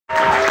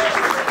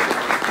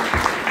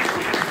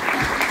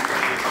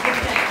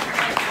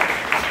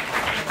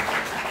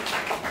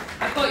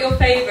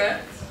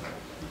favourite.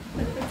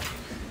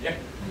 Yeah.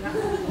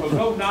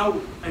 Although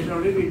now, as I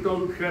already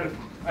told her,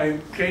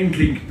 I'm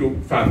changing to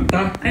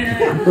Fanta. I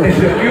know. As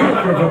a pure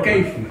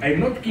provocation. I'm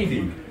not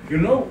kidding. You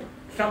know,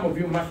 some of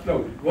you must know,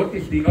 what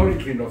is the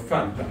origin of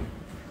Fanta?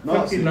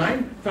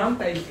 39,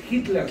 Fanta is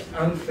Hitler's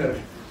answer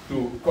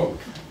to Coke.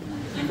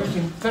 Because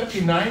in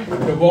 39,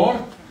 the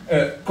war,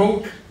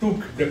 Coke took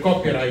the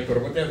copyright, or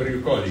whatever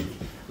you call it,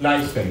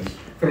 license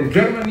from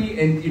Germany,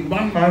 and in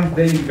 1 month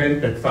they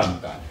invented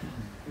Fanta.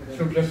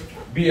 So just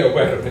be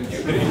aware when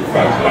you drink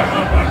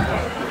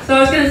Fanta. So I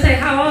was going to say,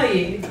 how are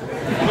you?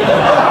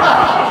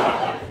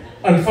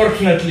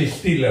 Unfortunately,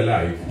 still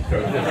alive.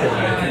 So that's all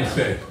I can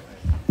say.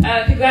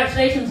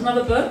 Congratulations,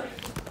 another book.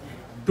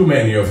 Too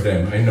many of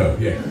them, I know,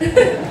 yeah.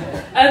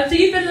 So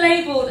you've been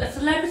labelled a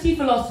celebrity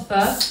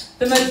philosopher,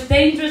 the most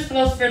dangerous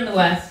philosopher in the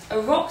West, a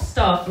rock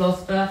star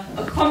philosopher,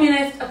 a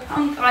communist, a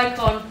punk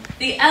icon,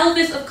 the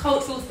Elvis of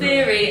cultural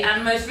theory,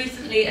 and most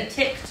recently a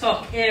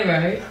TikTok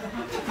hero.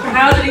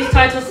 How do these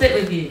titles sit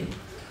with you?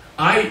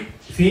 I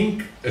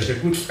think, as a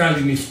good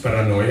Stalinist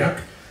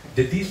paranoiac,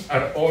 that these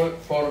are all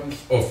forms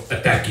of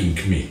attacking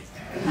me.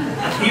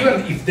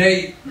 Even if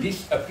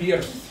this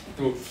appears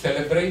to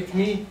celebrate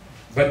me,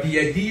 but the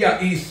idea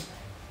is,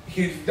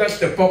 he's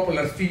just a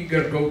popular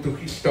figure, go to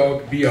his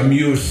talk, be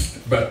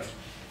amused, but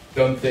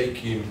don't take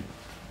him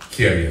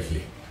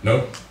seriously.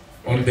 No?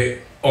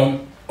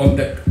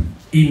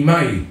 In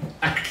my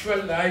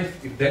actual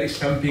life, if there is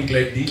something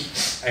like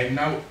this, I'm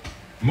now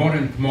more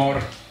and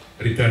more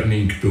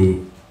returning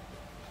to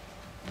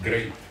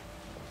great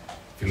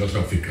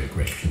philosophical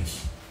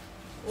questions.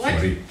 What?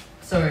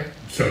 Sorry.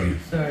 Sorry.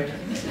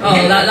 Oh,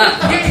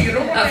 Yeah, you know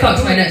what that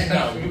fucks my next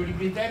now. question. You will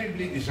be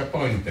terribly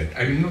disappointed.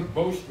 I will not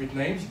boast with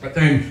names, but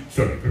I'm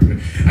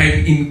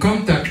in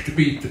contact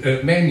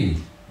with many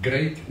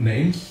great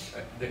names.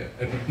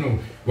 I don't know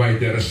why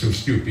they are so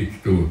stupid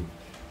to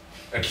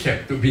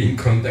accept to be in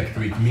contact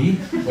with me,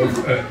 of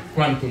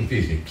quantum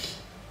physics.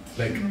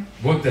 Like,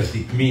 what does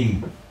it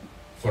mean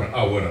for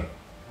our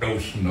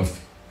notion of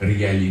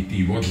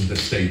reality? What is the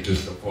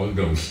status of all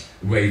those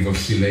wave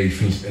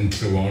oscillations and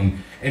so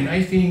on? And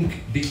I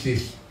think this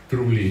is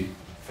truly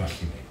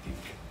fascinating.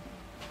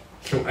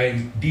 So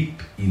I'm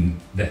deep in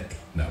that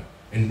now.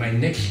 And my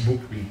next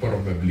book will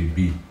probably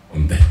be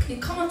on that. You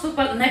can't talk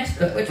about the next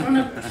book, we're trying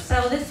to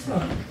sell this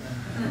one.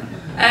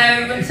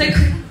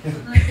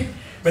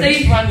 But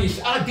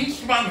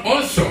this one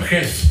also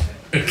has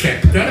a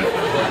chapter,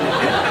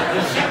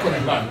 the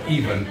second one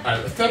even,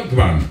 a third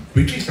one,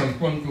 which is on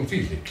quantum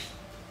physics.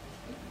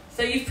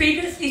 So you've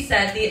previously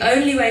said the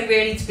only way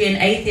really to be an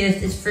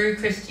atheist is through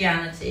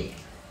Christianity.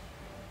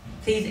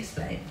 Please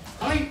explain.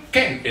 I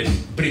can, as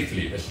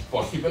briefly as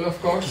possible,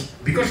 of course,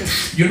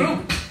 because, you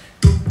know,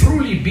 to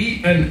truly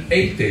be an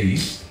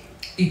atheist,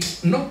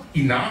 it's not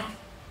enough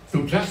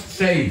to just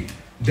say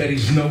there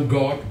is no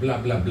God, blah,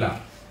 blah, blah.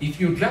 If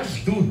you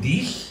just do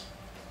this,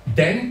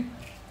 then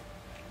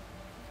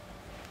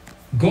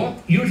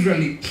God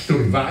usually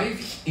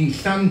survives in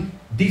some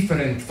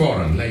different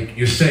form. Like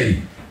you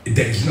say,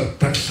 there is no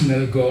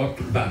personal God,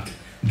 but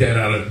there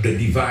are the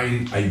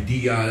divine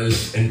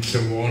ideals and so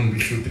on. We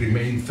should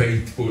remain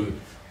faithful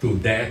to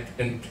that.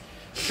 And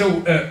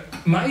so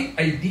my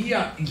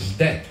idea is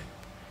that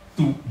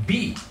to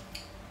be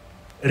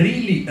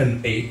really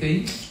an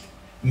atheist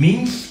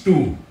means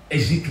to,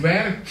 as it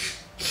were,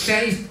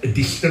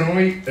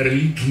 self-destroy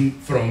religion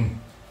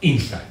from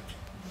inside.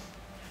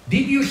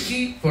 Did you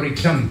see, for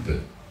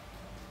example,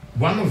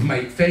 one of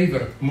my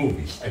favorite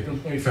movies? I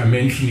don't know if I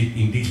mention it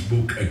in this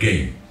book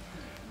again.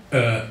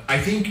 I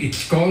think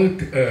it's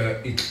called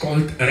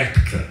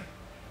Rapture.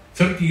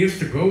 30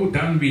 years ago,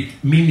 done with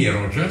Mimi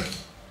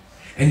Rogers,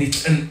 and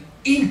it's an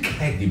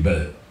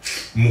incredible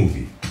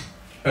movie.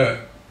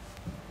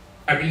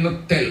 I will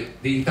not tell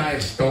the entire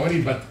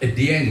story, but at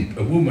the end,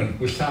 a woman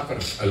who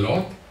suffers a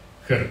lot,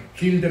 her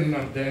children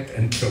are dead,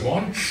 and so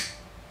on.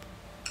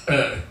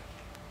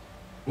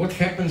 What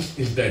happens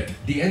is that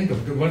the end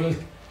of the world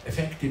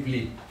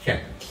effectively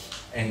happens,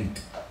 and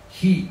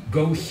he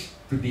goes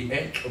to the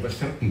edge of a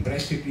certain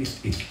precipice.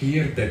 It's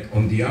clear that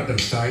on the other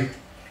side,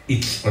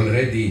 it's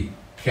already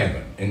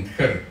heaven, and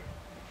her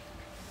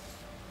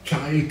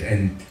child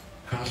and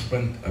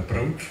husband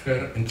approach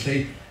her and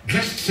say,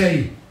 just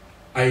say,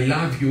 I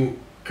love you,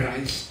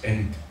 Christ,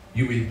 and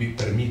you will be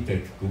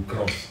permitted to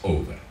cross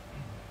over.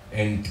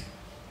 And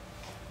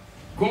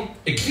God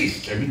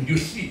exists, I mean, you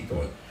see it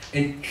all.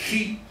 And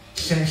she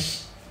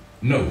says,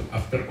 no,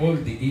 after all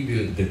the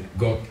evil that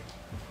God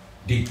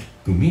did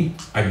to me,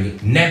 I will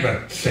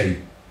never say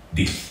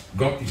this.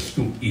 God is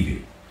too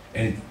evil.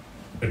 And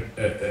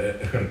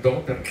her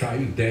daughter,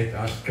 child, dead,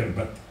 asked her,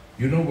 but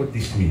you know what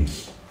this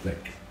means?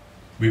 Like,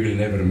 we will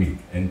never meet.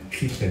 And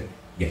she said,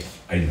 yes,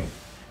 I know.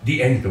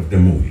 The end of the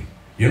movie.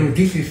 You know,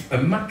 this is a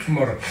much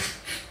more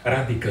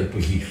radical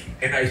position.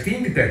 And I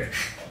think that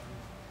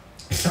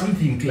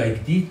something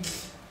like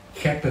this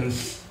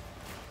happens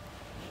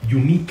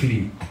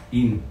uniquely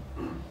in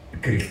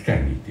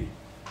Christianity.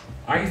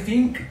 I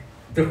think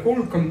the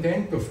whole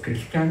content of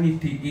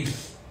Christianity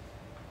is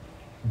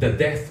the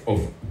death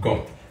of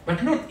God,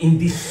 but not in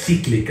this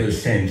cyclical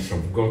sense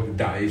of God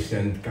dies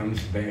and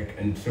comes back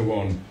and so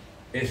on.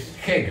 As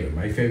Hegel,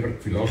 my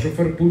favorite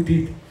philosopher, put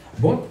it,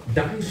 what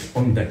dies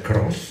on the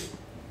cross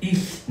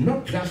is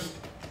not just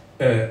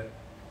a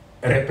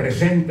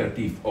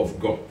representative of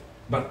God,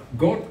 but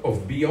God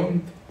of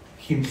beyond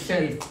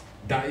himself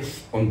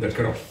dies on the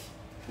cross.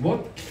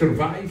 What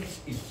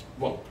survives is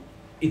what?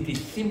 It is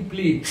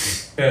simply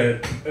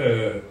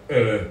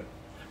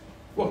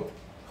what?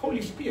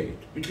 Holy Spirit,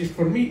 which is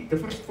for me the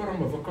first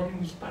form of a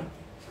communist party.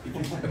 It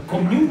is a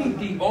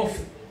community of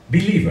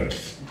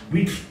believers,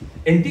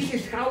 and this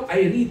is how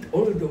I read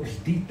all those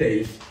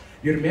details.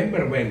 You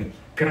remember when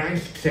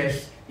Christ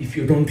says, if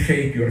you don't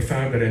hate your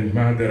father and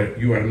mother,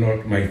 you are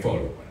not my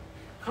follower.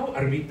 How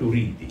are we to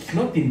read this?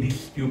 Not in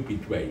this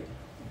stupid way.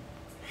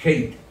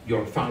 Hate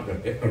your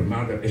father or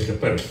mother as a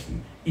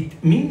person.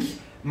 It means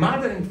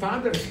mother and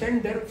father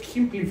stand there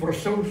simply for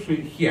social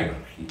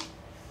hierarchy.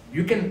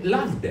 You can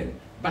love them,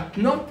 but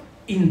not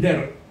in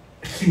their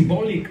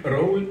symbolic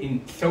role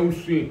in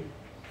social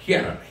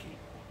hierarchy.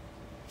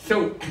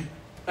 So,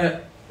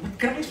 what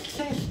Christ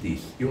says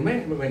this. You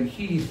remember when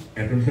he is,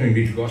 I don't know in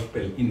which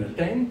gospel, in a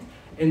tent,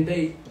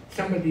 and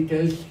somebody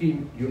tells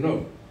him, you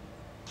know,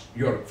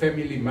 your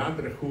family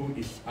mother who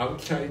is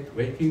outside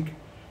waiting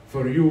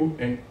for you,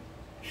 and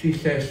she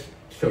says,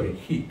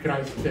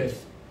 Christ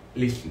says,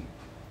 listen,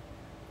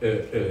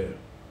 here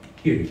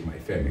is my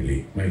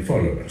family, my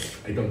followers.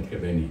 I don't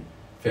have any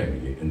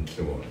family, and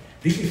so on.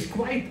 This is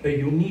quite a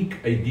unique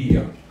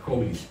idea,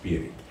 Holy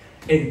Spirit.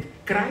 And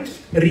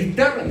Christ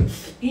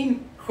returns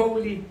in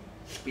Holy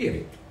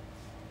Spirit.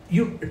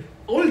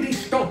 All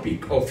this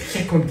topic of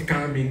second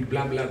coming,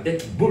 blah, blah,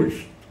 that's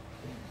bullshit.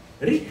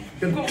 Read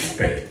the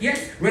gospel,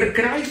 yes, where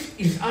Christ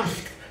is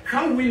asked,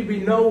 how will we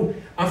know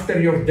after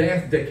your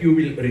death that you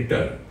will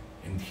return?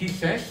 And he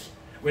says,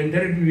 when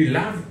there will be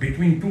love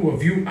between two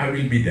of you, I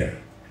will be there.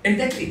 And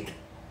that's it.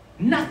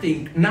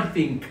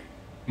 Nothing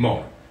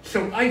more.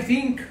 So I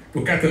think,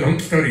 to cut a long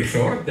story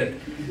short, that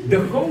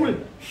the whole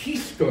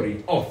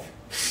history of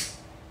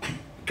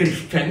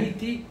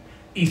Christianity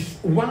is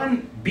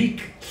one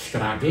big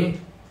struggle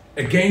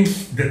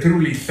against the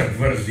truly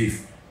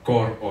subversive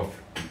core of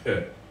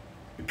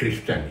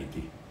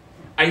Christianity.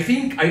 I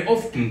think I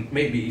often,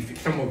 maybe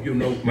if some of you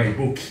know my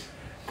books,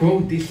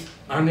 quote this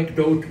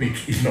anecdote,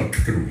 which is not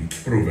true,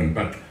 it's proven,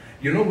 but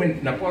you know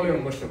when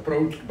Napoleon was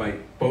approached by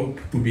Pope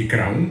to be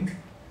crowned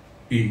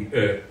in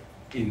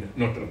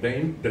Notre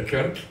Dame, the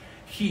church,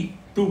 he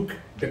took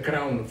the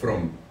crown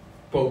from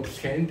Pope's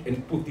hand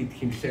and put it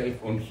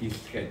himself on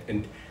his head.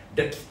 And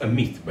that's a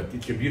myth, but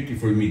it's a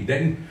beautiful myth.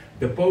 Then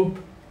the Pope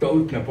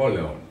told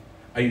Napoleon,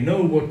 I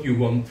know what you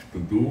want to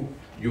do.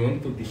 You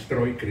want to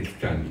destroy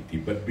Christianity,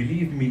 but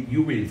believe me,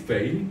 you will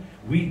fail.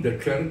 We, the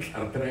church,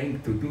 are trying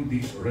to do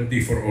this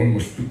already for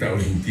almost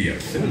 2,000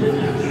 years.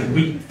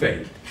 We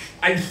failed.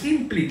 I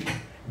simply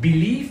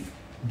believe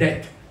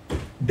that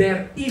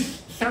there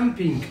is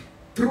something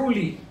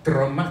truly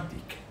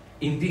traumatic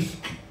in this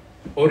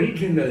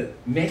original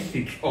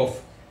message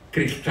of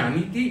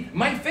Christianity.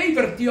 My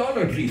favorite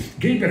theologist,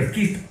 Gilbert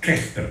Keith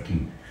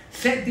Chesterton,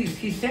 said this.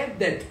 He said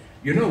that,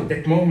 you know,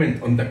 that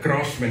moment on the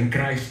cross when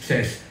Christ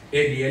says,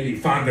 Eli, Eli,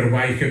 Father,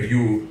 why have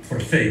you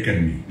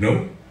forsaken me?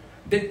 No?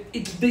 That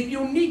it's the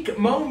unique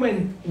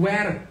moment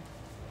where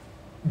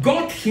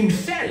God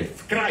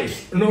himself,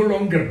 Christ, no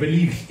longer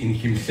believes in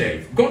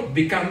himself. God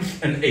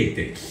becomes an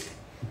atheist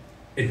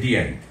at the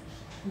end.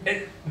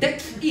 And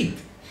that's it.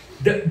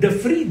 The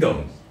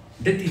freedom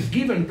that is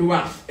given to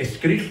us as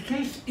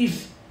Christians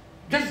is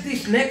just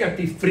this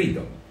negative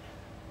freedom.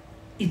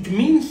 It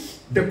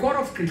means the core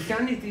of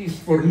Christianity is,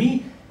 for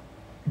me,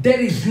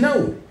 there is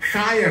no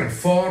higher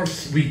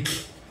force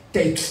which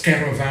takes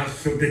care of us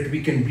so that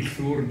we can be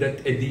sure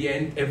that at the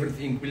end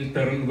everything will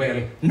turn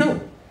well.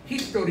 No,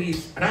 history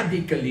is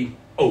radically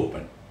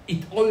open.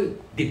 It all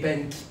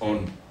depends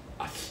on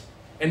us.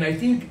 And I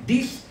think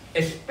this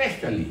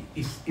especially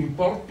is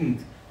important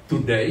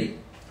today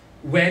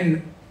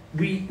when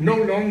we no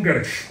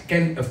longer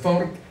can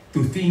afford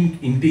to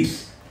think in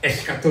these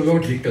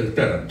eschatological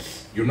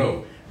terms, you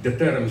know, the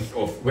terms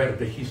of where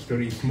the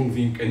history is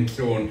moving and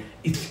so on.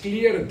 It's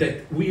clear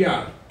that we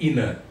are in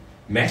a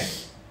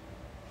mess.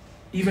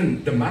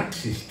 Even the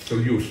Marxist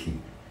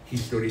solution,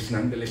 history is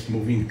nonetheless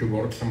moving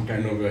towards some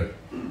kind of a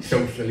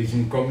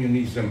socialism,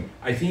 communism.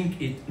 I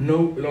think it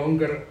no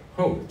longer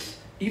holds.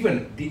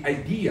 Even the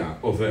idea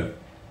of a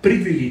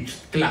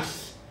privileged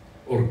class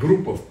or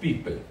group of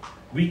people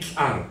which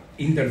are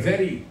in their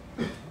very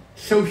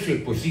social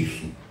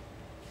position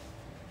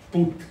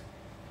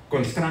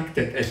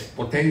constructed as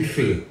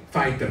potential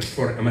fighters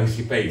for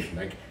emancipation.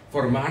 Like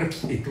for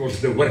Marx, it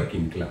was the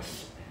working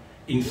class.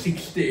 In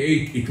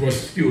 '68, it was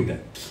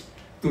students.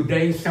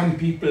 Today, some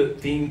people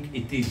think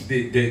it is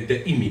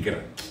the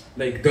immigrants,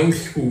 like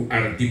those who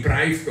are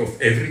deprived of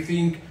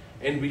everything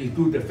and will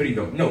do the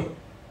freedom. No,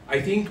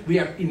 I think we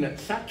are in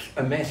such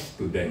a mess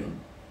today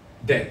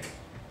that,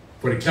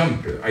 for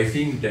example, I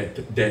think that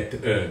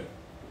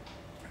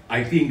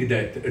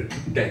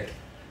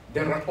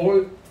there are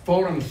all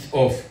forms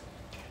of,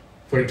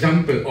 for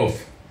example,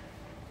 of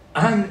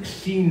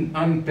unseen,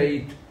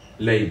 unpaid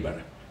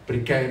labor,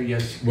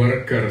 precarious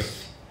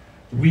workers,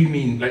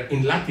 women, like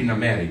in Latin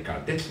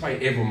America. That's why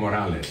Evo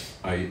Morales,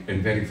 I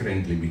am very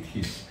friendly with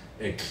his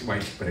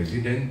ex-vice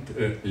president,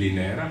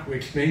 Linera, who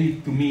explained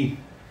it to me.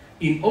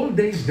 In old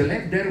days, the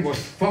left there was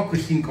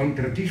focusing on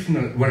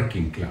traditional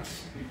working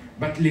class.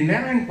 But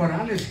Linera and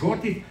Morales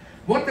got it.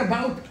 What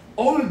about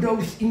all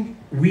those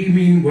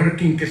women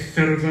working as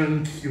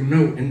servants, you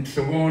know, and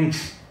so on?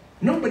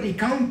 Nobody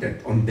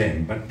counted on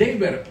them, but they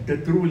were the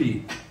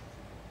truly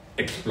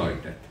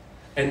exploited.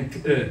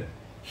 And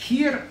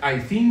here, I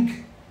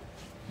think,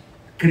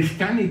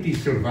 Christianity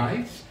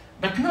survives,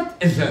 but not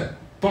as a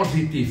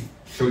positive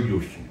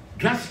solution,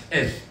 just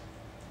as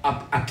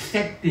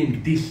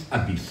accepting this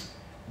abyss.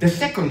 The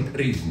second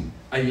reason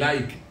I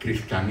like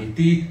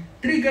Christianity,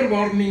 trigger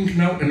warning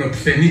now, an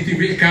obscenity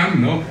will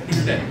come, no,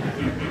 is that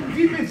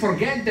people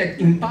forget that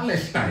in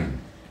Palestine,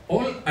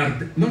 all are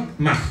not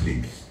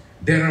Muslims.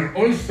 There are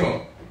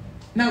also,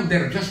 now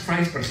there are just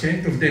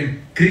 5% of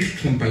them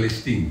Christian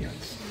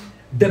Palestinians.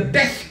 The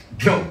best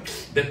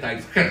jokes that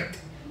I've heard,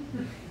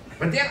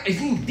 but they are, I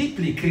think,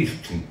 deeply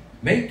Christian,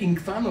 making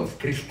fun of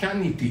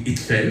Christianity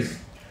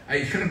itself. I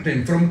heard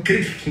them from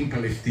Christian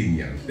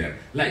Palestinians there,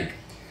 like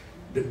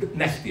the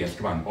nastiest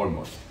one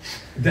almost.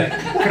 The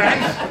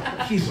Christ,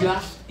 his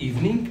last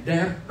evening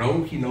there,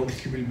 no, he knows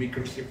he will be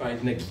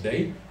crucified next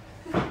day,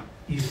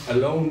 is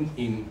alone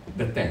in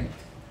the tent.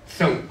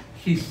 So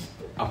his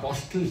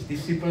apostles,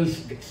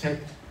 disciples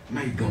said,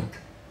 my God,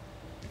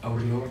 our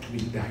Lord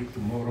will die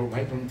tomorrow,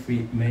 why don't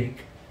we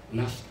make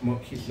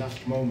his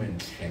last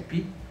moments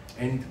happy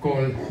and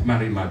call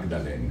Mary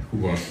Magdalene, who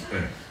was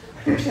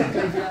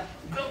prostitute,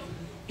 go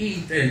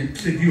eat and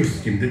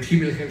seduce him, that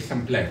he will have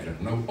some pleasure.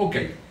 No,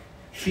 okay.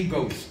 She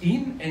goes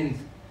in and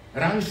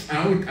runs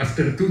out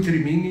after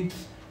 2-3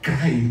 minutes,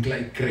 crying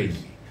like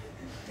crazy.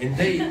 And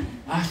they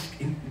ask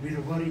with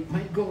a worry,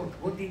 my God,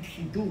 what did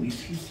he do?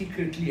 Is he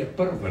secretly a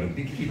pervert?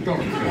 Did he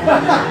torture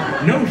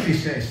her? No, she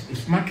says,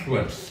 it's much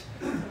worse.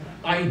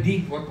 I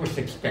did what was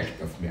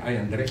expected of me. I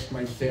undressed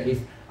myself,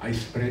 I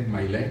spread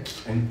my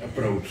legs and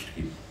approached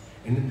him.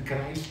 And then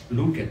Christ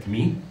looked at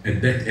me,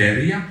 at that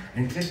area,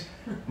 and said,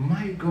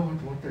 my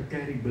God, what a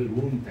terrible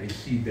wound I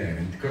see there,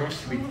 and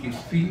crossed with his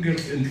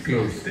fingers and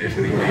closed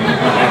everything.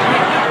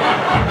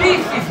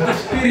 This is the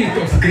spirit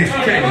of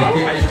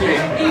Christianity, I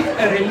claim. If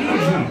a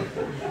religion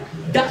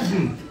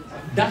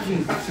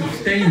doesn't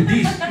sustain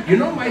this, you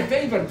know, my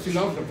favorite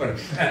philosopher,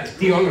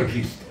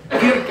 theologist,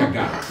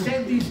 Kierkegaard,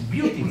 said this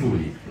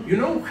beautifully. You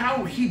know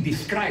how he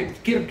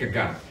described,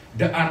 Kierkegaard,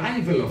 the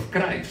arrival of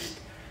Christ?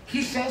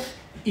 He says,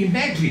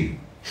 imagine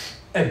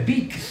a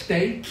big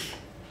stage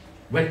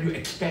where you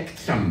expect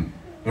some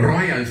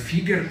royal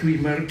figure to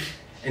emerge,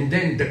 and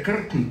then the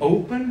curtain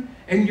open,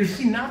 and you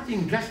see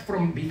nothing, just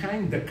from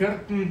behind the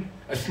curtain,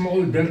 a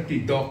small dirty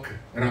dog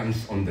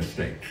runs on the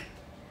stage.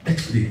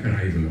 That's the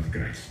arrival of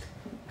Christ.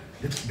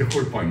 That's the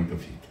whole point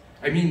of it.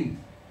 I mean,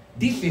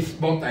 this is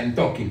what I'm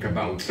talking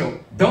about, so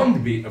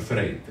don't be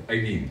afraid. I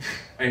mean,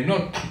 I'm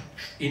not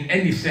in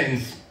any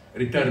sense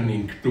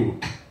returning to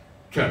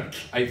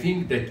church. I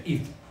think that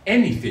if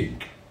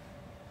anything,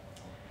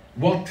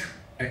 what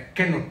I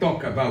cannot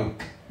talk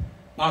about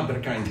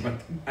other kinds,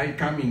 but I'm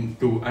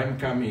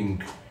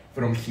coming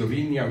from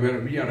Slovenia,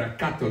 where we are a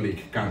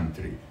Catholic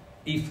country.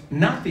 If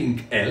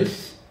nothing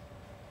else,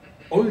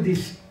 all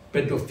these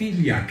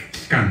pedophiliac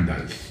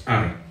scandals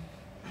are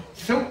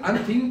so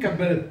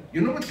unthinkable.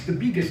 You know what's the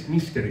biggest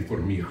mystery for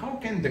me? How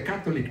can the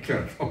Catholic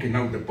Church, okay,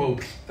 now the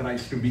Pope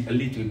tries to be a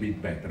little bit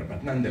better,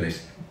 but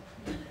nonetheless,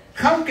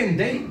 how can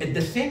they at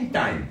the same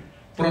time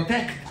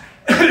protect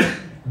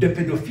the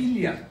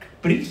pedophiliac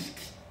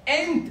priests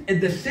and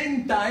at the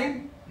same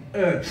time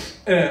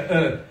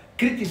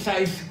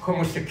criticize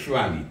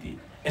homosexuality?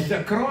 As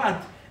a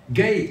Croat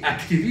gay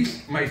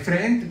activist, my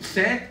friend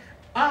said,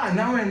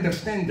 now I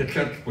understand the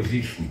church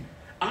position.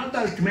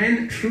 Adult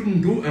men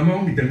shouldn't do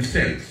among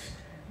themselves.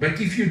 But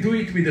if you do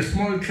it with a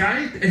small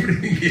child,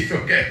 everything is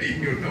okay,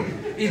 you know.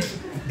 It's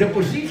the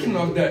position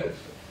of the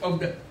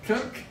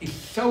church is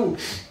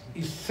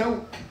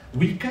so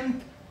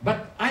weakened,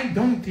 but I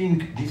don't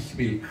think this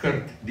will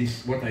hurt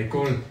this, what I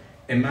call,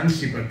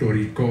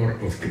 emancipatory core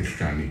of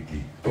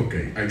Christianity.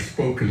 Okay, I've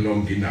spoken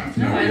long enough,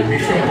 now I'll be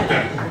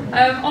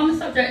shorter. On the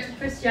subject of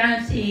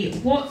Christianity,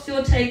 what's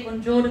your take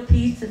on Jordan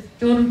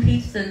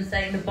Peterson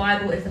saying the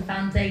Bible is the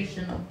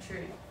foundation of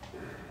truth?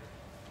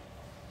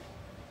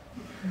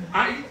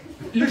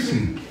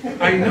 Listen,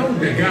 I know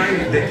the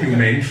guy that you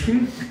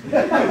mentioned.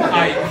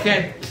 I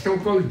had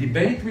so-called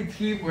debate with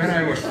him where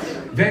I was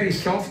very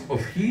soft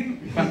of him,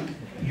 but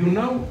you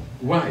know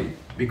why?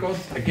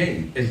 Because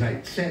again, as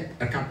I said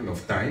a couple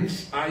of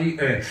times,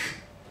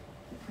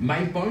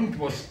 my point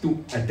was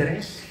to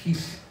address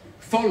his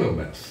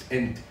followers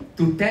and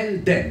to tell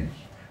them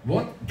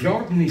what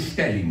Jordan is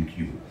telling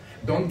you.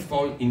 Don't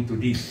fall into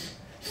this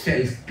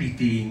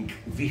self-pitying,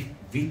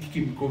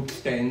 victimhood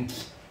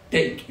stance,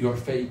 take your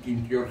fate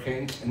into your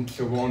hands and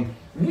so on.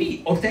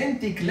 We,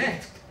 authentic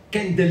left,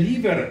 can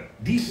deliver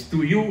this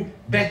to you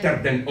better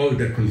than all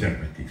the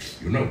conservatives,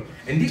 you know.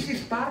 And this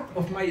is part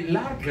of my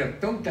larger,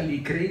 totally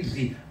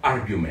crazy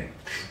argument.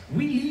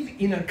 We live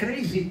in a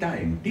crazy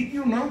time. Did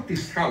you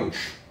notice how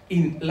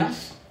in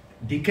last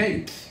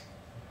decades,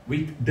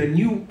 with the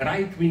new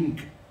right-wing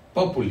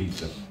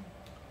populism,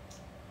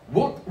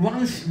 what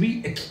once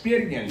we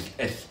experienced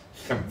as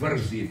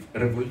subversive,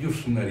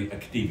 revolutionary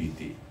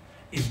activity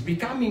is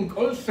becoming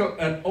also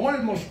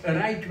almost a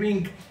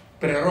right-wing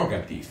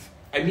prerogative.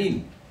 I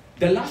mean,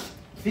 the last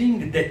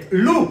thing that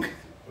looked,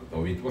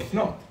 although it was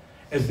not,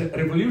 as a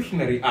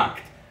revolutionary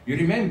act, you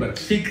remember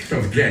 6th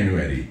of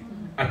January,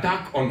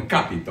 attack on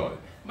Capitol.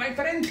 My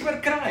friends were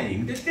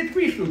crying that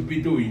we should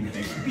be doing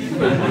this.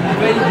 People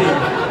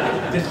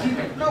invading the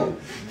city. No,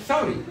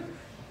 sorry.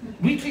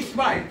 Which is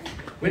why,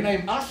 when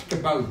I'm asked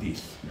about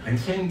this, I'm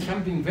saying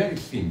something very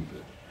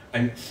simple.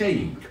 I'm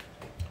saying,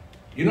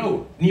 you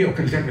know,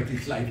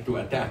 neoconservatives like to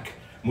attack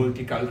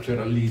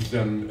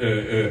multiculturalism,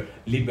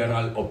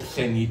 liberal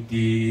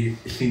obscenity,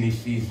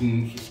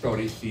 cynicism,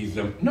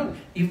 historicism. No,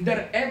 if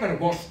there ever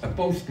was a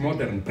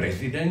postmodern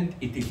president,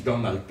 it is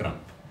Donald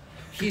Trump.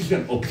 He's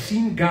an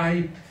obscene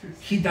guy.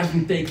 He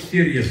doesn't take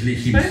seriously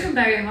his... Spoken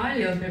very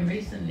highly of him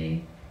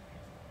recently.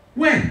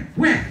 When?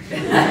 Where?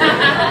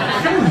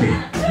 Show me.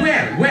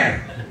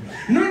 Where?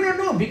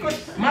 No,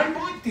 because my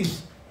point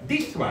is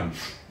this one,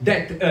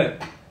 that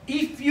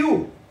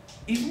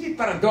isn't it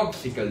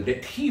paradoxical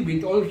that he,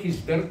 with all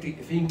his dirty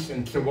things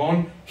and so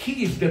on,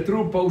 he is the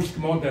true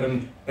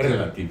postmodern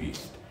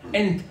relativist?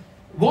 And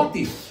what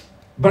is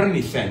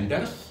Bernie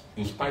Sanders,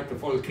 in spite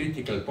of all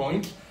critical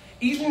points?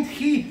 Isn't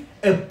he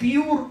a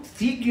pure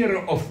figure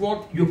of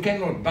what you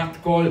cannot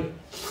but call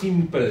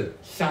simple,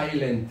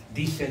 silent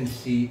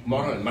decency,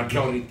 moral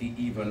majority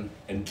even,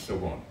 and so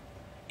on?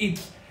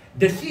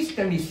 The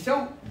system is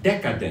so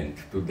decadent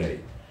today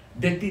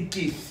that it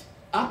is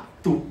up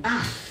to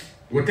us,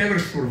 whatever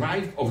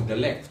survived of the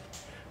left,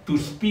 to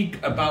speak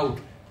about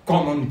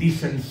common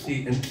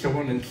decency and so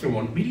on and so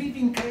on. We live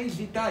in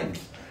crazy times.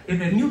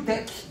 In a new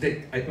text that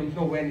I don't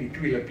know when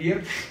it will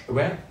appear,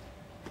 where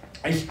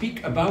I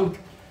speak about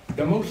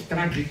the most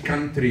tragic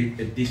country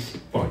at this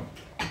point,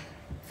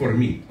 for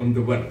me, on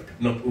the world.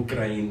 Not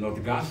Ukraine,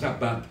 not Gaza,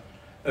 but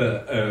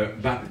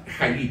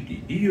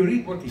Haiti. Did you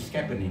read what is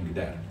happening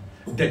there?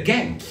 The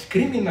gangs,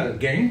 criminal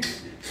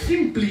gangs,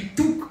 simply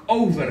took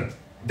over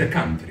the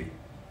country.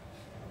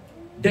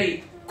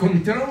 They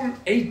control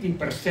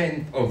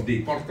 80% of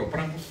the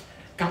Port-au-Prince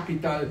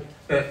capital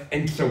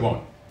and so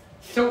on.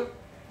 So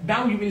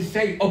now you will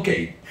say,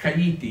 okay,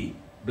 Haiti,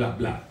 blah,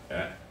 blah.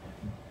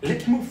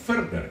 Let's move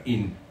further.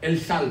 In El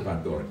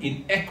Salvador,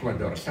 in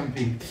Ecuador,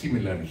 something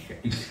similar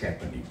is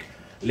happening.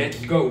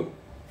 Let's go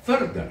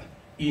further.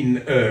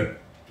 In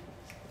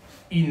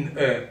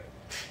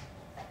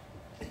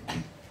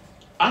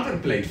other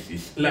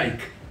places, like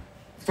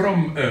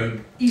from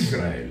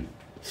Israel,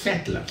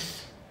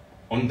 settlers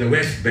on the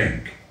West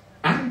Bank,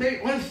 aren't they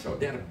also?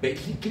 They are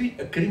basically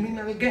a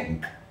criminal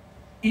gang,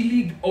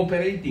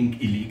 operating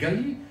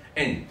illegally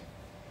and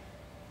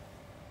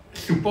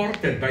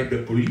supported by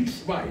the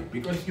police. Why?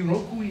 Because you know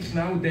who is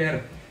now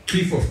their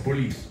chief of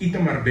police?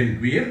 Itamar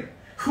Ben-Gvir,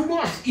 who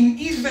was in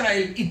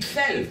Israel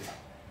itself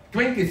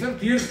 20,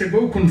 30 years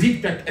ago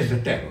convicted as a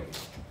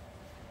terrorist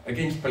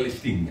against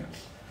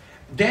Palestinians.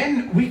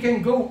 Then we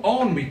can go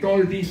on with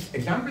all these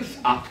examples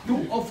up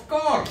to, of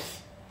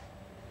course,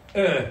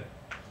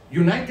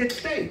 United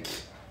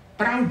States,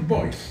 Proud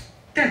Boys,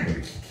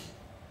 terrorists,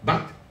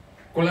 but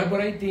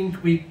collaborating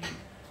with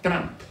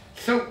Trump.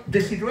 So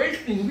the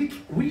situation in which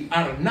we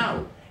are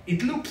now,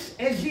 it looks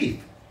as if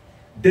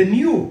the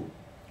new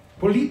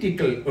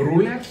political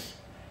rulers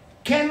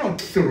cannot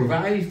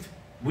survive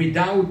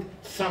without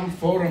some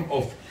form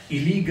of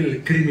illegal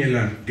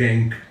criminal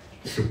gang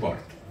support.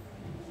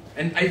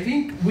 And I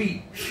think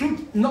we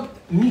should not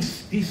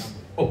miss this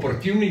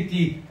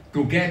opportunity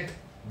to get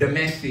the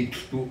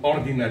message to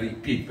ordinary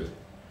people.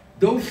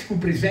 Those who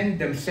present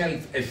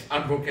themselves as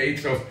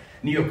advocates of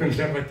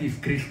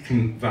neoconservative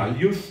Christian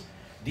values,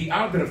 the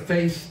other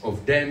face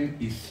of them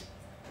is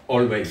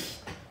always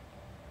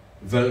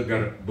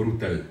vulgar,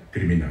 brutal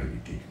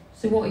criminality.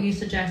 So what are you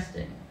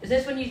suggesting? Is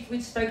this when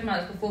we've spoken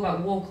about this before,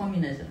 about war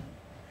communism?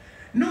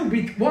 No,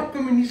 with war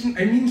communism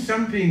I mean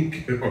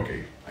something,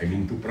 okay, I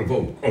mean to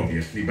provoke,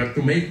 obviously, but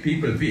to make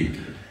people think.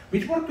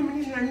 With war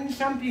communism I mean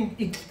something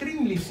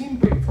extremely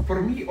simple,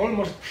 for me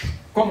almost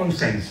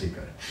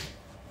commonsensical.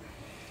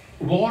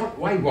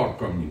 Why war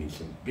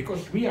communism?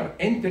 Because we are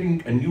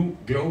entering a new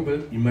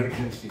global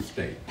emergency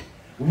state.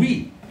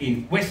 We,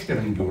 in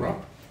Western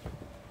Europe,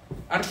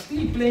 are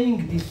still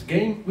playing this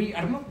game. We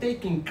are not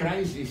taking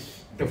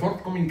the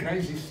forthcoming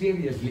crisis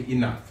seriously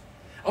enough.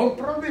 Our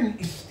problem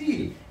is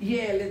still,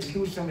 yeah, let's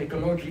do some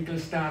ecological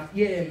stuff,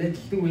 yeah, let's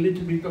do a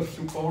little bit of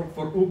support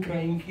for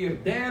Ukraine here,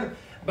 there,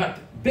 but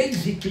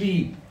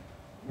basically,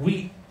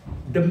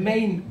 the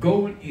main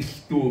goal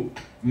is to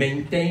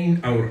maintain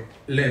our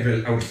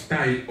level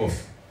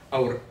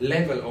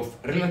of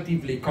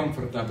relatively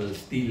comfortable,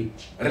 still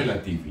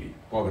relatively.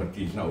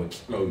 Poverty is now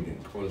exploding,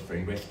 also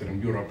in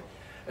Western Europe,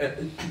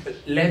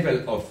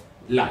 level of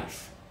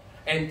life.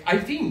 And I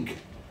think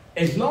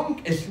as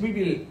long as we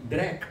will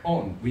drag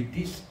on with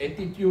this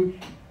attitude,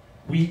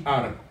 we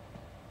are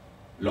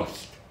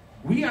lost.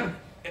 We are,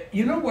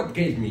 you know what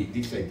gave me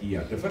this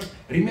idea? The first,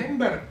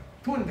 remember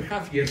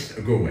 2.5 years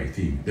ago, I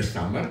think, the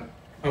summer,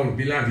 our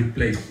beloved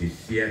places,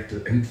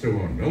 Seattle and so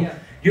on, no? Yeah.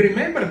 You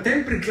remember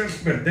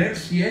temperatures were there,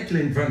 Seattle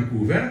and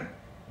Vancouver,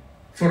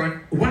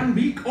 for 1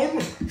 week,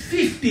 almost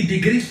 50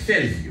 degrees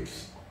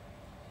Celsius.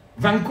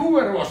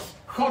 Vancouver was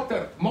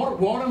hotter, more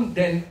warm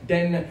than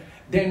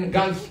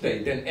Gulf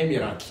State, than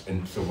Emirates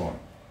and so on.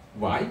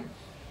 Why?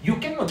 You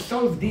cannot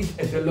solve this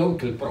as a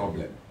local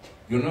problem.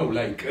 You know,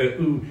 like,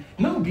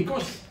 no,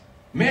 because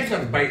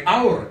measured by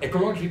our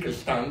ecological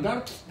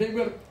standards, they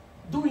were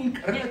doing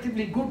a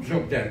relatively good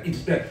job there.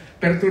 It's the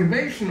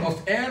perturbation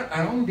of air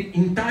around the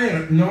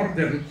entire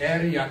northern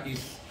area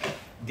is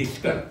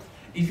disturbed.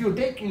 If you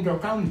take into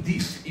account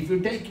this, if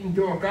you take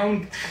into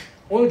account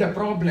all the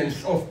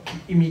problems of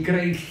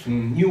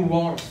immigration, new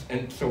wars,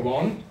 and so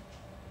on,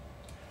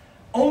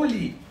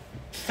 only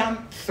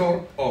some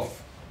sort of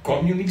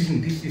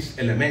communism, this is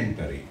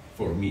elementary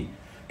for me.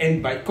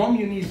 And by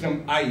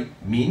communism, I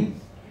mean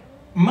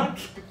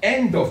much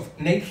end of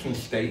nation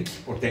states,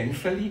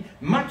 potentially,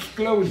 much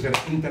closer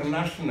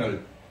international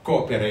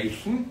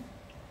cooperation.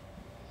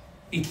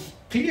 It's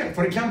clear,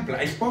 for example,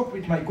 I spoke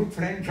with my good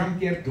friend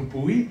Jean-Pierre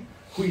Dupuy,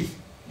 who is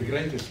the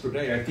greatest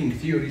today, I think,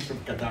 theorist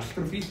of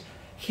catastrophes.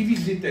 He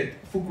visited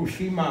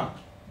Fukushima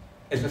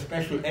as a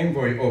special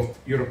envoy of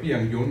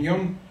European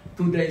Union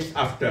 2 days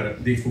after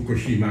the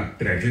Fukushima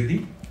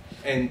tragedy.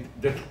 And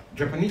the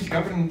Japanese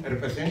government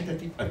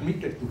representative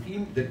admitted to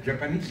him that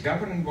Japanese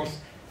government was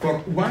for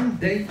 1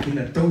 day in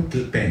a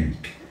total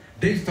panic.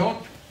 They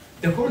thought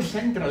the whole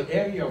central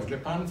area of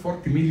Japan,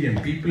 40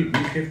 million people,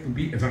 will have to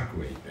be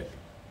evacuated.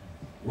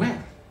 Well,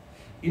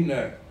 in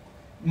a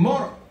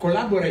more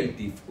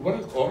collaborative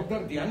world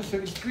order, the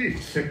answer is clear: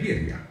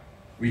 Siberia,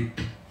 with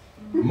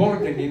more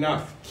than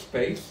enough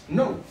space.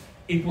 No,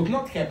 it would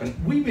not happen.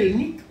 We will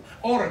need,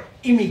 or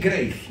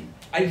immigration.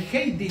 I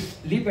hate this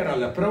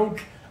liberal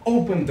approach,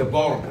 open the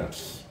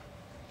borders.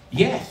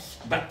 Yes,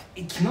 but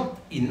it's not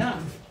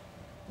enough.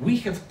 We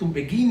have to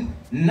begin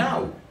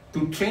now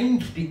to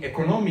change the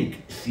economic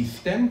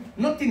system,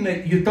 not in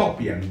a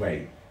utopian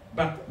way,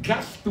 but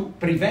just to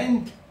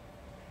prevent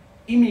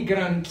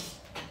immigrants.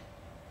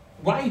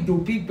 Why do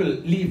people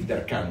leave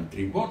their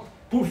country? What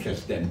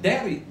pushes them?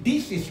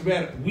 This is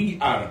where we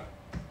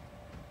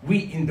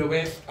in the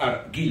West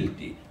are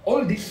guilty.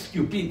 All these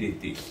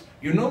stupidities.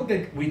 You know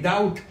that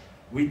without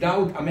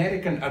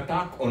American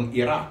attack on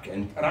Iraq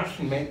and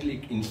Russian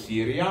meddling in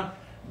Syria,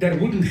 there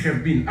wouldn't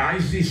have been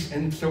ISIS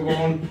and so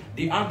on.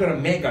 The other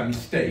mega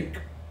mistake,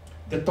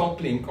 the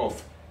toppling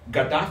of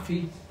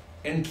Gaddafi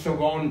and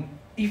so on.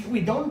 If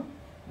we don't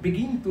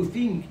begin to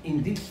think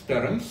in these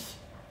terms,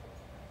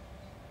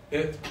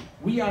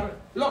 we are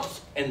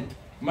lost. And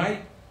my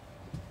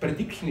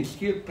prediction is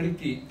here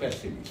pretty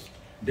pessimist,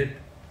 that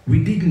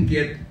we didn't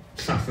yet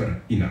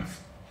suffer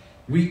enough.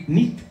 We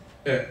need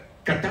a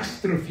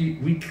catastrophe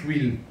which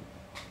will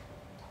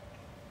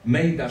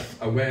make us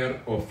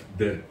aware of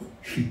the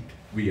shit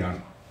we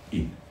are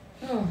in.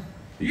 Oh.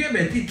 Yeah,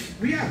 but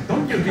we are,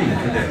 don't you think?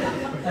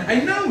 I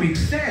know it's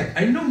sad.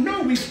 I know,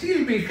 no, we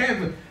still will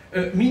have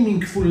a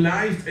meaningful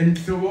life and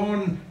so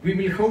on. We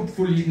will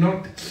hopefully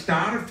not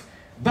starve,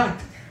 but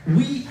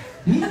we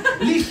need,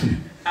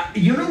 listen,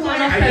 you know why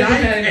I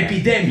like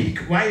epidemic,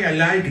 why I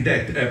like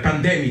that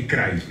pandemic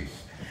crisis?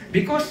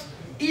 Because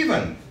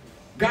even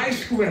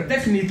guys who were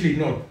definitely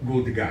not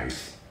good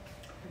guys,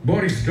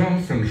 Boris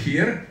Johnson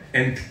here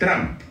and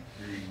Trump,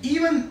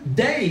 even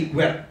they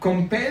were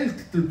compelled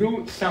to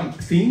do some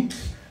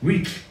things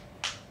which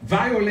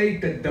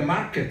violated the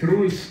market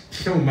rules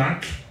so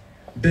much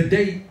that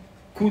they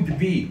could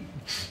be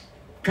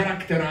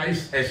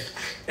characterized as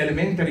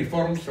elementary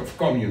forms of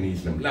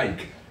communism,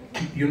 like,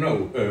 you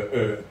know,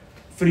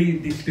 free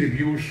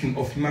distribution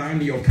of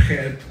money, of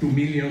help to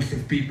millions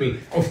of people.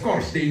 Of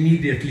course, they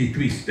immediately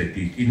twisted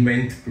it. It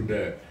went to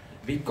the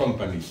big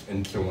companies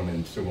and so on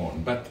and so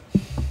on. But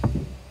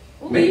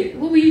what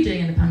were you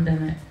doing in the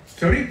pandemic?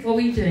 Sorry? What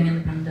were you doing in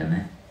the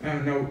pandemic?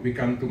 Now we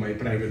come to my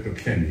private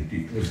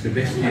obscenity. It was the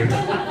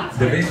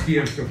best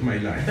years of my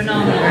life.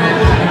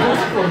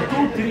 Because for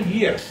 2-3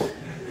 years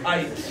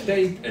I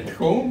stayed at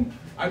home.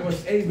 I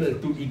was able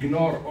to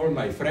ignore all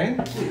my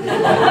friends. And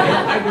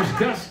I was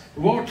just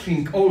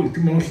watching old,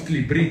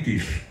 mostly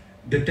British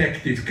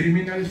detective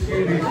criminal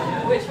series.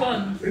 Which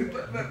one?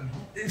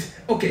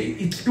 Okay,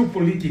 it's too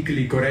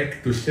politically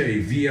correct to say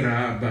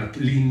Vera, but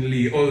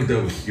Linley, all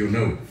those, you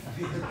know.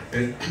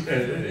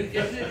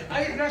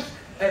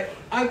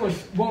 I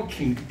was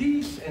watching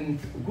these and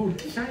good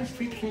science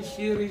fiction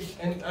series,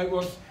 and I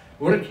was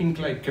working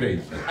like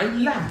crazy. I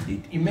loved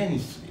it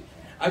immensely.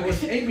 I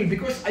was able,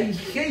 because I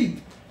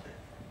hate,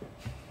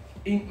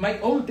 in my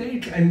old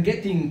age, I'm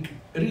getting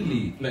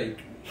really like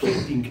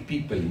hating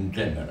people in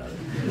general.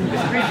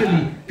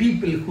 Especially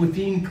people who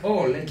think,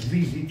 oh, let's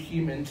visit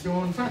him and so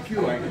on. Fuck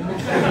you, I don't know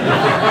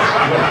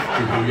what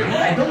to do, you know?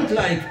 I don't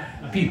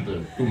like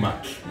people too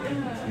much,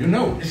 you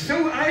know?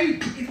 So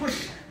it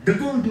was the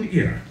golden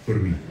era for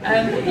me.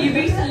 You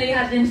recently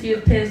had an interview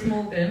with Piers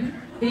Morgan,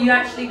 who you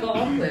actually got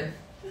on with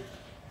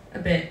a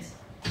bit.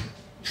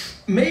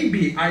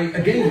 Maybe I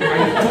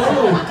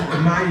followed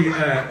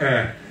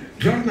my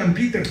Jordan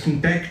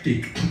Peterson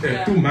tactic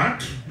too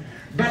much,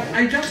 but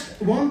I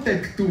just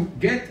wanted to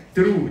get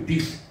through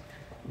this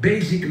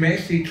basic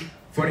message,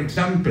 for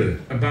example,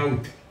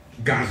 about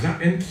Gaza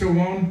and so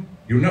on.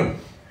 You know,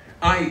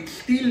 I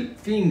still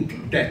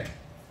think that,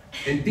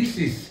 and this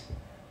is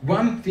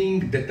one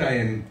thing that I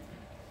am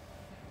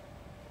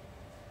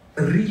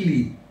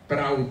really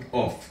proud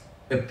of,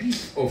 a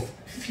piece of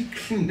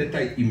fiction that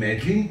I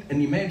imagined,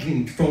 an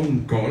imagined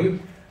phone call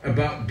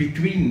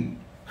between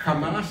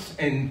Hamas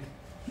and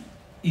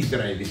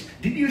Israelis.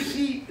 Did you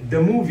see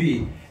the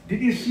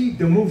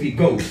movie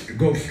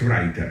Ghost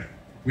Writer,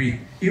 with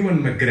Ewan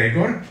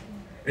McGregor,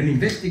 an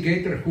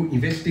investigator who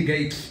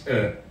investigates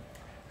a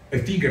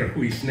figure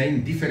who is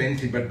named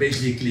differently, but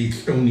basically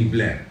it's Tony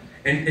Blair.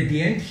 And at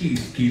the end he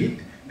is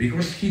killed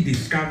because he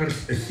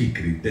discovers a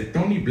secret, that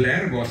Tony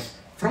Blair was,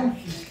 from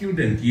his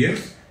student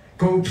years,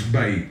 coached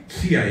by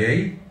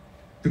CIA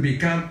to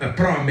become a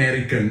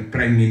pro-American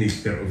Prime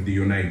Minister of the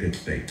United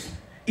States.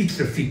 It's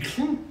a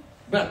fiction,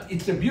 but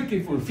it's a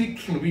beautiful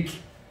fiction which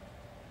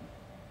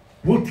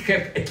would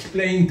have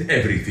explained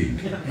everything.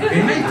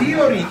 And my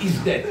theory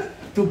is that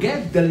to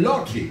get the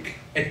logic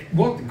at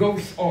what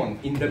goes on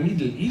in the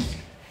Middle East,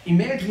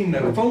 imagine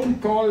a phone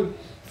call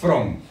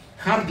from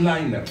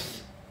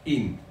hardliners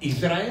in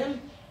Israel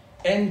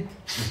and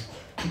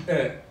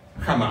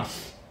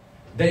Hamas.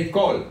 They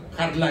call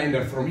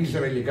hardliner from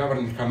Israeli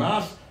government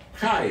Hamas,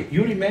 hi,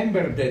 you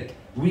remember that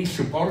we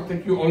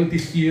supported you all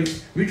these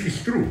years, which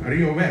is true, are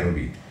you aware of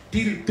it?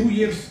 Till 2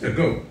 years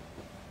ago,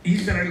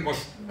 Israel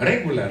was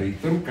regularly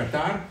through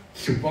Qatar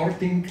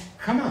supporting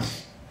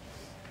Hamas.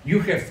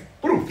 You have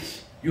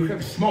proofs, you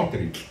have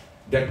Smotrich,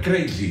 the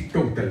crazy,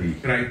 totally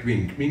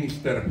right-wing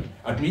minister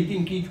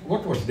admitting it.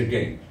 What was the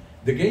game?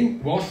 The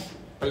game was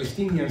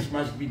Palestinians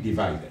must be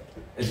divided.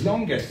 As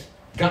long as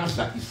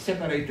Gaza is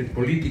separated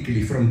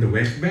politically from the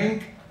West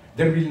Bank,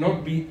 there will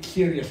not be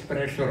serious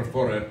pressure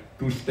for a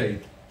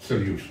two-state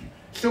solution.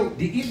 So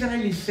the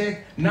Israelis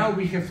said, now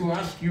we have to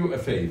ask you a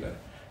favor.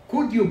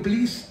 Could you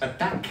please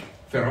attack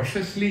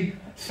ferociously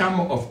some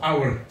of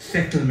our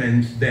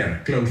settlements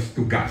there close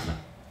to Gaza?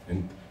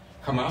 And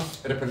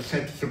Hamas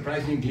said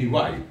surprisingly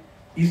why.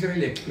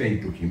 Israel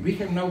explained to him, we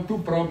have now two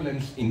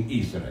problems in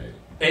Israel.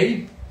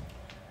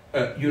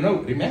 You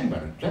know,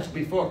 remember, just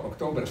before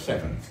October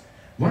 7th,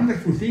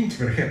 wonderful things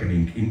were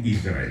happening in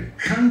Israel.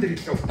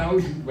 Hundreds of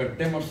thousands were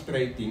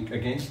demonstrating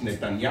against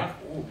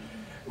Netanyahu,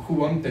 who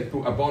wanted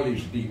to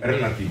abolish the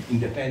relative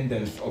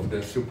independence of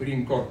the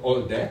Supreme Court,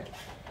 all that.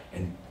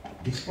 And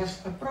this was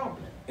a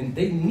problem. And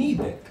they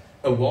needed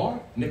a war,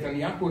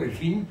 Netanyahu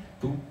regime,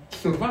 to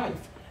survive.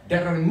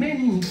 There are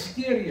many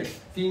mysterious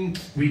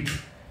things which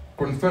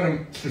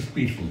confirm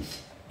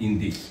suspicions in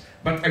this.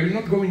 But I will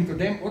not go into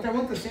them. What I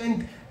want to say,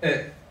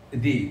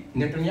 the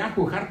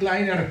Netanyahu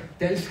hardliner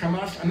tells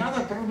Hamas,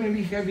 another problem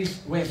we have is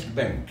West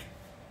Bank.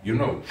 You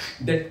know,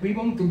 that we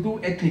want to do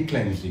ethnic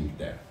cleansing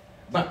there.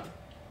 But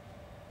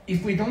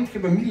if we don't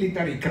have a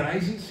military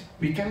crisis,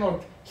 we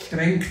cannot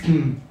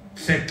strengthen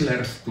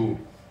settlers to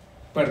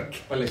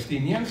purge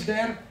Palestinians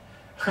there.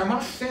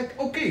 Hamas said,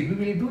 okay, we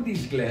will do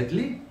this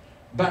gladly,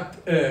 but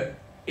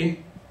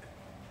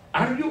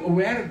are you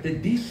aware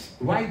that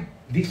why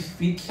this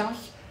fits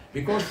us?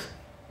 Because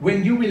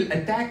when you will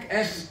attack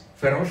us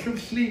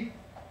ferociously,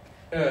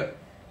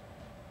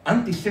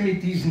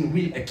 anti-Semitism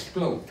will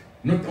explode,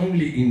 not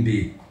only in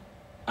the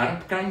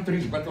Arab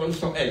countries, but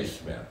also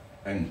elsewhere.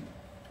 And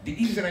the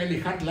Israeli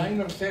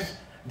hardliner says,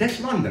 that's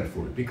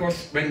wonderful,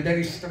 because when there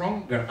is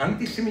stronger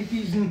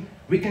anti-Semitism,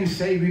 we can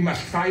say we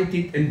must fight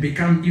it and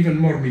become even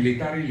more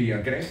militarily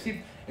aggressive.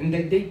 And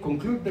then they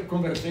conclude the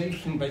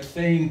conversation by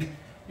saying,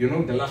 you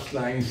know, the last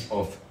lines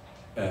of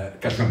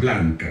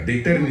Casablanca.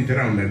 They turn it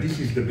around, and this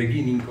is the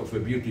beginning of a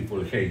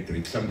beautiful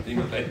hatred, something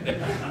like that.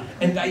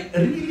 And I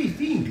really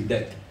think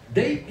that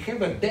they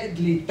have a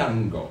deadly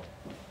tango,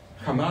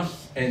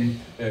 Hamas and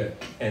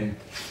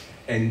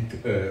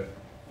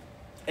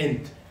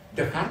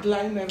the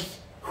hardliners,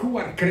 who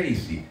are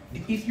crazy.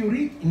 If you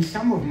read in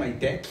some of my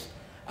texts,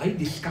 I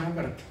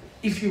discovered,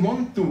 if you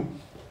want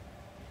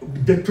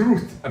the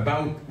truth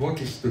about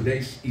what is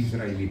today's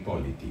Israeli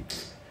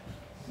politics,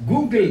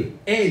 Google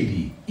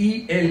Eli,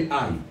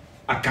 E-L-I,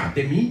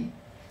 Academy,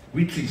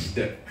 which is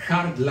the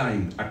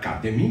hardline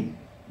academy,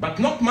 but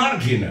not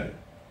marginal.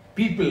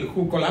 People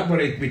who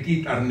collaborate with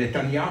it are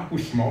Netanyahu,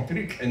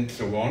 Smotrich, and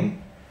so on.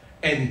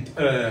 And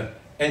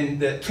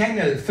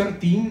Channel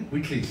 13,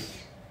 which is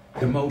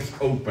the most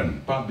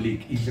open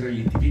public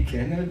Israeli TV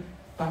channel,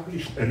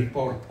 published a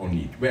report on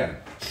it,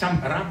 where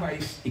some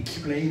rabbis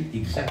explain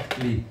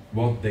exactly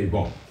what they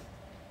want.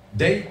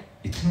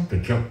 It's not a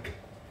joke.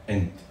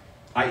 And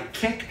I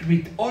checked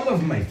with all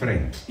of my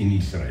friends in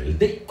Israel.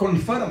 They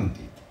confirmed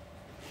it.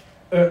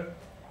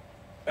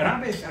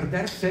 Rabbis are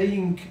there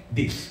saying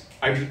this.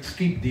 I will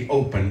skip the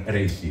open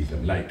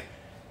racism, like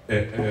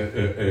that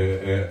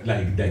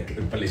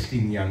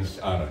Palestinians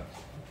are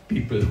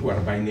people who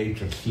are by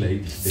nature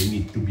slaves. They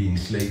need to be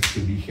enslaved to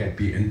be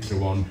happy and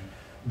so on.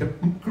 The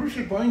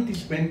crucial point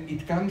is when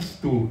it comes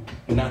to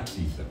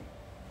Nazism.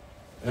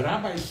 A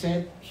rabbi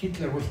said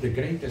Hitler was the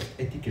greatest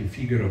ethical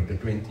figure of the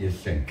 20th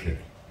century.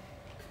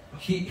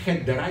 He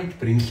had the right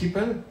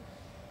principle.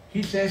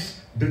 He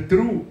says the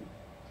true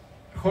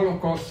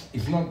Holocaust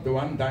is not the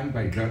one done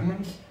by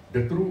Germans.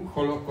 The true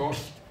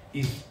Holocaust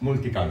is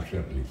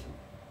multiculturalism.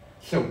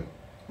 So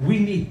we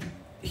need,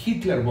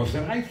 Hitler was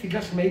right, he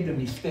just made the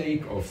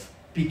mistake of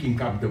picking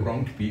up the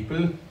wrong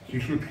people. He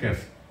should have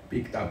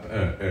picked up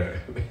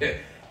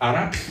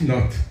Arabs,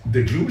 not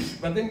the Jews.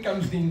 But then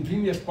comes the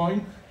ingenious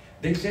point.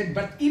 They said,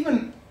 but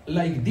even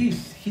like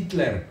this,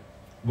 Hitler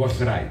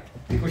was right,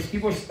 because he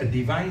was a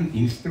divine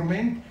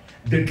instrument.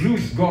 The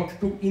Jews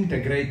got to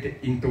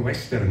integrate into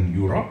Western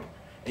Europe,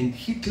 and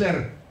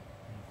Hitler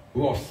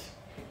was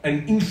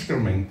an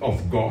instrument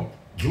of God,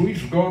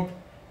 Jewish God,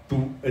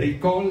 to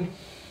recall,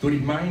 to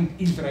remind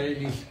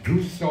Israelis,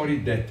 Jews, sorry,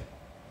 that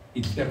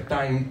it's their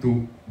time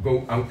to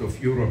go out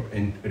of Europe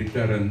and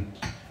return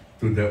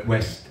to the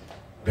West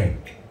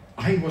Bank.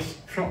 I was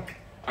shocked.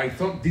 I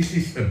thought this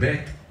is a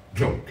bad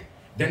joke.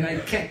 Then I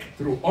checked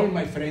through all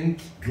my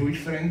friends, Jewish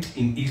friends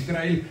in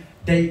Israel.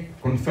 They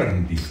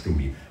confirmed this to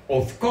me.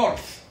 Of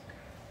course,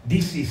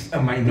 this is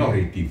a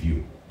minority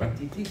view, but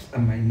it is a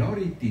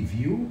minority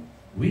view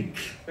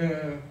which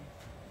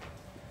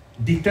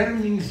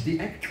determines the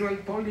actual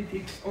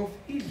politics of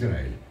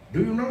Israel.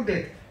 Do you know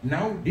that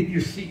now, did you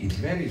see, it's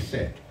very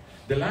sad,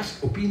 the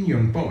last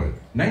opinion poll,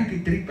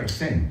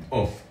 93%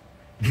 of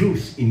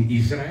Jews in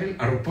Israel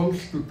are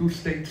opposed to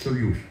two-state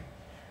solution.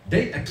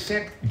 They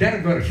accept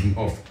their version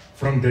of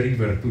from the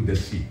river to the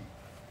sea,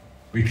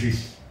 which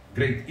is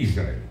Great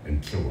Israel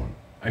and so on.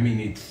 I mean,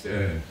 it's,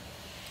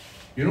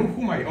 you know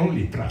whom I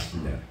only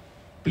trust there?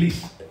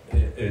 Please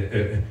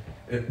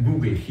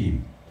Google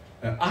him.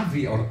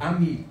 Avi or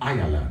Ami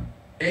Ayalan,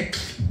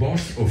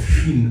 ex-boss of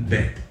Shin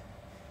Bet,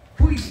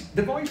 who is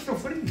the voice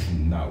of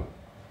reason now.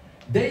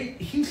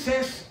 He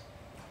says,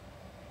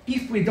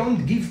 if we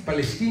don't give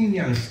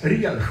Palestinians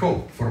real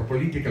hope for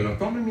political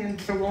autonomy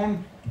and so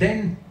on,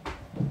 then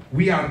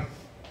we are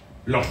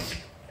lost.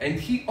 And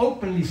he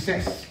openly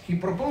says, he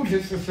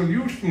proposes a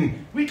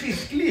solution which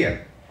is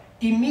clear.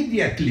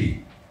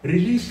 Immediately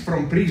release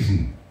from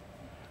prison,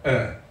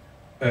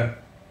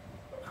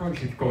 how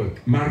is it called?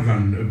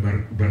 Marwan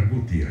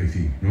Barghouti, I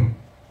think, no?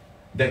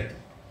 That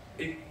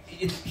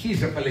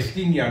he's a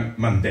Palestinian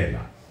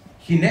Mandela.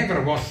 He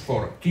never was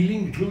for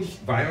killing Jews,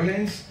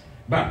 violence,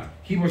 but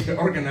he was the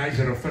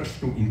organizer of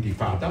first two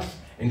intifadas,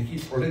 and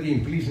he's already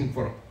in prison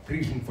for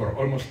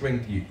almost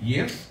 20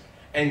 years.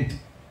 And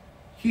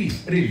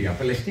he's really a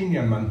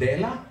Palestinian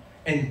Mandela,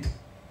 and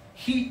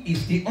he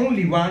is the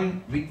only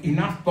one with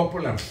enough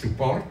popular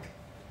support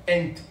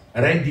and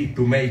ready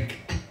to make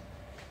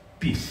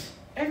peace.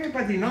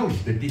 Everybody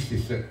knows that this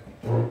is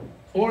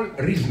all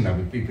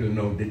reasonable people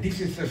know that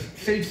this is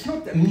so it's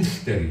not a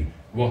mystery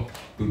what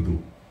to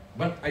do.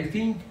 But I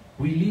think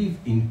we live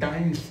in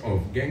times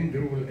of gang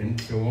rule and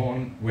so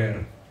on,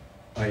 where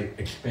I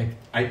expect,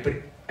 I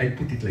put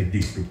it like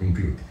this to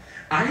conclude.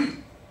 I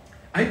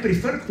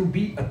prefer to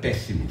be a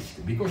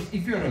pessimist, because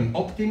if you're an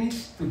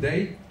optimist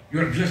today,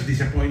 you're just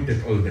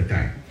disappointed all the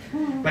time.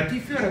 But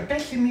if you're a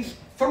pessimist,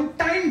 from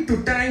time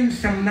to time,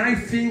 some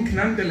nice thing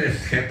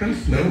nonetheless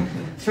happens, no?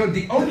 So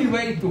the only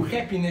way to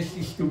happiness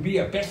is to be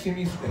a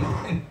pessimist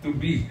and to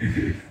be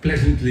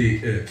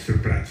pleasantly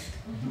surprised.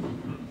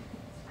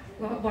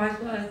 Wise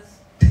words.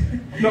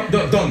 No,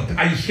 don't.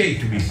 I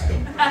hate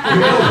wisdom. You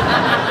know,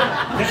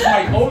 that's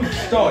my old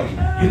story.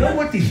 You know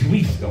what is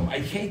wisdom? I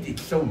hate it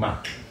so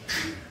much.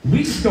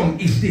 Wisdom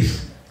is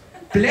this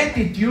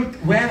platitude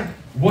where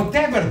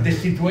whatever the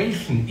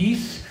situation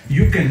is,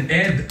 you can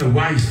add a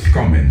wise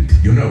comment,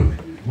 you know.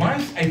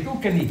 Once I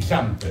took an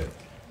example.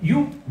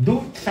 You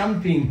do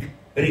something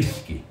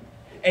risky,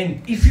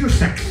 and if you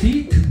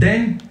succeed,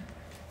 then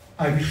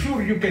I'm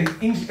sure you can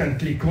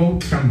instantly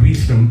quote some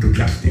wisdom to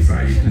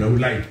justify it. You know,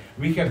 like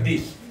we have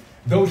this,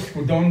 those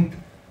who don't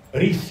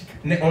risk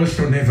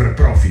also never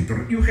profit.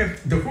 Or you have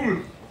the whole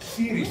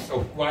series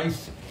of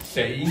wise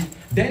sayings.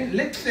 Then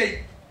let's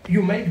say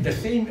you make the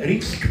same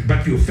risk,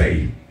 but you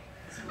fail.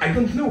 I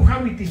don't know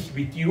how it is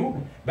with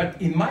you,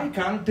 but in my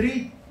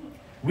country,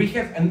 we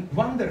have a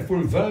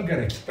wonderful vulgar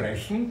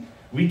expression,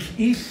 which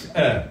is,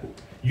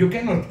 you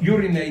cannot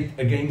urinate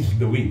against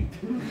the wind.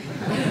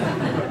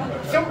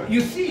 So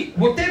you see,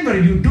 whatever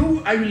you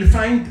do, I will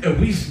find a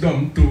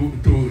wisdom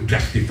to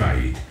justify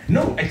it.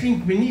 No, I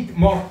think we need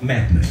more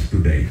madness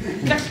today.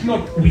 That's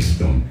not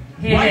wisdom.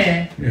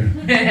 Yeah.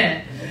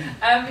 Yeah.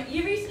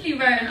 You recently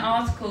wrote an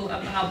article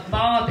about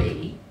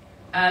Barbie,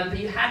 but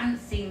you hadn't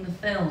seen the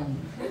film.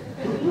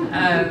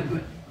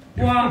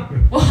 Why?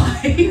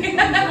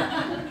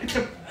 It's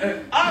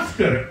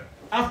after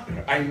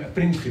I'm a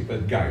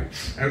principled guy.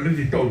 I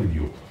already told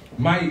you.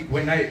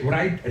 When I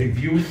write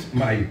reviews,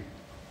 my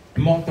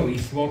motto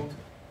is what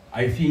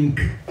I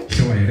think,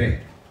 so I read.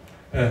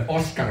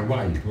 Oscar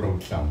Wilde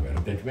wrote somewhere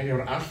that when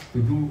you're asked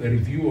to do a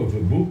review of a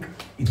book,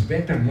 it's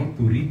better not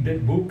to read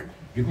that book,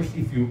 because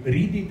if you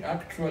read it,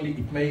 actually,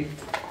 it may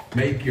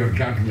make your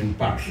judgment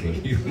partial.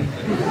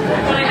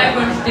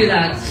 Everyone should do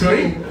that.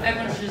 Sorry?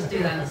 Everyone should just do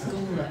that at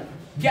school, then.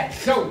 Yeah,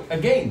 so,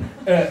 again,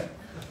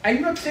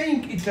 I'm not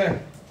saying it's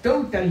a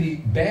totally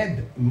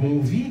bad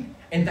movie,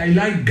 and I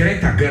like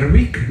Greta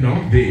Gerwig,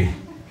 no, the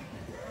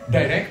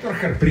director,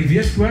 her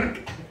previous work,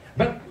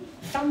 but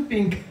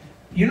something,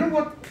 you know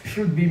what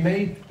should be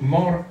made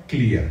more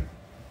clear?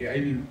 I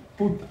will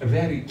put a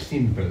very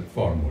simple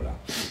formula.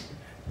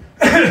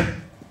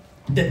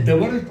 That the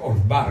world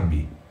of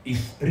Barbie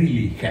is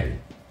really hell.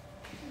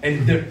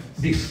 And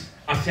this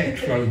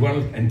asexual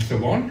world and so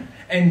on.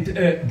 And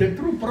the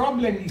true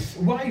problem is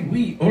why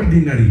we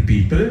ordinary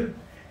people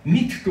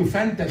need to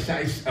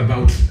fantasize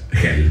about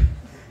hell.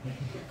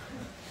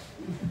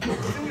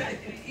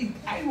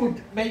 I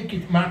would make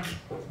it much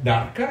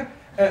darker.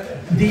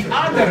 The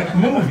other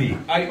movie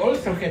I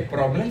also had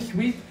problems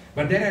with,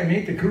 but then I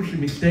made a crucial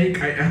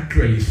mistake. I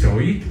actually saw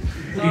it.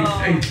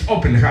 It's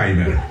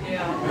Oppenheimer.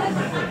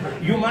 Yeah.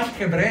 You must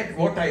have read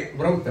what I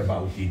wrote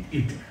about it.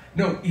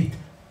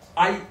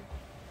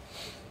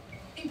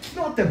 It's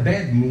not a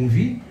bad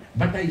movie,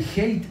 but I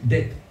hate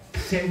that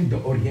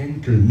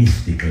pseudo-oriental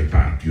mystical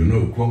part, you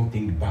know,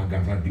 quoting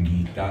Bhagavad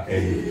Gita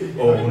and,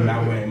 oh,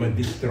 now I'm a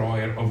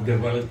destroyer of the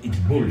world. It's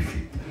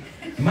bullshit.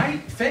 My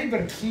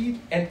favorite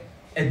scene, and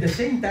at the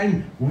same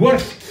time,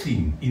 worst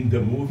scene in the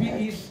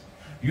movie is,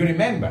 you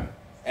remember,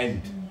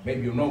 and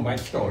maybe you know my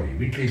story,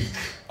 which is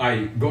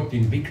I got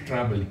in big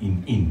trouble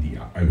in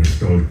India, I was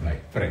told by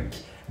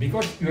friends.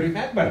 Because you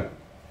remember,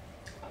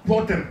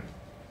 quarter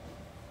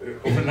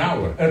of an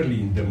hour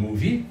early in the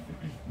movie,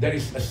 there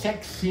is a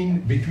sex scene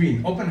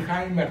between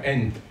Oppenheimer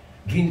and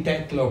Jean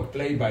Tetlock,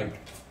 played by...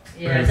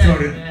 Yeah.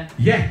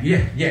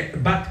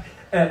 But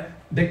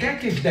the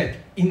catch is that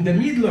in the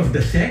middle of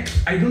the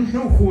sex, I don't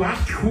know who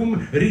asked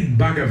whom read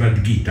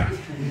Bhagavad Gita.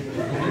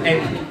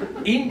 And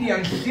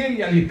Indians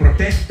serially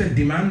protested,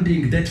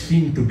 demanding that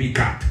scene to be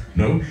cut.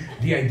 No?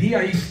 The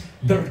idea is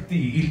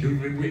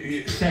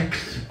dirty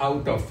sex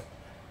out of,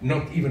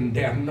 not even,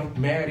 they are not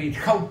married.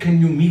 How can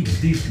you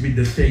mix this with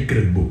the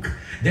sacred book?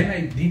 Then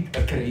I did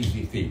a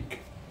crazy thing.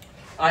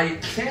 I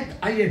said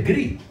I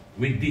agree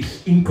with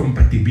this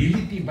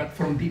incompatibility, but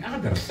from the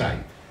other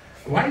side.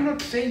 Why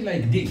not say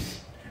like this?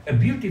 A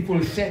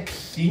beautiful sex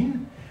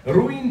scene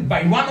ruined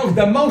by one of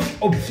the most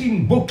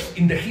obscene books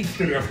in the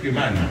history of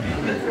humanity.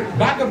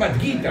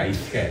 Bhagavad Gita is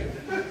hell.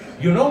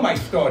 You know my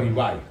story,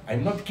 why?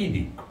 I'm not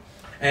kidding.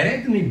 I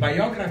read the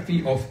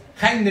biography of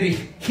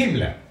Heinrich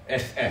Himmler,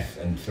 SS,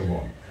 and so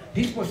on.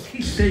 This was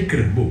his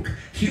sacred book.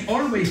 He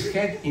always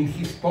had in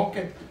his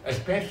pocket a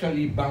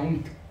specially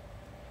bound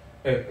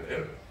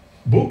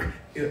book,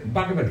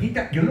 Bhagavad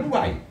Gita. You know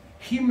why?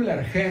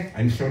 Himmler had,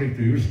 I'm sorry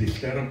to use this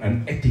term,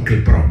 an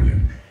ethical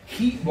problem.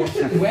 He was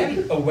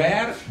well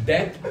aware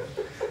that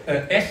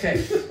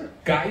SS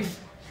guys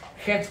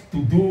had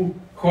to do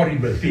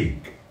horrible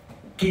things,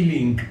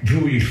 killing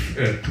Jewish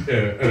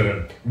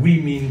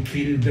women,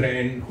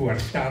 children who are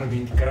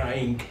starving,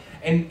 crying.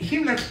 And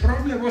Himmler's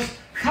problem was,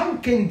 how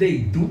can they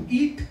do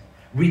it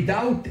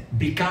without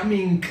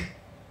becoming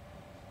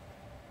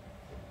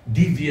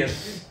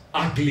devious,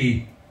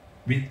 ugly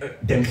with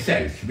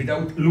themselves,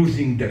 without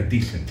losing their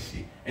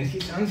decency? And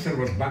his answer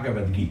was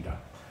Bhagavad Gita.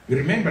 You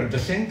remember the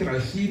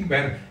central scene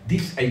where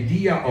this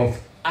idea of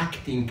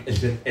acting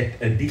at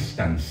a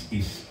distance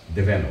is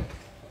developed.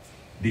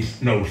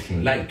 This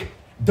notion, like,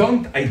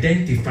 don't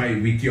identify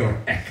with your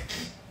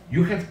acts.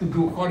 You have to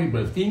do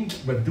horrible things,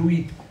 but do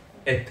it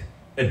at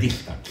a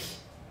distance.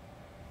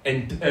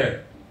 And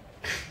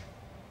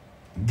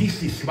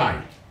this is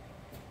why,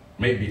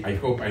 maybe, I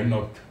hope I'm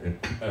not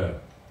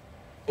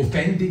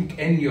offending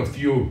any of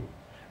you,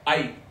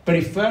 I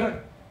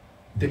prefer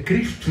the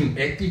Christian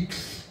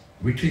ethics,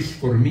 which is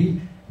for me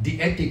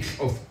the ethics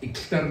of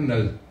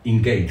external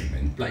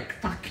engagement, like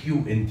fuck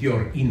you and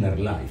your inner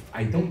life.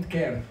 I don't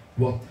care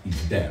what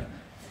is there.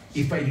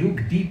 If I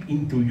look deep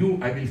into you,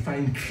 I will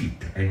find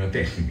shit. I'm a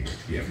pessimist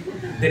here.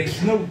 There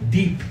is no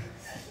deep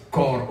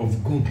core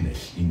of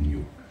goodness in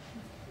you.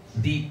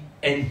 The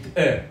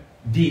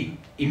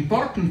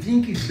important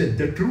thing is that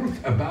the truth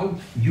about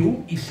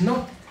you is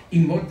not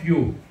in what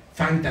you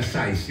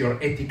fantasize, your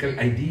ethical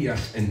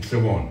ideas and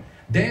so on.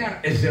 They are,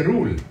 as a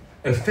rule,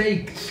 a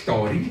fake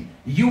story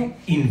you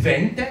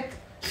invented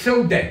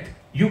so that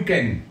you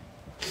can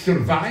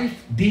survive,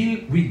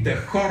 deal with the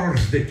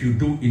horrors that you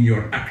do in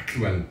your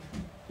actual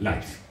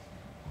life.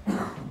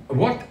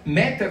 What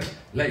matters,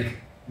 like,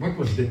 what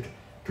was that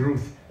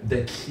truth,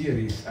 that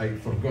series, I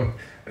forgot,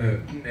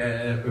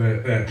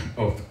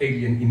 of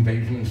alien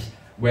invasions,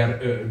 where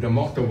the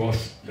motto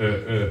was,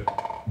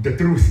 the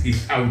truth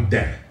is out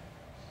there.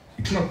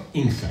 It's not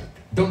inside.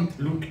 Don't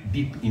look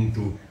deep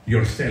into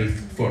yourself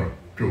for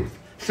truth.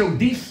 So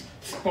this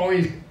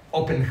spoiled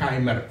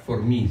Oppenheimer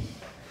for me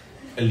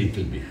a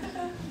little bit.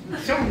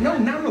 So no,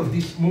 none of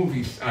these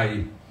movies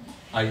I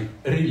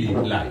really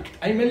liked.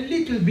 I'm a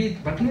little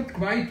bit, but not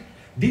quite.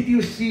 Did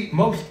you see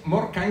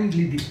more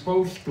kindly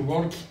disposed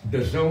towards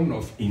the zone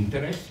of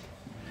interest?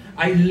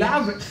 I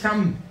love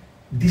some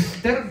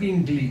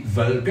disturbingly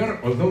vulgar,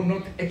 although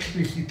not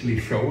explicitly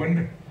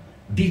shown,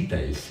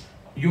 details.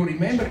 You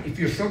remember, if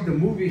you saw the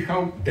movie,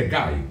 how the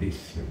guy,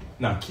 this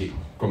Nazi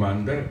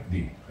commander,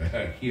 the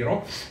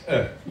hero,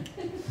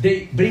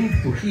 they bring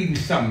to him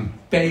some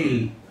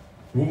pale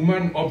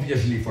woman,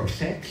 obviously for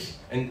sex,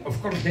 and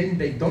of course then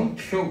they don't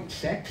show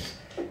sex,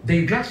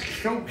 they just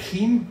show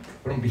him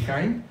from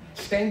behind,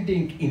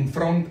 standing in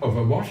front of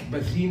a wash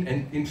basin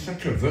and in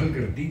such a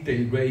vulgar,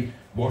 detailed way,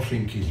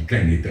 washing his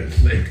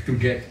genitals, like to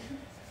get...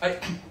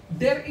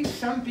 there is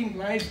something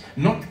nice,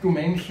 not to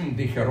mention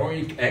the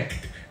heroic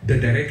act the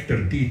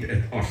director did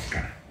at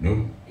Oscar,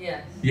 no?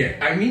 Yes. Yeah,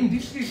 I mean,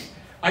 this is...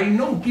 I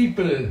know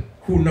people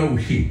who know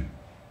him,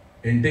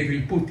 and they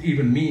will put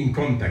even me in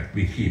contact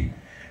with him.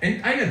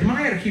 And I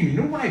admire him,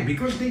 you know why?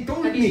 Because they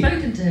told me... Have you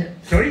spoken to him?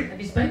 Sorry? Have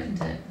you spoken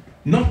to him?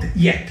 Not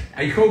yet.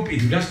 I hope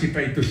it's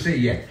justified to say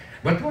yet.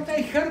 But what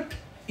I heard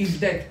is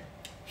that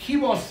he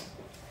was,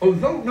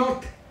 although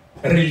not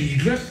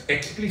religious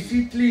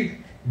explicitly,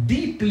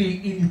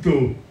 deeply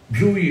into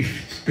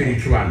Jewish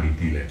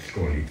spirituality, let's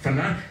call it.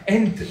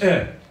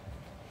 And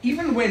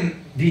even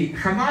when the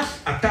Hamas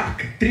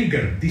attack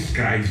triggered this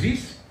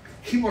crisis,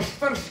 he was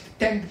first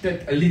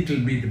tempted a little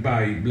bit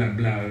by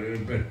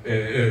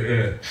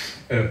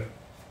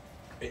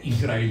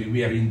Israeli,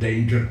 we are in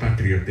danger,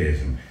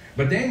 patriotism.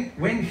 But then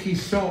when he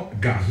saw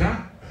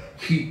Gaza,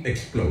 he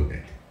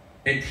exploded.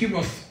 And he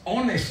was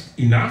honest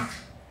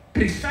enough,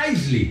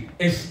 precisely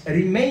as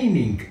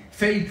remaining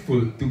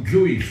faithful to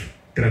Jewish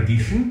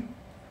tradition,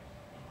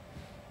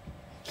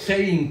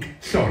 saying,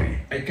 sorry,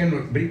 I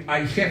cannot bring, I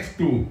have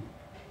to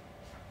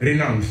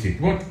renounce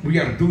it. What we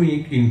are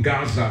doing in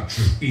Gaza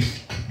is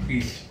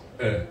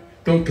a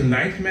total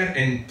nightmare,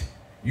 and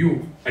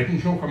I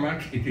don't know how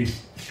much it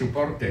is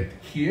supported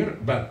here,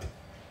 but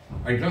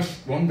I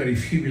just wonder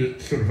if he will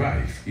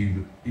survive,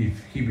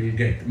 if he will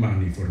get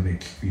money for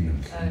next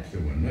films and so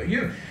on.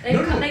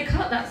 They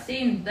cut that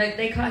scene,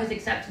 they cut his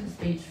acceptance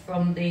speech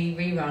from the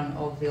rerun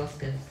of the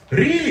Oscars.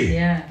 Really?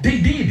 Yeah.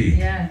 They did it?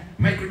 Yeah.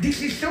 My God,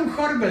 this is so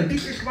horrible.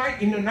 This is why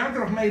in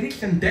another of my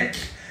recent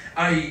texts,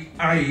 I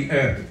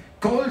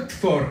called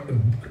for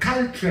a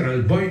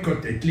cultural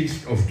boycott, at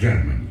least of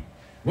Germany.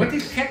 What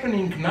is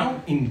happening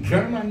now in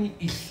Germany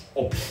is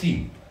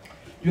obscene.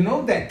 You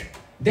know that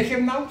they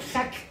have now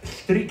such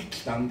strict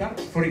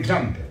standards. For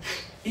example,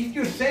 if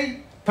you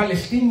say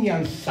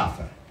Palestinians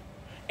suffer,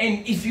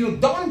 and if you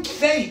don't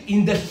say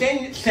in the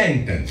same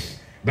sentence,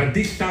 but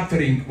this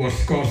suffering was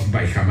caused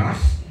by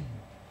Hamas,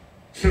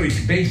 so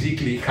it's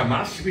basically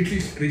Hamas which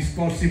is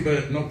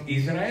responsible, not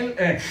Israel,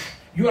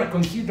 you are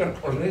considered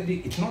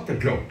already, it's not a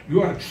joke,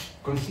 you are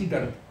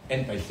considered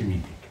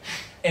anti-Semitic.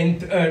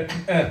 And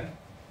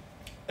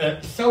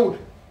so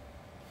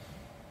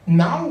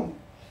now,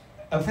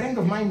 a friend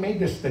of mine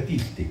made a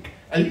statistic.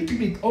 A little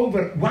bit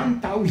over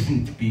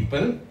 1,000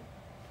 people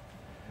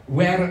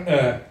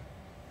were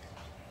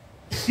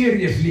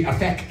seriously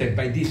affected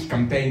by this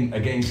campaign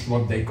against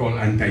what they call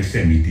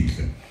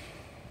anti-Semitism.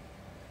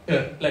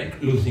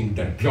 Like losing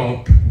their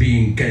job,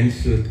 being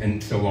cancelled,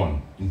 and so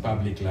on in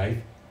public life.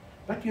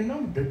 But you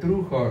know the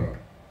true horror.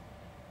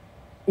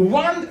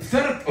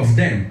 1/3 of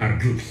them are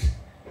Jews.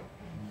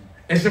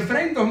 As a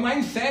friend of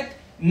mine said,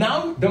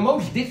 now the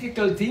most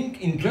difficult thing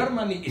in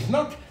Germany is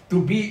not to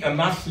be a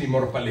Muslim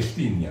or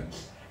Palestinian,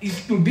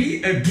 is to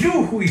be a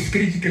Jew who is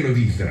critical of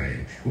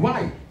Israel.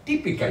 Why?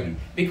 Typically,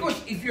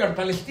 because if you are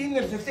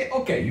Palestinians, they say,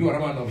 okay, you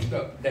are one of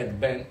that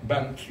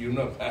bunch, you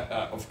know,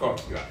 of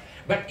course you are.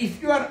 But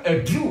if you are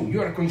a Jew, you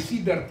are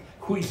considered,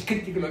 who is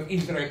critical of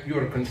Israel, you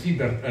are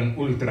considered an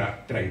ultra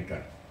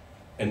traitor,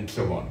 and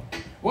so on.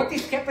 What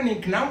is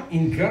happening now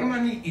in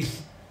Germany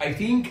is, I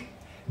think,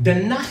 the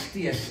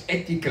nastiest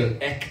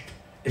ethical act,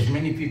 as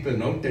many people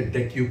noted,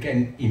 that you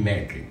can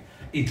imagine.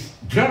 It's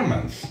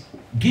Germans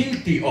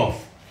guilty of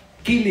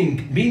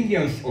killing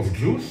millions of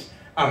Jews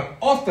are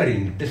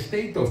offering the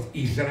state of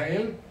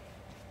Israel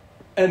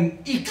an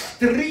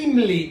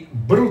extremely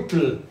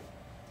brutal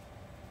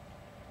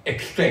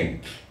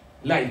exchange.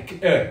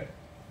 Like,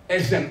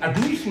 as an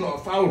admission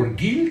of our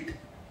guilt,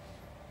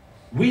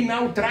 we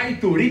now try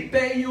to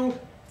repay you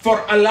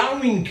for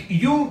allowing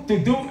you to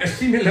do a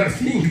similar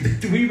thing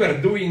that we were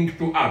doing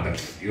to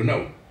others, you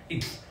know.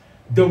 It's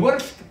the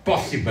worst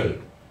possible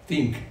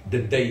thing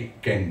that they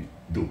can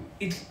do.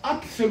 It's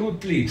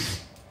absolutely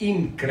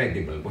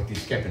incredible what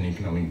is happening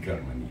now in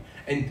Germany.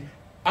 And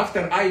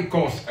after I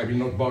caused, I will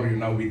not bore you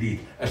now with it,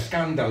 a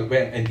scandal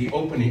where at the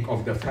opening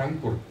of the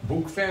Frankfurt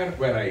Book Fair,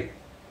 where I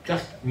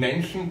just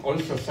mentioned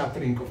also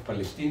suffering of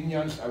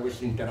Palestinians, I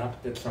was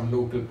interrupted, some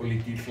local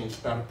politicians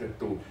started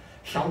to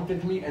shout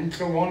at me and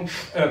so on.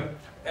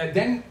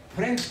 Then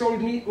friends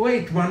told me,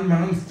 wait 1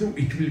 month too,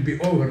 it will be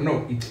over.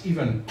 No, it's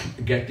even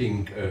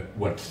getting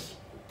worse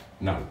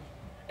now.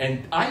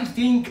 And I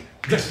think,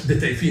 just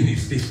that I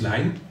finish this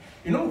line,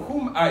 you know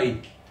who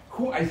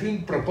who I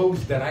think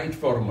proposed the right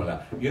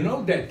formula. You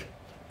know that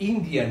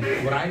Indian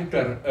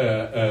writer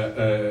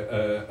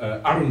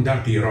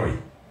Arundhati Roy?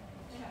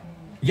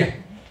 Yeah.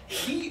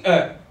 She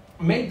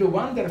made a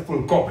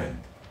wonderful comment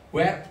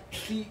where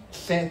she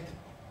said,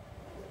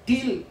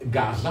 till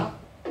Gaza,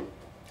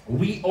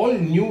 we all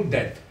knew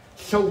that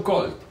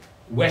so-called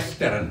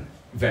Western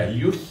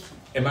values,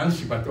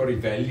 emancipatory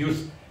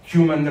values,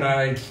 human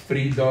rights,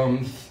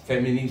 freedoms,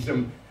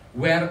 feminism,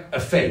 were a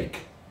fake,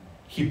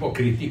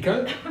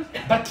 hypocritical,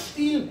 but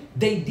still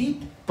they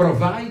did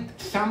provide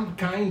some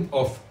kind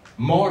of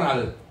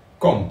moral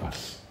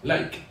compass.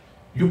 Like,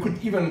 you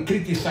could even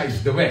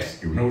criticize the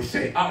West, you know,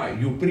 say,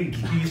 you preach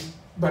this,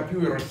 but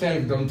you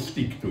yourself don't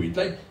stick to it.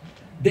 Like,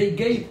 they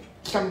gave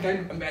some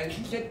kind of, and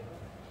she said,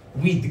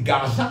 with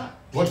Gaza,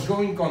 what's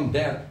going on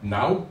there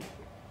now,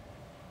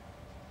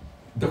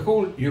 the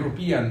whole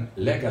European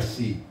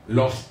legacy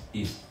lost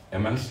its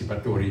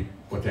emancipatory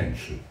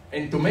potential.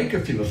 And to make a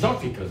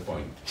philosophical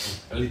point,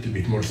 a little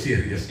bit more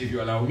serious, if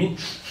you allow me,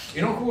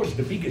 you know who was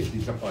the biggest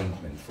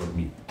disappointment for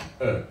me?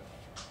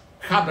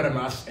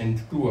 Habermas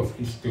and two of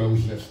his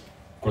closest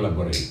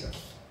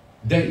collaborators.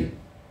 They,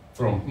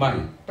 from my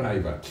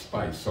private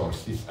spy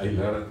sources, I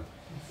learned,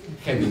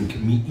 having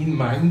me in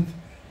mind,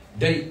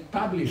 they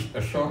published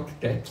a short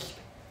text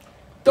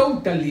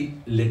totally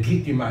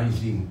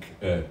legitimizing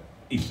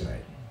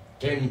Israel,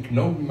 saying,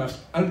 no, we must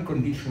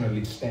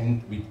unconditionally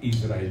stand with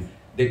Israel.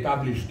 They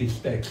published this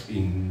text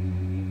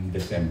in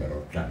December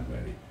or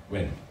January,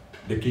 when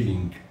the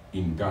killing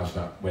in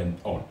Gaza went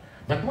on.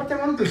 But what I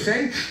want to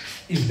say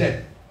is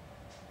that,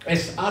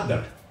 as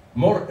other,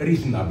 more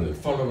reasonable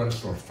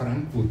followers of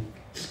Frankfurt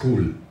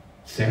School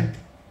said,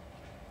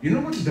 you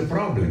know what's the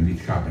problem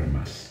with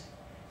Habermas?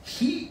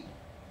 He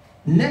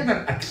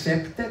never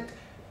accepted,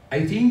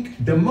 I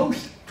think, the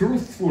most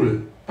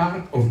truthful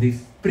part of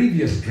this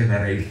previous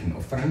generation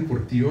of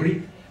Frankfurt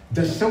theory,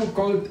 the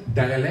so-called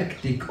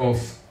dialectic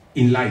of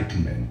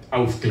enlightenment,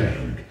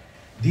 Aufklärung.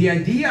 The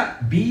idea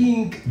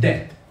being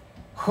that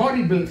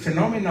horrible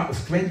phenomena of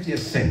 20th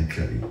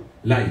century,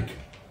 like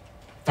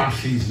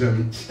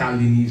fascism,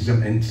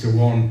 Stalinism, and so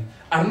on,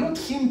 are not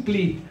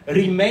simply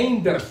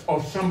remainders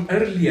of some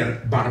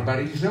earlier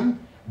barbarism,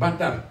 but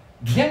are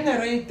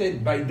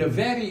generated by the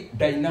very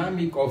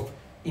dynamic of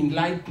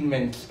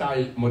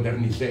Enlightenment-style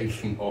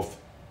modernization of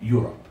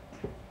Europe.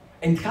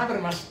 And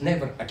Habermas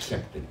never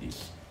accepted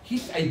this.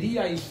 His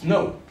idea is,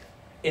 no,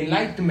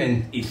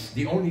 Enlightenment is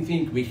the only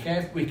thing we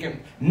have.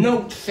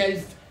 No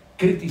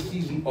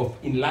self-criticism of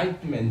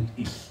Enlightenment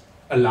is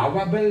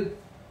allowable.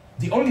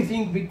 The only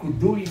thing we could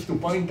do is to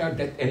point out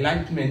that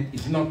Enlightenment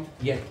is not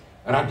yet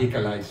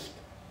radicalized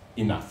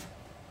enough.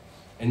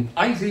 And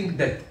I think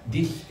that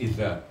this is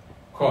a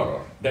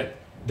horror, that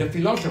the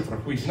philosopher,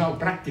 who is now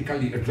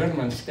practically a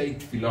German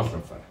state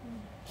philosopher,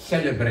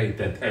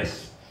 celebrated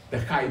as the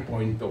high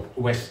point of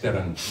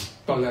Western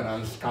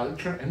tolerance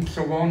culture and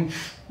so on,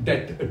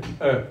 that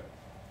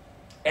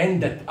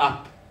ended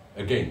up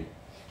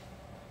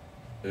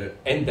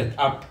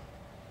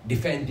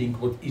defending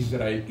what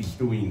Israel is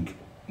doing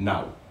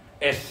now.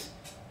 As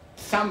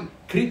some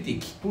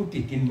critics put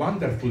it in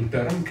wonderful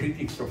terms,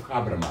 critics of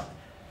Habermas,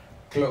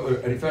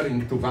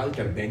 referring to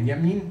Walter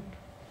Benjamin,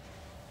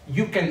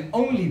 you can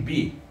only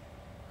be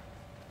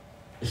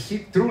a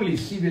truly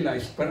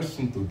civilized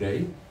person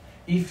today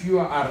if you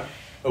are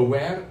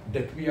aware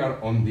that we are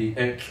on the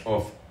edge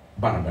of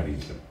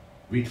barbarism,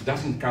 which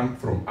doesn't come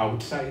from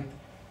outside,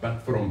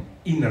 but from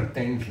inner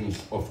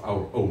tensions of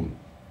our own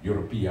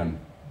European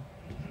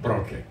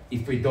project.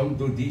 If we don't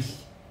do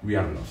this, we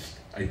are lost.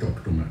 I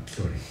talk too much,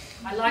 sorry.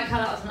 I like how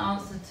that was an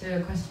answer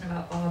to a question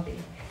about Barbie.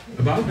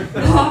 About?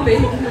 Barbie.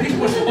 It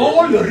was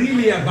all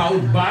really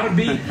about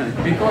Barbie,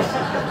 because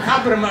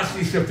Habermas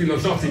is a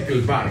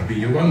philosophical Barbie.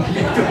 You want me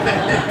to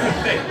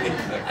say?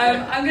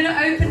 I'm going to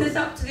open this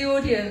up to the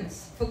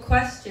audience for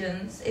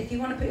questions. If you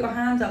want to put your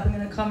hand up, I'm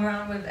going to come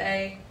around with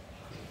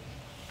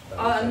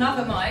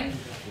another mic.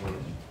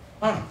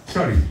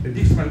 Sorry,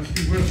 this one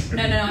was...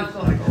 No, I've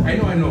got it.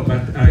 I know,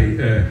 but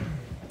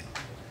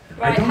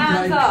Right,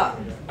 hands up.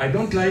 I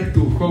don't like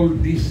to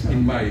hold this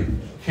in my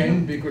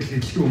hand because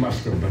it's too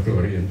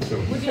masturbatory and so.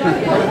 Would you like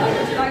it?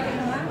 Would you like it in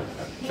hand?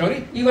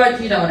 Sorry? You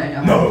don't want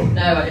it, no?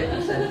 No, I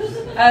didn't think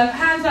so.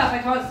 Hands up, I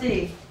can't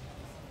see.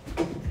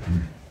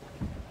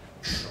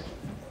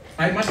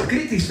 I must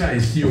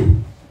criticize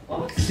you,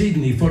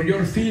 Sydney, for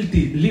your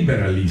filthy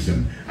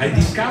liberalism. I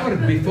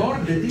discovered before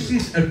that this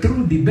is a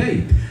true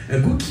debate. A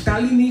good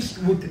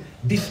Stalinist would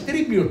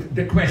distribute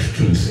the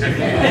questions. You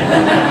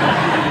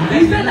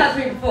said that to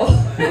me before.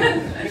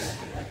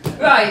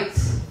 Right.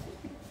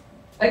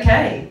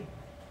 Okay.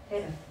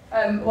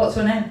 What's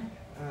your name?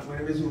 My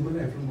name is Ruben.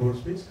 I'm from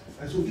Godspace.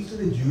 So is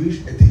there a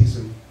Jewish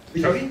atheism?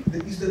 Sorry?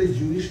 Is there a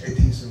Jewish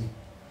atheism?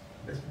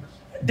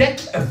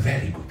 That's a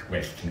very good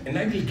question, and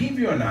I will give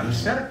you an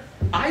answer.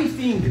 I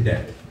think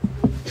that,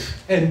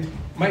 and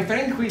my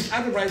friend who is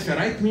otherwise a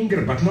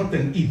right-winger but not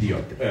an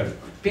idiot,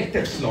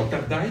 Peter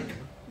Sloterdijk,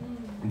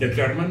 the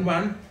German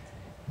one,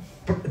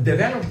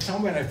 developed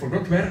somewhere, I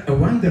forgot where, a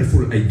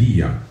wonderful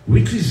idea,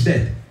 which is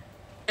that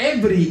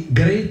every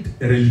great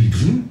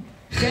religion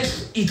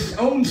has its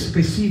own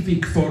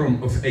specific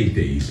form of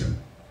atheism.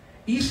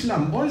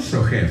 Islam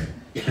also has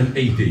an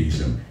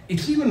atheism.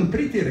 It's even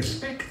pretty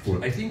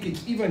respectful. I think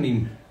it's even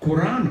in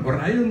Quran or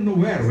I don't know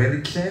where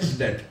it says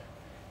that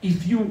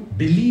if you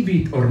believe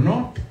it or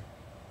not,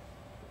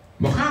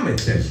 Muhammad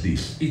says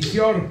this, it's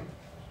your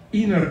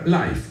inner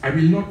life. I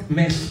will not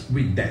mess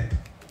with that.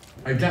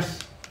 I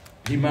just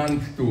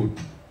demand to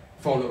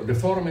follow the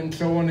form and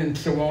so on and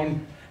so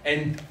on.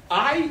 And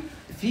I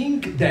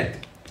think that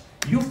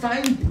you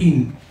find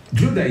in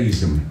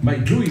Judaism, my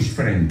Jewish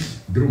friends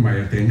drew my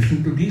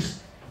attention to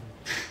this,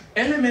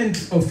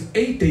 elements of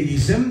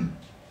atheism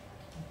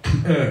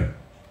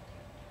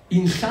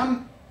in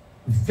some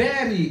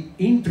very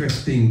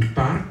interesting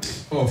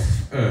parts of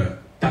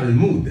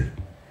Talmud.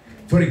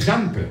 For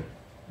example,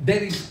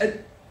 there is a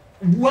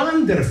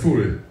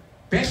wonderful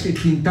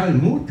passage in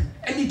Talmud,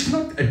 and it's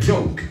not a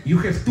joke. You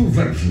have two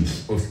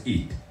versions of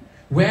it,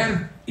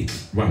 where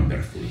it's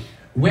wonderful,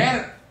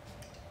 where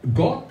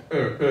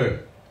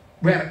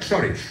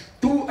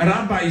two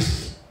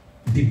rabbis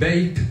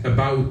debate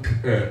about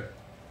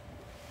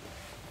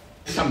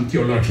some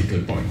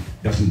theological point,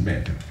 doesn't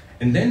matter.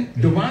 And then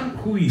the one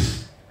who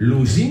is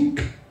losing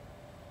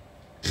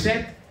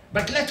said,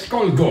 but let's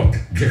call God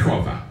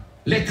Jehovah,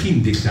 let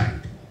him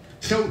decide.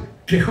 So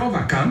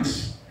Jehovah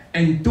comes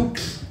and took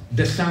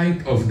the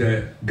side of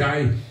the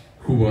guy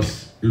who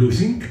was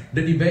losing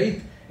the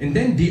debate, and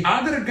then the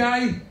other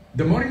guy,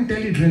 the more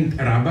intelligent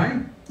rabbi,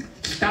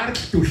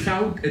 starts to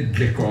shout at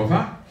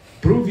Jehovah,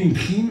 proving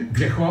him,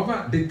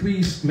 Jehovah, that he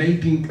is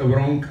making a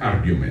wrong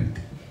argument.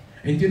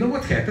 And you know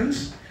what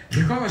happens?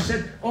 Jehovah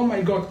said, oh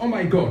my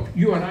God,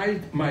 you are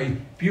right, my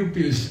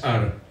pupils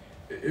are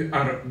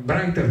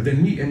brighter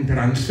than me, and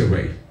runs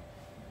away.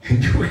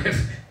 And you have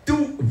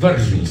two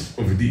versions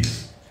of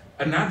this.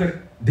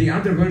 The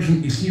other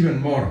version is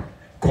even more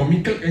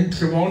comical and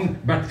so on,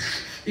 but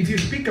if you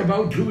speak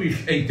about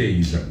Jewish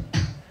atheism,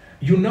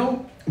 you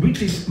know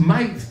which is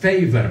my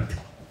favorite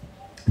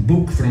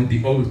book from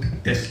the Old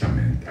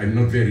Testament. I'm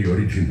not very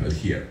original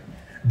here.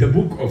 The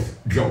book of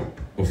Job,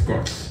 of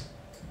course.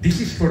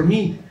 This is for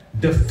me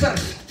the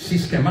first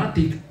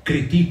systematic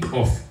critique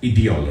of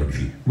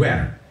ideology,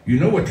 where you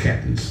know what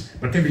happens,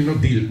 but I will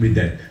not deal with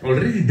that.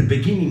 Already the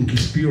beginning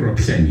is pure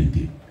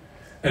obscenity.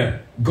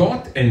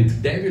 God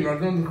and devil, I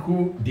don't know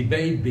who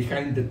debate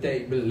behind the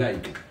table,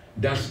 like,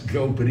 does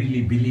Job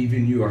really believe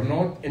in you or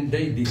not? And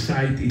they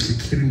decide it's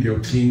extremely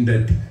obscene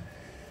that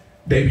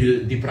they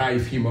will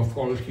deprive him of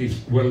all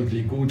his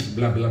worldly goods,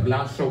 blah, blah,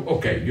 blah. So,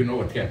 okay, you know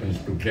what happens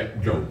to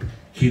Job.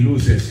 He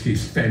loses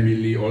his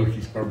family, all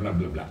his blah, blah,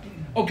 blah.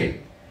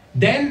 Okay,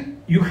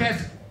 then you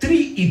have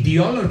three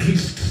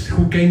ideologists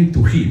who came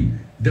to him,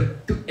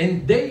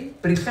 and they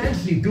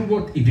precisely do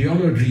what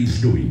ideology is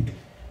doing.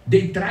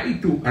 They try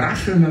to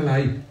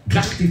rationalize,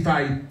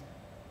 justify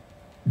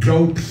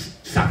Job's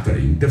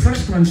suffering. The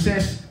first one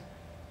says,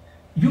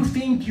 you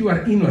think you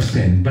are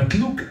innocent, but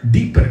look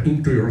deeper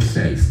into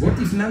yourself. What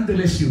if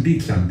nonetheless you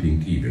did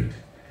something evil?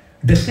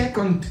 The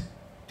second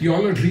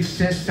theologist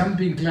says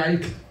something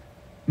like,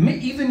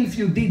 even if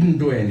you didn't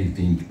do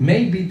anything,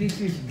 maybe this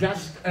is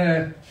just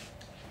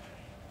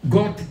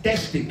God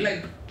testing.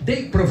 Like,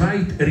 they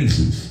provide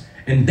reasons.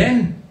 And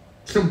then,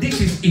 so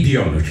this is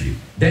ideology.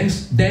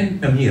 Then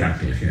a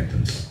miracle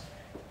happens.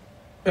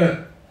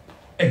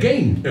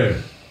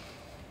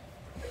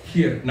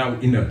 Here now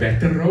in a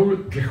better role,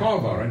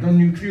 Jehovah, I don't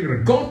need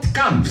to, God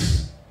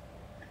comes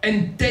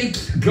and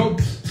takes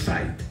Job's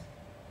side.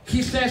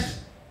 He says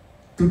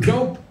to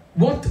Job,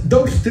 what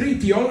those three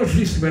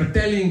theologists were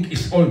telling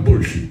is all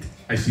bullshit.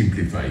 I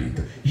simplify it.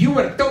 You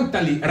were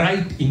totally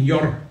right in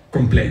your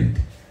complaint.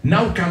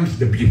 Now comes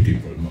the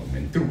beautiful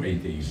moment, true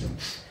atheism.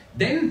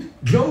 Then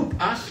Job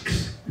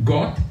asks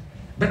God,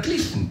 but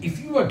listen, if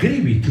you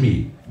agree with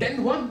me,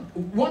 then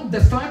what the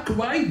fuck,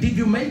 why did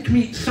you make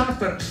me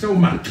suffer so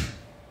much?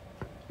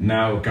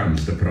 Now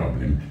comes the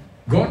problem.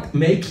 God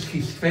makes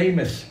his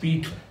famous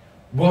speech,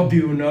 what do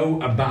you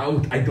know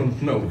about, I don't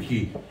know,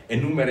 he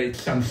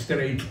enumerates some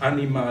strange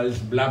animals,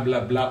 blah,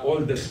 blah, blah, all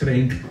the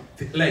strange,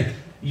 like,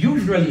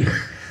 usually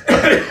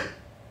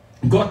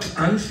God's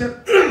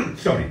answer,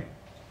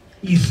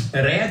 is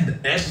read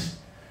as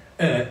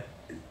a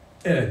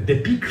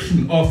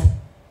depiction of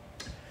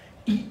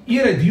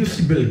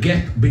irreducible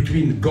gap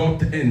between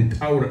God and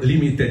our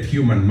limited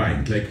human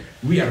mind. Like,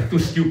 we are too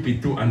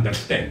stupid to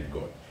understand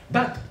God.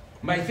 But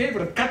my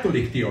favorite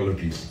Catholic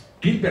theologist,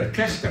 Gilbert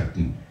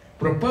Chesterton,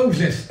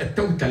 proposes a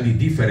totally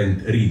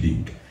different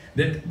reading.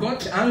 That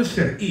God's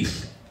answer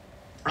is,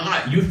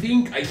 you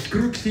think I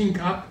screwed things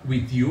up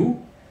with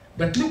you,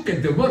 but look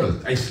at the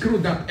world, I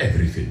screwed up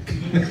everything.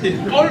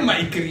 All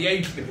my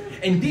creation.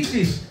 And this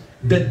is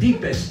the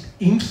deepest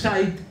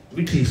insight,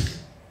 which is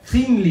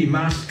thinly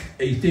masked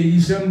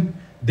atheism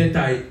that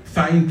I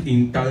find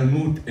in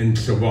Talmud and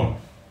so on.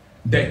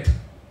 That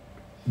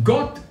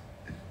God,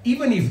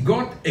 even if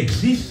God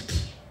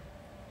exists,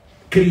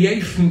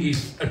 creation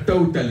is a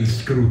totally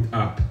screwed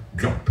up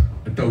job,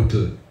 a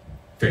total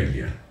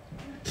failure.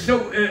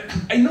 So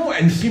I know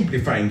I'm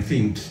simplifying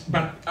things,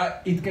 but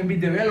it can be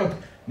developed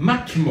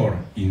much more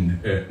in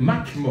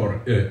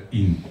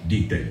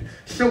detail.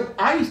 So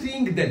I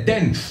think that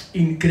then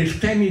in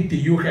Christianity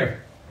you have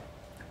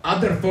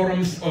other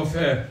forms of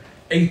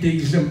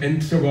atheism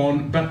and so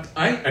on. But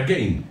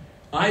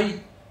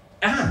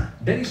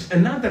there is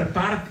another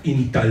part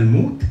in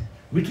Talmud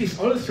which is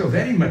also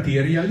very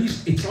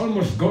materialist. It's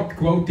almost God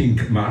quoting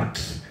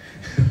Marx.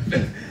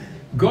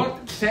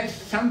 God says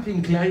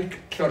something like,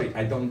 sorry,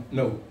 I don't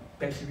know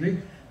passively,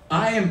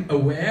 I am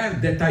aware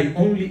that I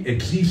only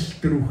exist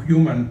through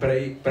human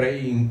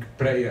praying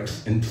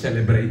prayers and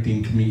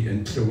celebrating me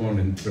and so on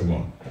and so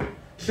on.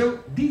 So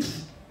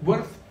this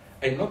word,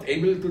 I'm not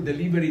able to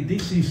deliver it.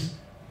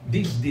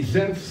 This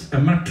deserves a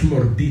much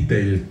more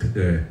detailed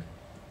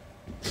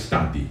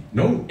study.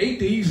 No,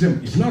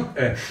 atheism is not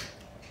a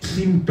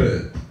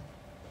simple,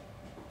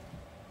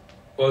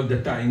 all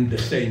the time the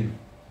same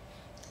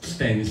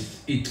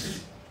stance.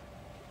 It's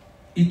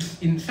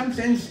in some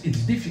sense it's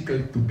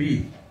difficult to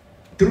be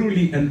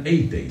truly an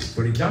atheist.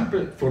 For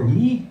example, for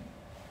me,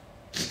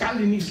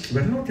 Stalinists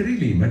were not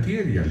really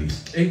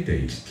materialist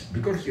atheists,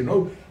 because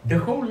the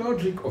whole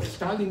logic of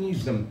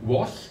Stalinism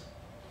was,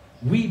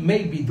 we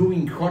may be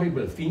doing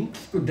horrible things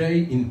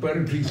today in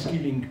purges,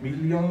 killing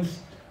millions,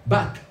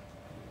 but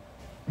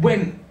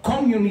when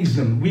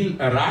communism will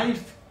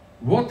arrive,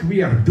 what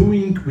we are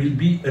doing will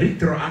be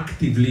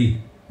retroactively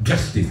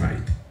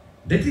justified.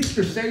 That is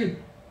to say,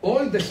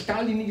 all the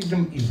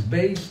Stalinism is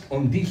based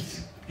on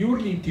this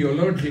purely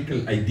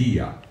theological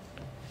idea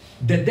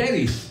that there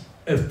is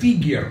a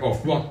figure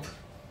of what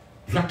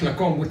Jacques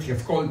Lacan would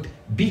have called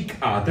big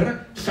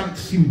other, some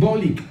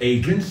symbolic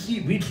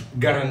agency which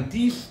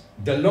guarantees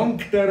the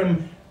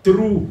long-term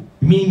true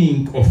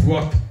meaning of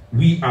what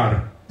we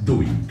are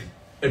doing.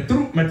 A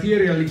true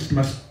materialist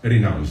must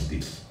renounce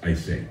this, I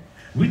say.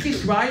 Which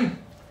is why,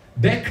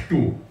 back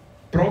to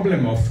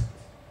problem of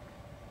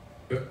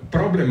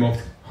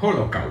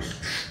Holocaust,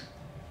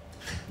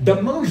 the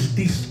most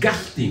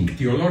disgusting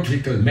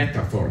theological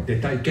metaphor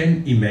that I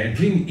can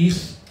imagine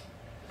is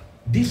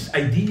this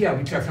idea,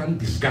 which I find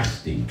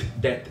disgusting,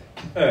 that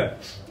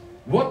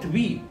what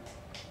we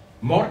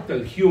mortal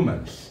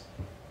humans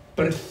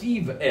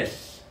perceive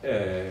as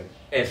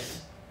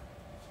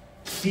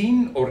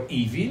sin or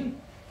evil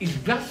is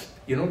just,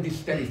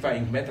 this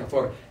terrifying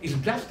metaphor, is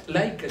just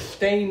like a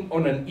stain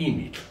on an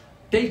image.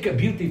 Take a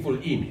beautiful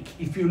image.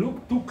 If you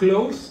look too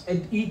close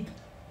at it,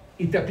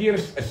 it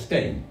appears a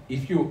stain.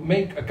 If you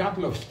make a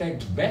couple of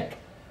steps back,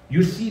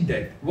 you see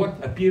that what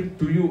appeared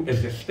to you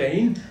as a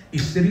stain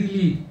is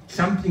really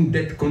something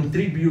that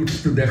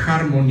contributes to the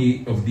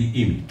harmony of the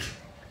image.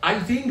 I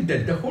think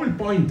that the whole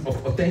point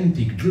of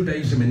authentic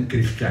Judaism and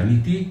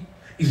Christianity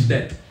is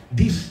that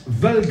this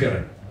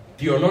vulgar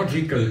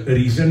theological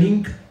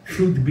reasoning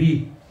should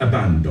be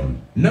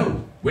abandoned.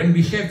 No, when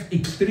we have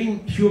extreme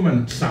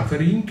human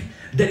suffering,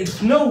 there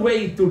is no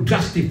way to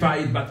justify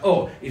it, but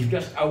it's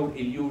just our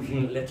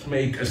illusion, let's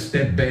make a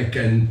step back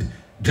and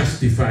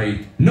justify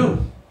it.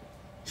 No.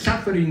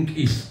 Suffering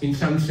is, in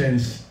some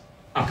sense,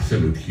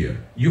 absolute here.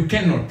 You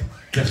cannot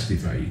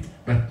justify it.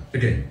 But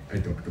again, I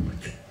talk too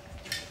much.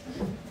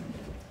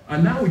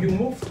 And now you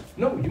move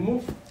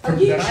from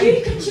the right.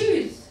 You can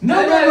choose. No.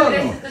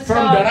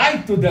 From the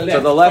right to the left.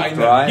 To the left,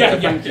 right? Yeah.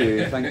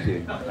 Thank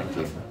you.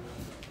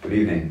 Good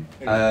evening.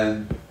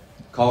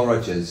 Carl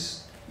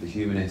Rogers, the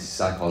humanist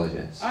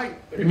psychologist. I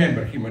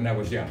remember him when I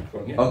was young.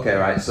 Yeah. Okay,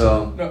 right,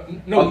 so...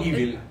 No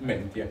evil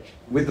meant, yeah.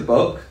 With the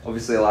book,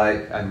 obviously,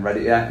 I haven't read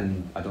it yet,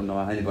 and I don't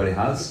know if anybody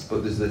has,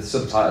 but there's the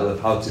subtitle of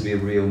How to Be a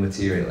Real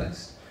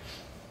Materialist.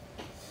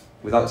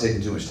 Without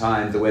taking too much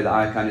time, the way that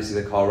I kind of see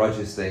the Carl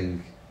Rogers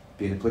thing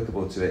being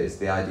applicable to it is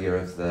the idea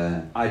of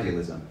the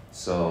idealism.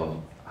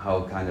 So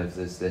how kind of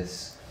there's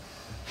this,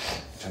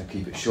 trying to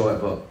keep it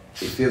short, but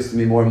it feels to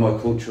me more and more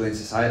culturally in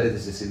society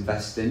there's this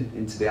investing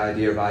into the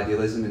idea of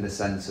idealism in the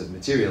sense of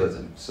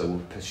materialism. So we'll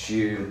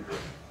pursue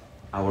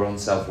our own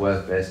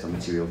self-worth based on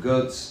material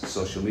goods,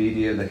 social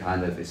media,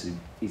 it's an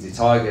easy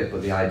target,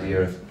 but the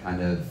idea of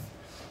kind of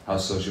how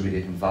social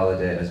media can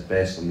validate us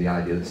based on the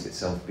idealist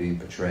itself being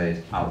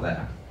portrayed out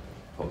there.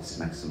 Hope this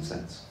makes some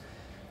sense.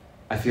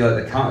 I feel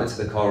like the counter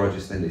to the Carl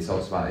Rogers thing that he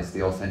talks about is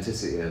the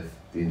authenticity of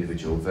the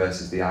individual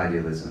versus the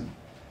idealism.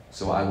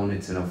 So what I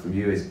wanted to know from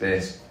you is,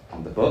 based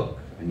on the book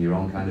and your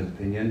own kind of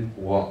opinion,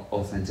 what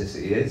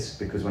authenticity is,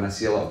 because when I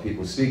see a lot of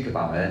people speak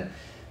about it,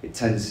 it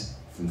tends,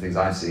 from things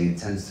I've seen, it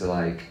tends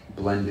to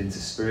blend into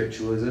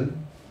spiritualism,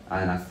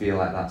 and I feel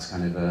like that's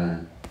kind of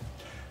a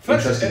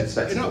interesting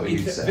perspective of what you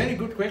it's say. a very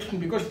good question,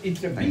 because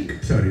it's a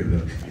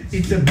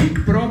it's a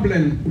big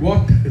problem.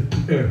 What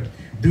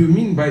do you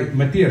mean by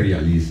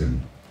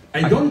materialism?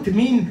 I don't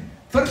mean,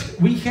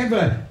 first we have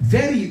a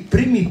very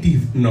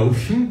primitive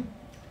notion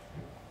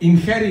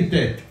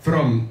inherited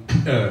from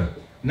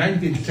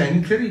 19th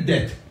century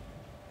that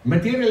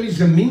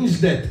materialism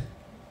means that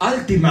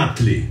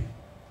ultimately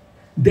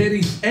there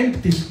is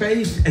empty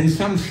space and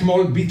some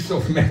small bits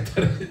of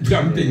matter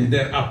jumping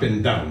there up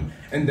and down,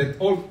 and that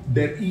all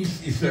there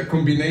is a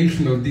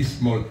combination of these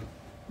small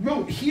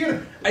No,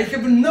 here I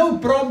have no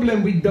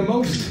problem with the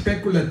most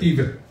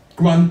speculative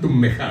quantum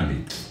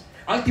mechanics.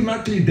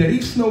 Ultimately, there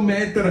is no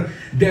matter,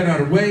 there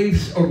are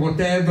waves or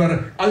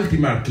whatever.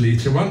 Ultimately,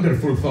 it's a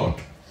wonderful thought.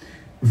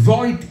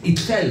 Void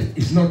itself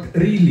is not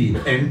really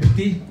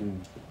empty.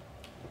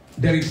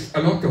 There is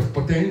a lot of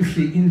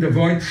potential in the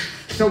void.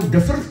 So the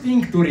first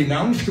thing to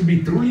renounce, to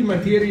be truly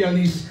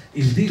materialist,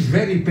 is this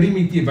very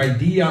primitive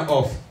idea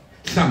of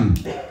some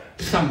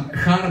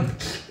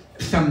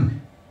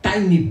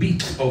tiny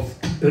bits of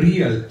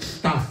real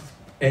stuff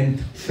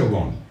and so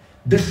on.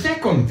 The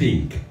second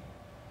thing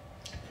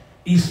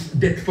is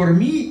that for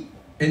me,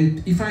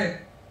 and if I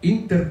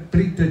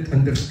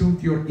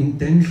understood your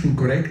intention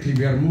correctly,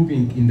 we are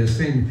moving in the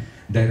same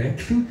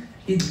direction,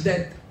 it's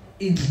that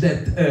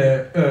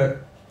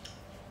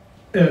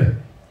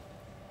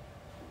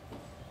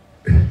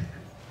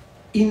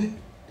in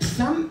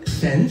some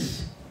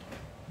sense,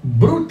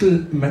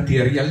 brutal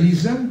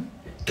materialism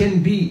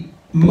can be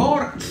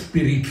more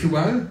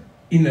spiritual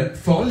in a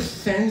false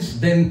sense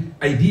than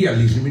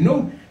idealism. You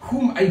know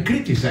whom I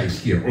criticize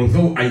here,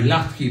 although I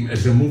love him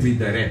as a movie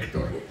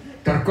director,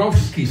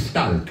 Tarkovsky's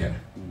Stalker.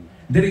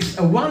 There is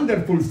a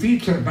wonderful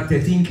feature, but I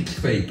think it's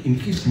fake, in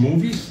his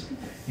movies.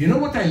 You know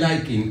what I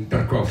like in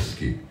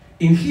Tarkovsky?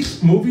 In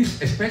his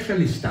movies,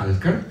 especially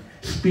Stalker,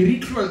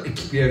 spiritual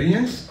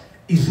experience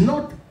is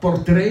not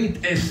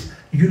portrayed as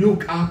you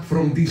look up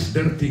from this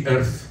dirty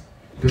earth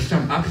to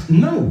some ups.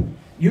 No,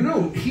 you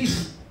know,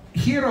 his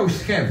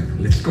heroes have,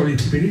 let's call it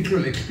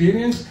spiritual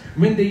experience,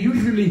 when they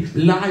usually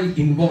lie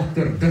in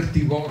water,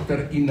 dirty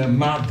water, in a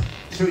mud.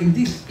 So in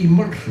this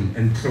immersion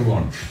and so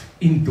on,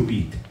 into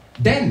it.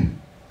 Then,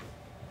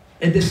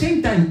 at the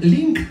same time,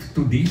 linked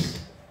to this,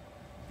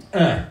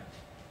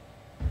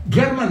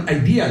 German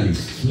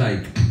idealists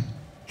like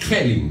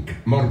Schelling,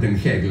 more than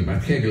Hegel,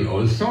 but Hegel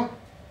also,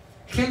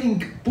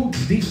 Schelling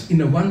puts this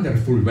in a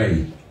wonderful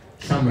way.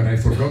 Somewhere, I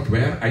forgot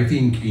where, I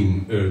think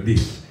in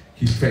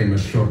his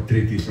famous short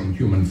treatise on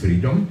human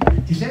freedom.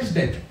 He says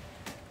that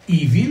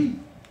evil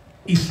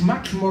is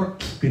much more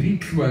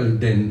spiritual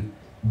than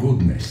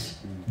goodness.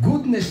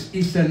 Goodness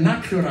is a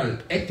natural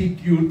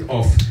attitude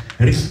of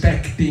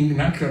respecting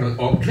natural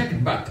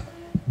object, but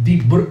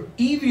the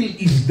evil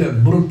is the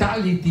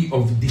brutality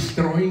of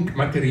destroying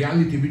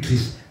materiality, which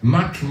is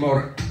much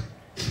more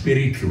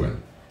spiritual.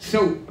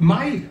 So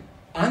my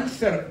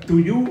answer to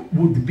you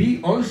would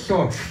be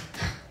also,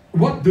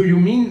 what do you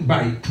mean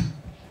by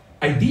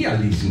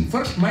idealism?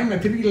 First, my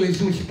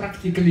materialism is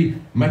practically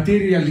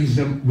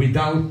materialism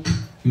without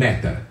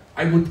matter.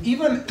 I would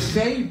even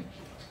say,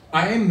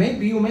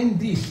 maybe you meant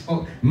this,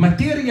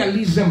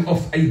 materialism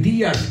of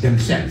ideas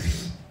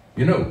themselves.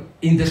 You know,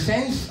 in the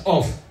sense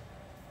of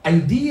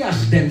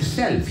ideas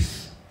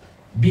themselves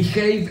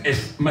behave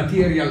as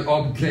material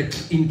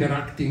objects,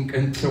 interacting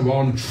and so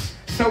on.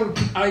 So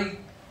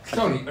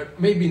sorry,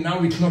 maybe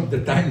now it's not the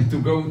time to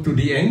go to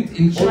the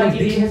end. Shall I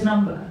give you his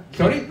number?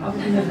 Sorry? I'll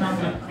give you his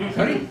number.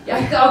 Sorry?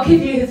 I'll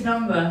give you his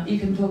number. You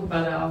can talk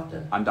about it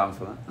after. I'm down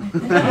for that.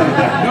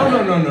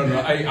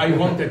 No. I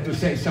wanted to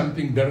say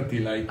something dirty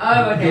like...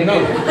 Oh, okay. No,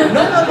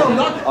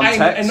 not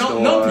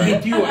or...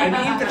 with you. I'm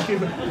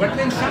interested. But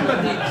when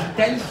somebody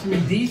tells me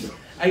this,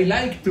 I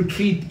like to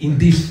treat in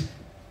this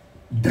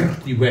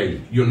dirty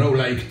way. You know,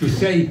 like to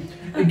say,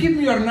 give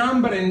me your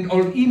number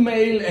or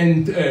email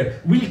and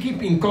we'll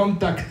keep in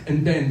contact,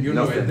 and then, you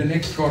know, at the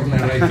next corner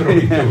I throw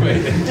it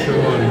away and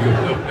so on, you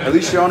know. At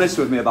least you're honest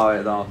with me about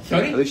it, though.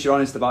 Sorry? At least you're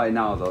honest about it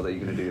now, though, that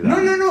you're going to do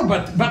that. No,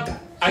 but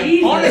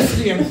I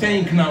honestly am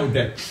saying now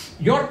that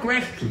your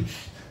questions,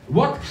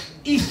 what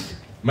is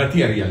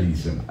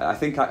materialism?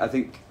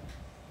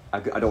 I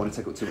don't want to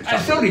take up too much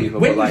time. Sorry, people,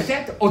 when you like,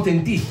 said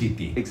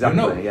authenticity.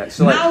 Exactly, you know, yeah.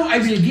 So now I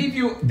will give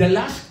you the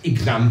last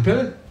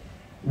example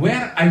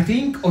where I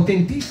think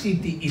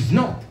authenticity is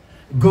not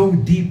go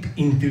deep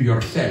into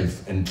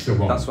yourself and so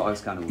on. That's what I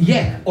was kind of...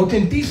 Yeah,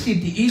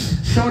 authenticity is,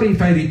 sorry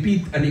if I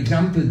repeat an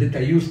example that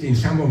I used in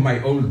some of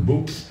my old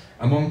books,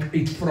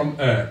 it's from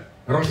a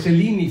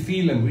Rossellini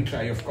film, which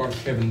I of course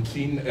haven't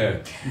seen.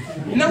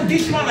 No,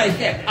 this one I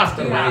have,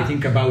 after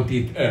writing about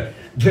it,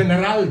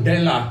 General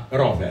della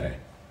Rovere.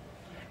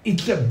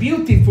 It's a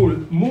beautiful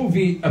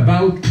movie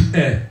about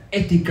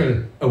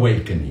ethical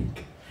awakening.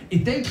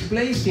 It takes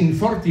place in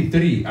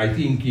 43, I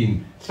think,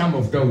 in some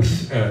of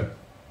those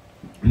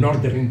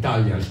Northern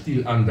Italian,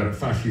 still under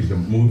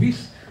fascism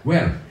movies,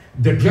 where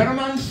the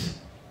Germans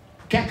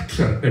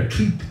capture a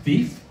cheap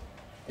thief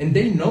and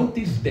they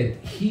notice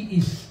that he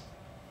is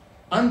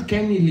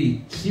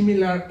uncannily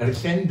similar,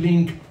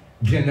 resembling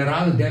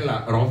General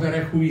della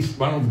Rovere, who is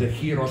one of the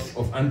heroes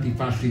of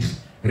anti-fascist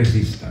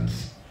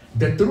resistance.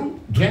 The true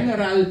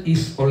general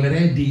is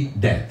already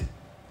dead,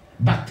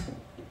 but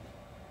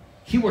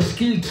he was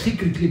killed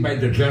secretly by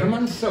the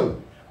Germans,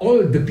 so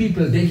all the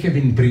people they have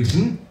in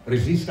prison,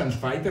 resistance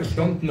fighters,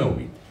 don't know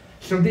it.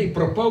 So they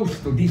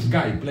propose to this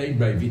guy, played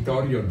by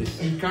Vittorio De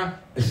Sica,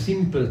 a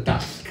simple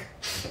task.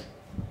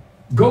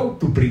 Go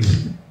to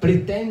prison,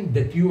 pretend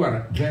that you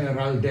are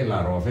General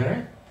della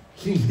Rovere.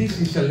 Since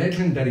this is a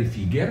legendary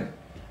figure,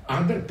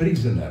 other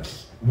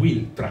prisoners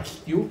will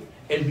trust you,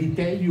 and we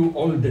tell you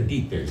all the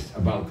details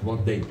about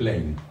what they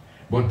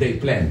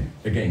plan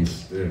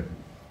against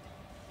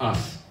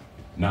us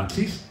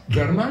Nazis,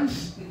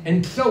 Germans,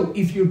 and so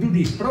if you do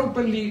this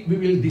properly, we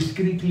will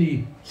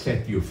discreetly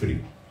set you free.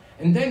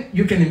 And then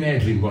you can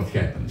imagine what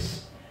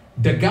happens.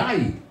 The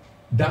guy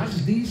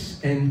does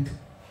this and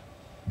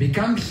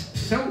becomes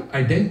so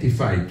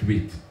identified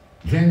with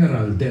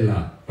General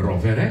della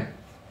Rovere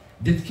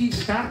that he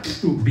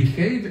starts to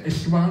behave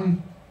as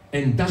one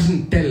and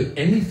doesn't tell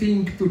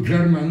anything to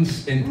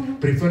Germans and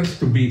prefers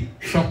to be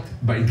shot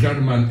by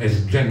German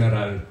as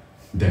General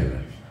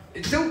della.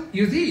 So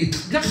you see,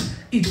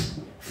 it's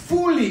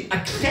fully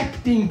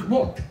accepting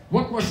what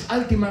was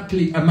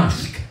ultimately a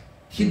mask.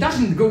 He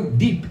doesn't go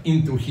deep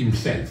into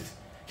himself.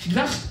 He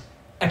just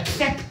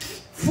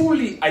accepts,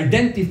 fully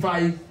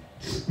identified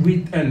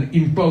with an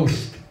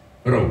imposed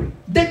role.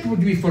 That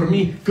would be for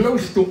me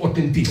close to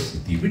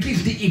authenticity, which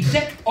is the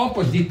exact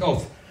opposite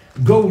of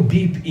go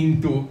deep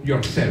into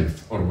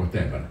yourself or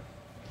whatever.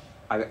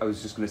 I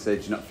was just going to say,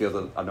 do you not feel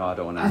that? I know I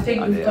don't want to. I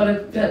think we've got to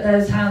put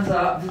those hands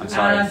up. I'm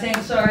sorry. And I think,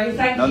 sorry,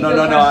 thank you. No, for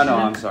no, your no,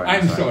 I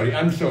question. know,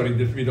 I'm sorry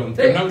that we don't.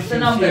 The Now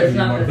numbers.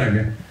 more time,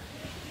 yeah.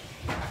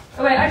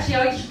 Oh wait, actually,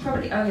 I should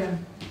probably. Oh yeah.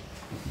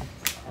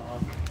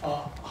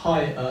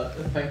 Hi,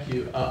 thank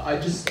you. I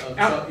just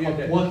I'm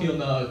yeah.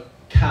 working on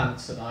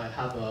Kant, and I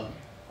have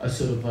a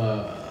sort of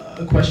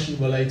a question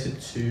related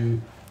to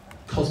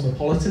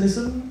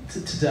cosmopolitanism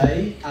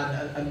today,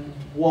 and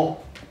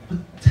what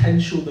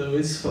potential there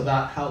is for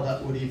that, how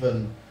that would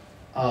even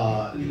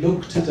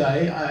look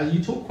today.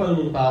 You talk quite a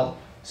lot about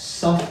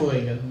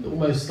suffering and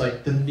almost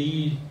like the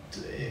need,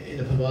 in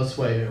a perverse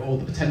way, or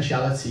the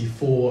potentiality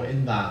for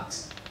in that.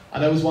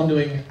 And I was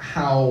wondering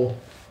how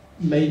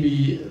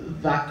maybe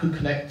that could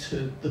connect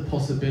to the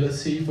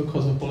possibility for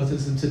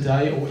cosmopolitanism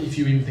today, or if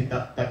you even think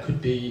that that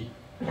could be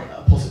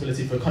a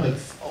possibility for a kind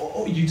of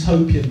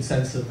utopian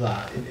sense of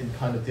that, in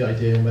kind of the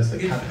idea almost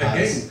that Kant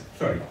has.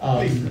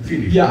 Please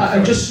finish. Yeah,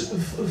 and just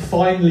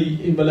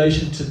finally, in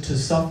relation to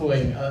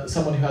suffering,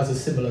 someone who has a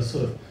similar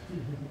sort of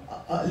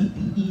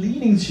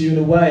leaning to you in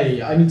a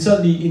way. I mean,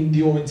 certainly in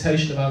the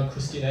orientation around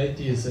Christian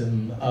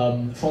atheism,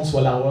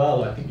 Francois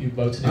Laruelle, I think you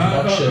wrote an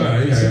introduction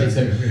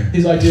recently.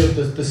 His idea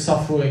of the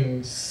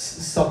suffering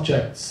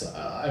subjects,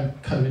 I'm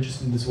kind of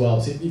interested in as well.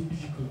 So if you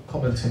could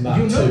comment on that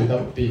too, that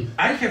would be.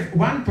 I have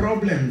one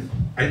problem.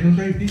 I don't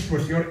know if this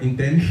was your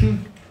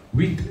intention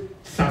with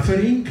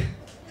suffering.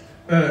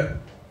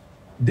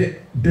 The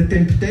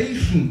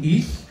temptation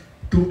is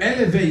to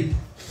elevate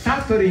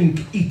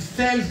suffering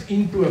itself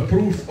into a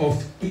proof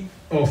of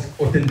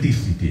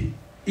authenticity.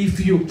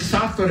 If you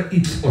suffer,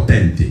 it's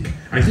authentic.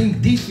 I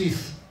think this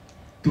is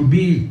to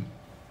be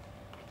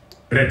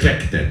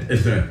rejected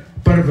as a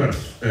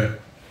perverse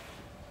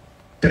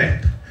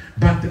trap.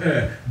 But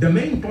the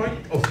main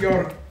point of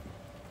your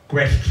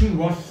question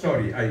was,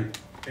 sorry, I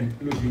am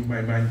losing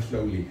my mind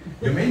slowly.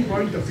 The main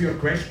point of your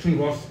question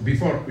was,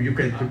 before you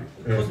can...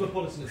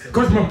 Cosmopolitanism.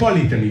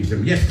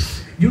 Cosmopolitanism,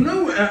 yes. You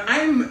know,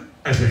 I'm,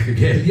 as a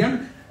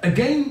Hegelian,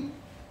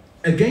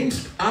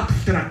 against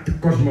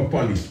abstract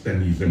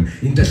cosmopolitanism,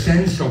 in the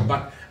sense of,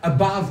 but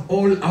above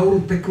all our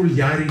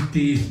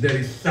peculiarities, there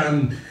is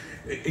some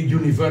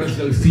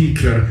universal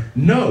feature.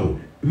 No,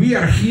 we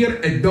are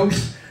here at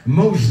those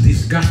most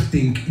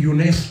disgusting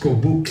UNESCO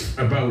books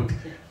about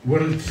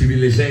world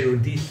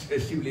civilization. This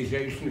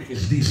civilization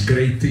has this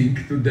great thing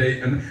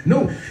today. And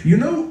no, you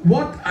know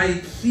what I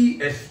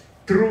see as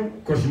true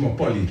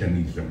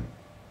cosmopolitanism,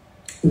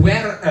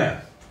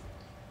 where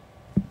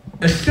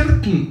a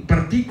certain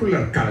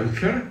particular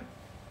culture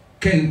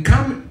can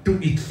come to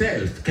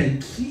itself,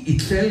 can see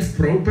itself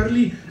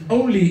properly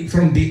only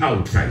from the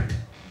outside.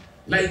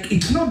 Like,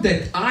 it's not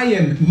that I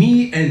am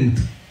me and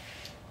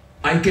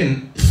I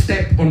can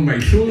step on my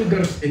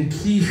shoulders and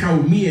see how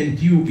me and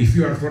you, if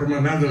you are from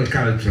another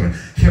culture,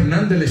 have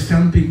nonetheless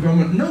something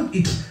common. No,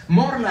 it's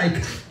more like,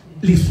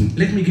 listen,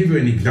 let me give you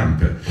an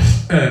example.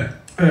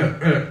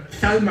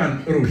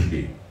 Salman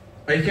Rushdie,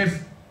 I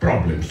have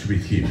problems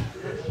with him.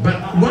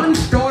 But one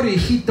story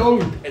he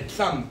told at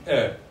some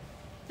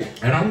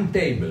round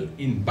table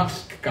in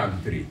Basque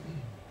country,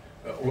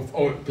 of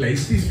all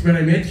places, where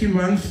I met him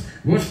once,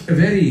 was a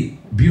very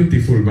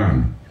beautiful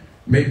one.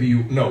 Maybe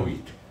you know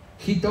it.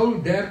 He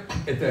told there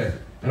at a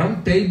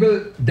round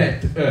table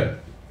that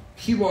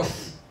he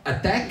was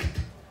attacked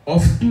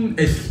often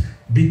as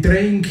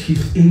betraying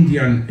his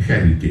Indian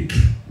heritage,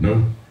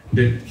 no?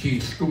 That he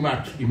is too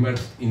much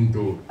immersed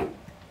into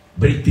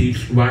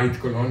British white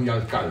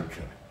colonial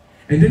culture.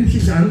 And then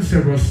his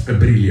answer was a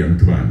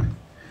brilliant one.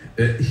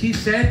 He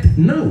said,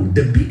 no,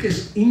 the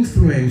biggest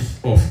influence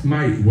of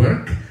my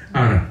work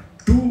are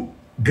two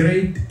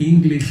great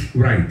English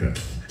writers.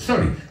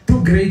 Sorry,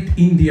 two great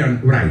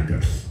Indian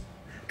writers,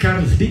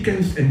 Charles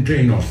Dickens and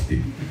Jane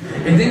Austen.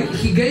 And then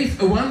he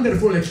gave a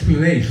wonderful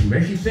explanation where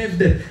he said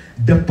that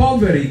the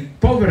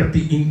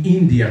poverty in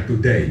India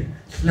today,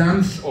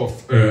 slums of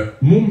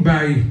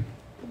Mumbai,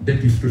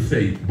 that is to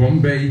say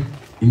Bombay.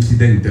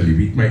 Incidentally,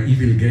 with my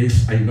evil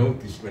gaze, I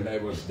noticed when I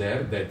was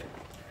there that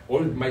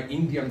all my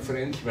Indian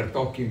friends were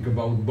talking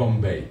about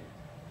Bombay.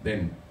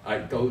 Then I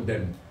told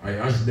them, I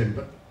asked them,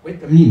 but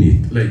wait a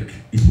minute, like,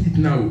 isn't it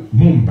now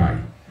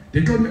Mumbai?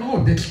 They told me,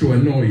 oh, that's to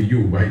annoy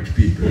you white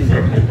people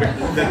from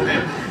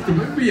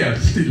Mumbai. We are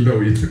still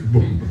know it's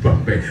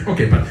Bombay.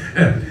 Okay, but,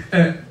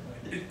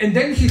 and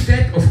then he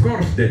said, of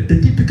course, that the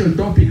typical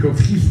topic of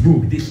his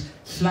book, this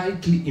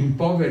slightly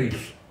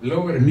impoverished,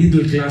 lower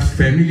middle class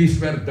families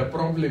where the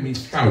problem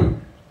is how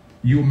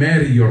you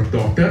marry your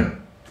daughter.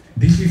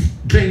 This is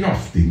Jane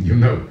Austen, you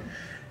know.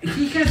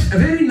 He has a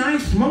very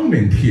nice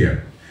moment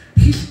here.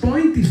 His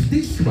point is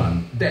this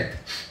one, that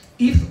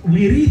if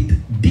we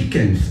read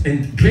Dickens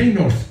and Jane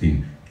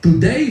Austen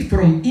today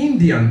from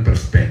Indian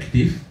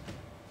perspective,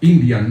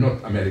 Indian,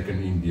 not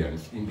American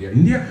Indians, India,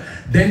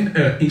 then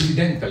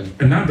incidentally,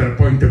 another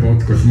point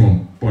about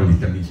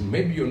cosmopolitanism,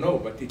 maybe you know,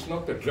 but it's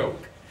not a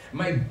joke.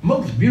 My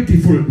most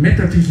beautiful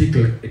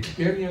metaphysical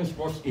experience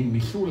was in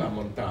Missoula,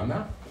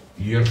 Montana,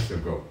 years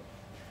ago,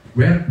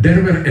 where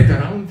there were at a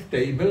round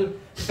table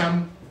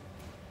some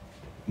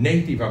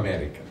Native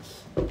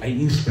Americans. I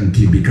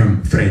instantly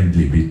become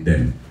friendly with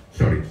them.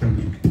 Sorry,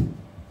 something.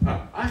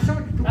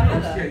 Sorry, too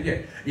close.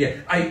 Yeah.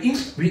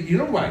 You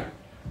know why?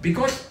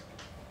 Because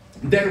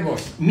there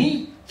was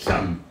me,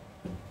 some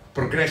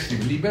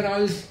progressive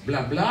liberals,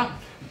 blah blah,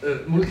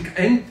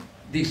 and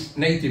these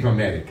Native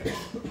Americans,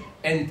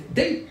 and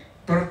they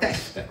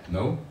protested.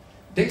 No,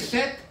 they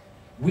said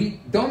we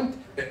don't.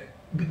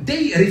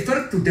 They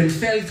refer to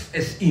themselves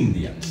as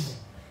Indians,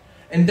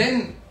 and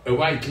then a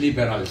white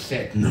liberal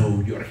said,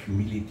 no, you're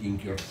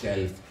humiliating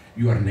yourself,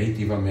 you are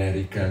Native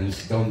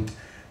Americans, don't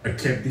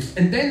accept this.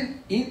 And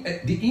then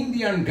the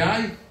Indian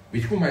guy,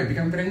 with whom I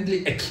became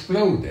friendly,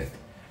 exploded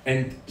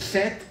and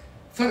said,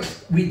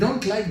 first, we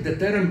don't like the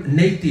term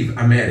Native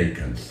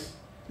Americans.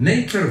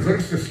 Nature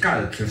versus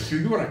culture. So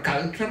you are a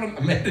cultural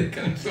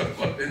American,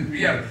 and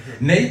we are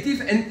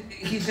native. And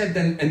he said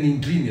an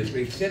ingenious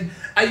way, he said,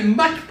 I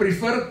much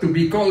prefer to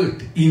be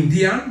called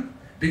Indian,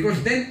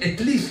 because then at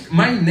least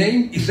my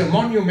name is a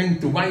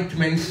monument to white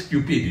man's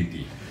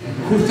stupidity,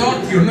 who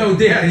thought, you know,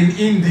 they are in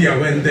India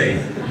when they...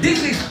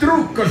 This is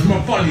true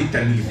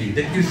cosmopolitanism,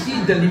 that you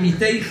see the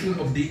limitation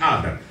of the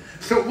other.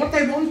 So what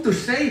I want to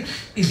say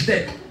is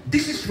that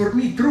this is for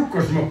me true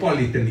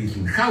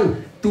cosmopolitanism, how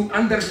to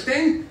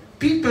understand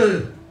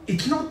people.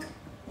 It's not,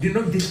 you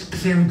know, this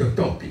pseudo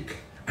topic.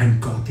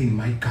 I'm caught in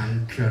my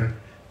culture.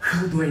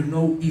 How do I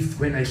know if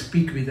when I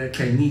speak with a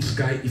Chinese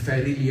guy, if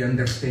I really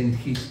understand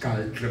his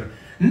culture?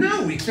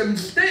 No, it's a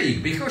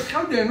mistake, because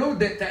how do I know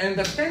that I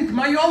understand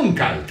my own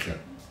culture?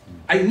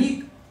 I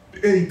need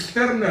an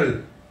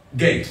external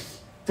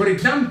gaze. For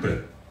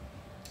example,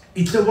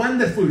 it's a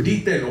wonderful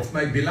detail of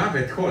my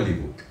beloved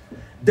Hollywood.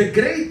 The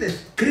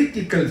greatest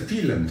critical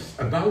films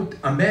about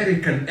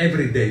American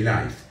everyday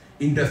life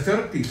in the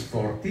 30s,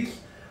 40s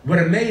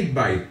were made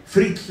by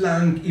Fritz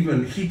Lang,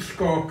 even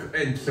Hitchcock,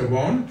 and so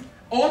on.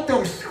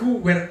 Authors who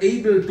were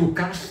able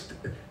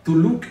to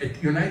look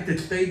at United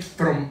States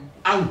from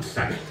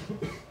outside.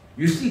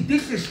 You see,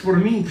 this is for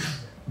me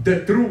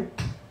the true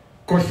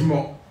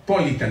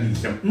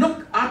cosmopolitanism,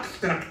 not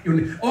abstract,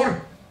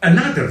 or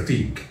another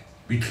thing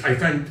which I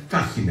find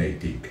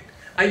fascinating.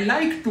 I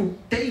like to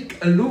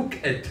take a look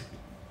at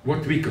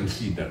what we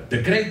consider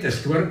the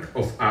greatest work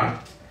of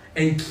art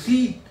and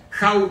see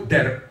how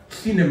their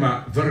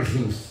cinema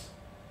versions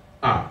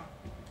are.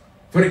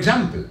 For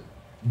example,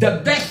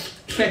 the best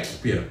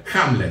Shakespeare,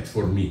 Hamlet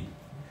for me.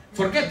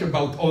 Forget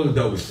about all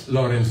those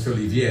Laurence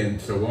Olivier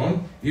and so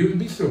on. You will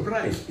be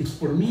surprised. It's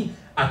for me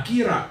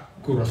Akira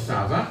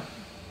Kurosawa,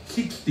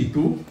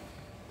 62,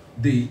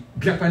 the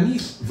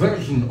Japanese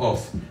version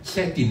of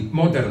set in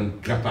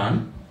modern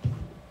Japan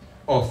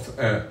of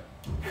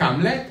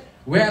Hamlet,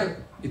 where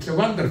it's a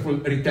wonderful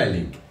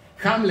retelling.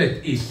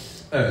 Hamlet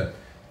is a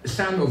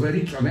son of a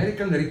rich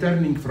American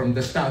returning from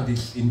the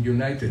studies in the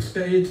United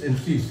States and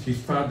sees his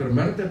father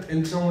murdered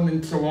and so on,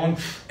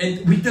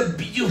 and with a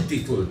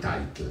beautiful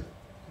title.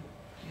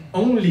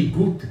 Only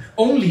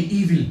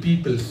evil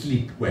people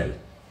sleep well,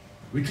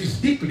 which is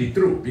deeply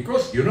true,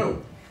 because, you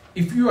know,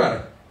 if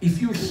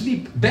you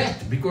sleep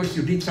bad because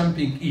you did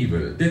something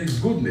evil, there is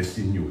goodness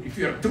in you. If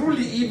you are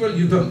truly evil,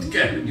 you don't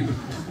care, you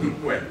sleep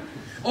well.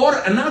 Or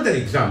another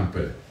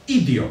example,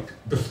 Idiot,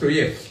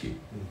 Dostoevsky.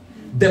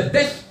 The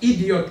best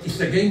idiot is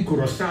again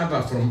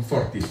Kurosawa from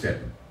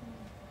 47.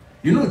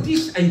 You know,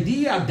 this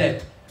idea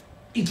that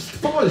it's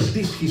false,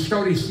 this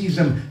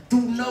historicism, to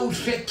know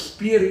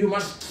Shakespeare you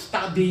must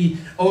study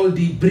all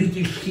the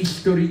British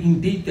history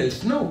in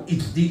details. No,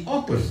 it's the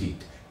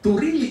opposite. To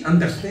really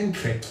understand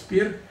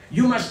Shakespeare,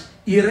 you must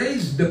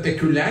erase the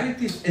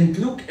peculiarities and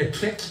look at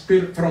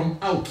Shakespeare from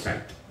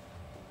outside.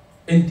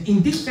 And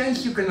in this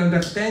sense you can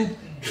understand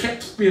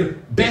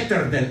Shakespeare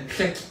better than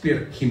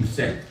Shakespeare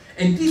himself.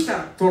 And these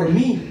are, for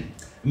me,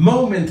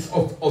 moments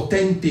of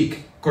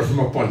authentic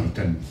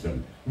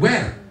cosmopolitanism,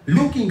 where,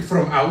 looking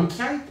from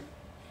outside,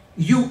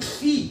 you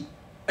see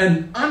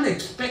an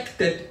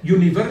unexpected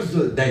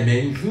universal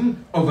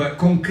dimension of a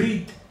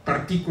concrete,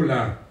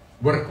 particular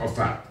work of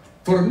art.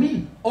 For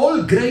me,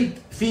 all great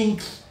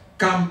things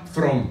come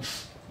from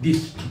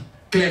this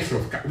clash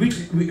of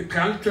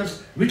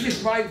cultures, which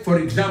is why, for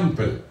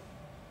example,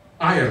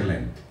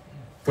 Ireland,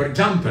 for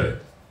example,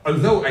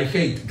 although I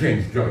hate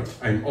James Joyce,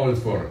 I'm all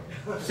for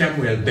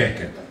Samuel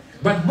Beckett,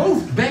 but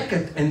both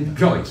Beckett and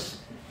Joyce,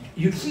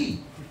 you see,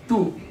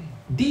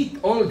 did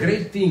all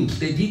great things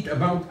they did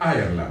about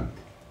Ireland.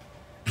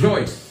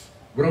 Joyce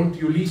wrote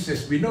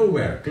Ulysses We Know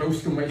Where,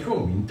 close to my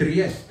home, in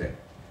Trieste.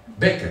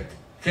 Beckett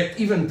had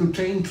even to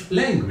change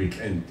language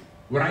and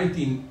write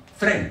in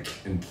French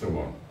and so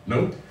on.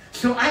 No?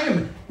 So I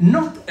am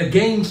not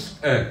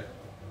against I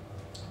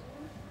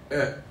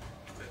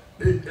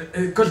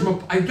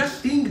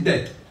just think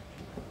that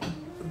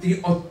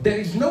there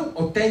is no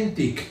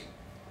authentic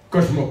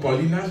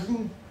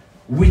cosmopolitanism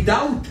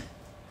without,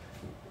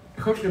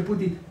 how should I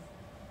put it,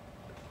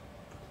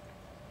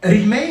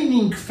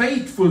 remaining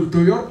faithful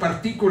to your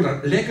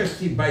particular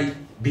legacy by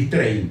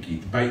betraying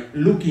it, by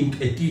looking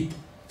at it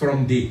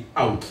from the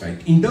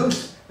outside. In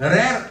those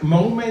rare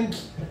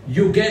moments,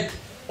 you get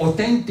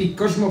authentic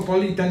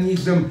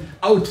cosmopolitanism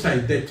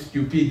outside that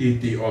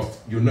stupidity of,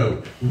 you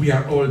know, we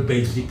are all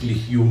basically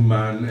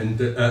human and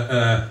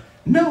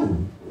no.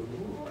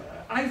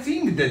 I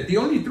think that the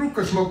only true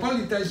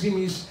cosmopolitanism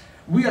is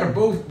we are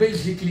both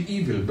basically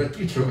evil, but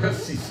each of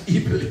us is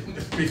evil in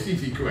a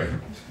specific way.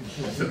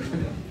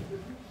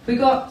 We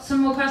got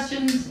some more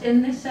questions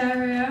in this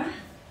area.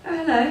 Oh,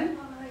 hello.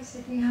 Hi,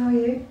 Sydney. How are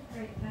you?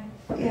 Great,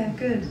 thanks. Yeah,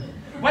 good.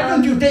 Why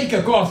don't you take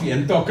a coffee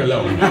and talk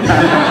alone?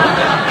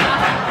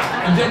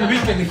 And then we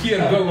can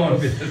go on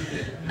with it.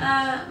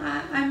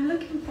 I'm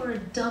looking for a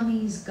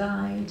dummy's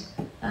guide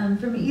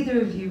from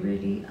either of you,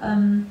 really.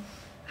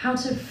 How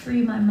to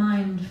free my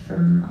mind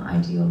from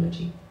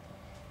ideology.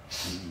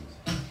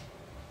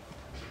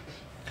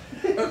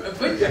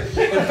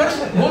 First,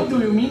 what do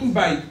you mean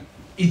by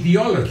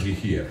ideology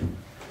here?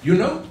 You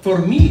know, for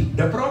me,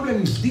 the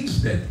problem is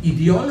this, that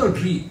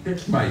ideology,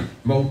 that's my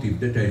motive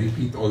that I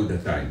repeat all the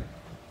time.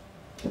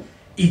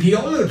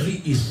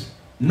 Ideology is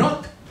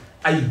not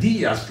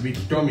ideas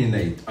which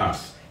dominate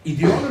us.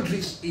 Ideology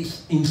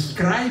is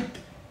inscribed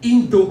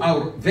into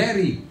our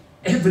very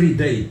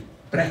everyday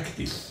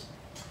practice.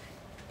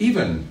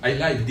 Even, I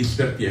like these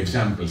dirty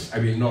examples, I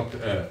will not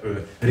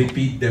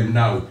repeat them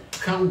now,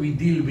 how we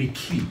deal with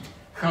heat,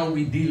 how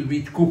we deal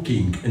with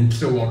cooking, and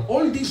so on.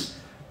 All these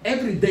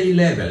everyday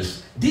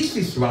levels. This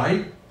is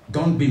why,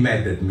 don't be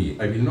mad at me,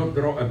 I will not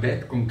draw a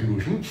bad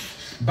conclusion,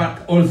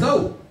 but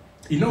although,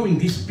 you know, in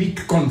this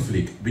big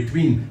conflict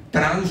between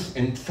trans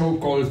and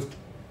so-called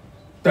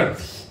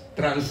TERFs,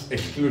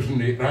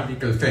 trans-exclusionary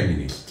radical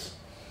feminists,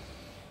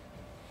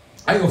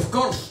 I of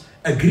course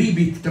agree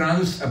with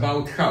trans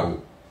about how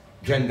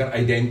gender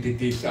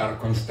identities are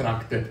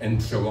constructed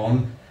and so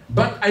on,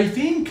 but I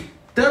think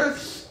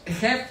TERFs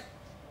have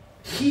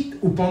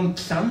hit upon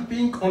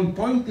something on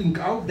pointing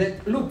out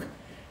that, look,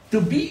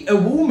 to be a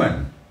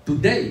woman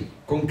today,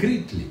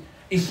 concretely,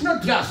 is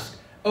not just,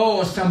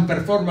 oh, some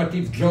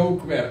performative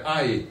joke where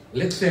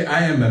let's say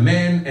I am a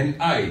man and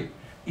I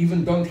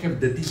even don't have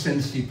the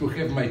decency to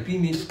have my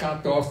penis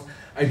cut off,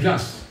 I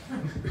just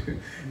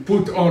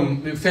put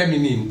on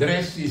feminine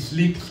dresses,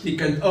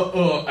 lipstick, and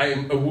I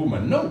am a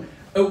woman. No,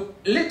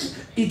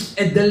 it's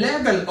at the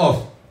level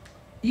of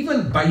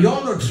even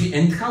biology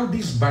and how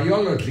this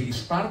biology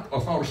is part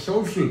of our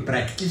social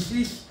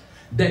practices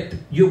that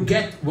you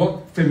get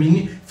what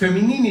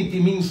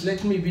femininity means.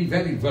 Let me be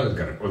very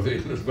vulgar, although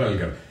it's not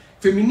vulgar.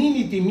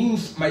 Femininity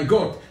means, my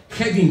God,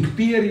 having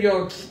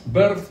periods,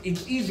 birth.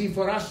 It's easy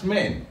for us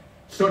men.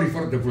 Sorry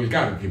for the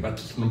vulgarity, but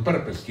it's on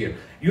purpose here.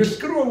 You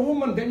screw a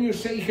woman, then you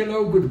say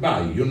hello,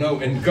 goodbye, you know,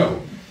 and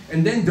go.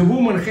 And then the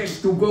woman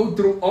has to go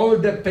through all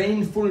the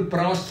painful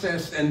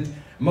process and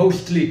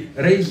mostly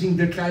raising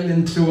the child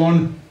and so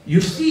on.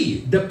 You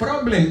see, the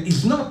problem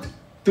is not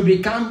to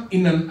become,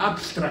 in an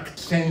abstract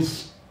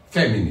sense,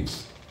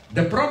 feminist.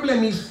 The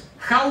problem is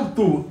how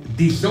to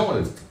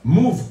dissolve,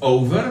 move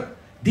over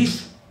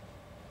this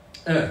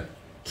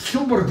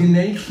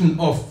subordination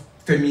of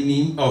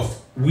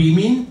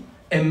women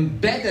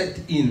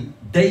embedded in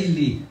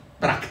daily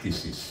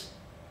practices.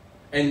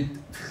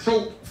 And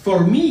so,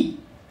 for me,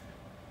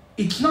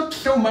 it's not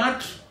so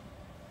much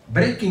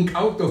breaking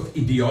out of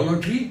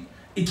ideology,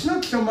 it's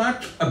not so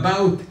much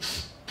about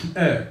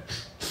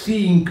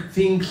seeing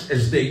things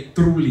as they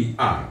truly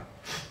are.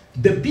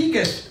 The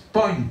biggest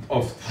point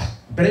of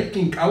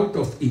breaking out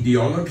of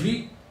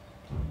ideology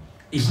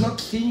is not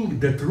seeing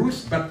the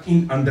truth, but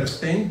in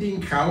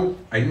understanding how,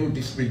 I know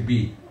this will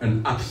be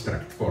an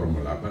abstract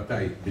formula, but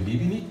I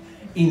believe in it,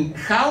 in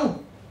how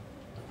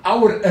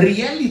our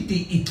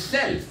reality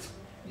itself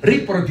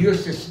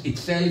reproduces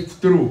itself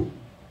through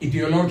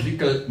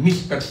ideological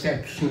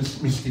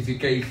misperceptions,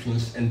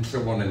 mystifications, and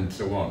so on and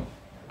so on.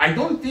 I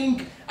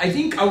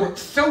think our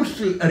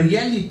social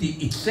reality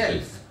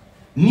itself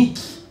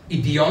needs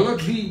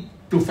ideology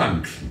to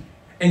function.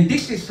 And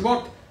this is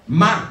what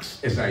Marx,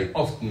 as I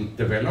often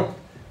developed,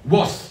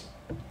 was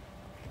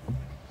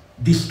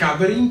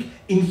discovering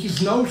in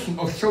his notion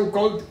of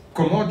so-called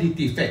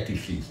commodity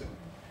fetishism.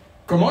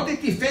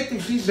 Commodity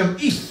fetishism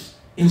is,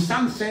 in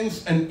some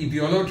sense, an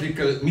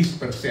ideological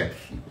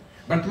misperception.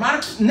 But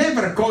Marx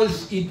never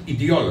calls it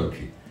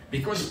ideology,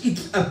 because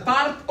it's a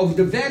part of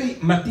the very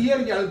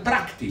material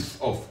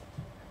practice of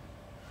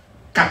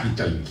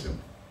capitalism.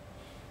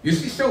 You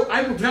see, so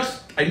I would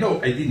just, I know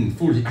I didn't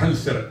fully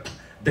answer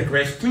the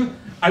question,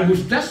 I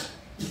would just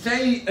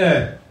say,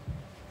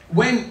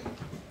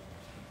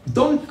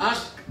 don't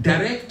ask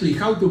directly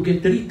how to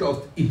get rid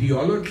of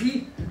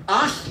ideology,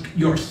 ask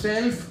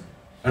yourself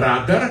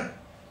rather,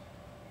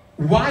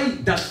 why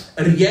does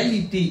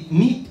reality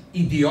need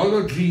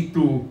ideology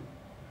to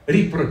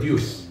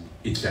reproduce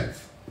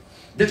itself?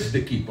 That's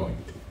the key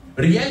point.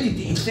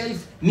 Reality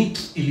itself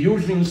needs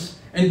illusions,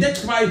 and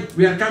that's why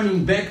we are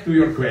coming back to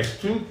your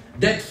question.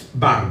 That's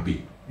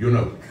Barbie, you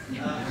know.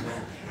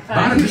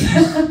 Barbie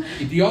is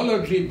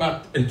ideology,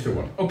 but and so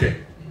on.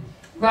 Okay.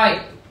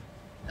 Right.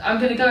 I'm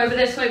going to go over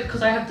this way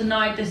because I have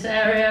denied this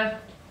area.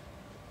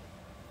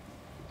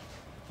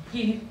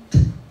 You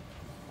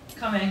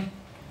coming?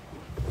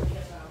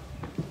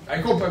 I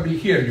hope I will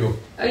hear you.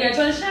 Oh yeah, do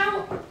you want to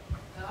shout?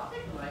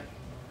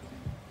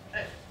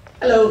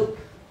 Hello.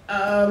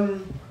 How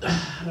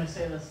do I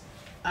say this?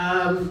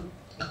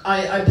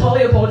 I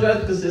partly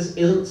apologise because this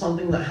isn't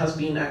something that has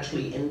been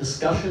actually in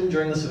discussion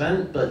during this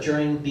event, but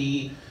during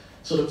the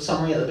sort of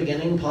summary at the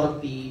beginning, part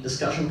of the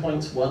discussion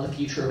points were the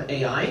future of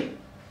AI.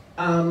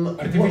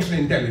 Artificial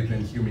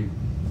intelligence, you mean?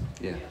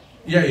 Yeah.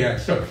 Yeah,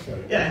 sorry.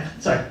 Yeah,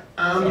 sorry.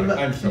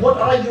 I'm sorry. What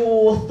are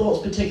your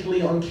thoughts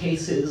particularly on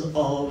cases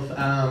of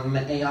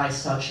AI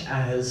such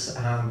as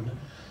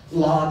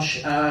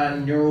large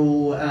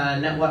neural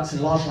networks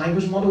and large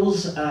language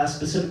models,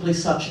 specifically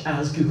such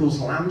as Google's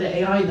Lambda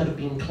AI that have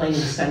been claiming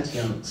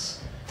sentience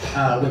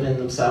within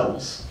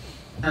themselves?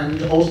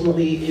 And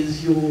ultimately,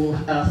 is your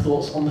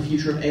thoughts on the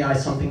future of AI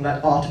something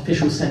that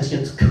artificial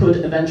sentience could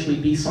eventually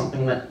be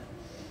something that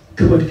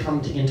could come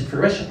into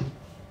fruition?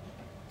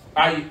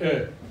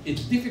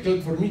 It's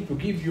difficult for me to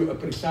give you a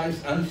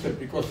precise answer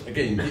because,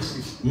 again, this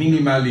is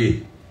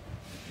minimally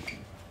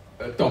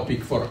a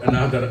topic for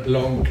another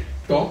long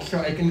talk, so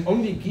I can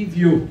only give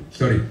you,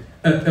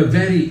 a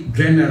very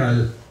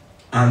general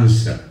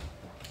answer.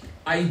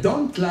 I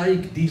don't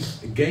like this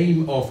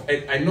game of,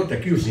 I'm not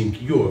accusing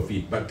you of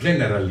it, but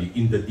generally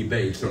in the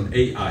debates on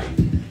AI,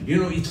 you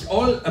know, it's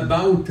all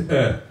about,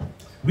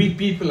 we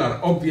people are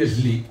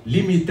obviously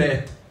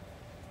limited.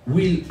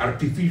 Will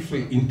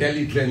artificial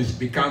intelligence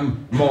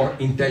become more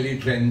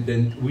intelligent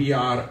than we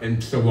are,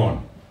 and so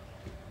on?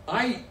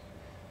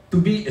 To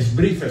be as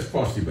brief as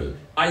possible,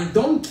 I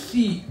don't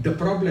see the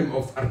problem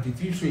of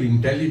artificial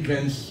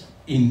intelligence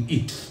in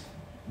its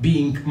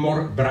being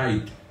more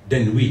bright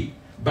than we,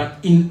 but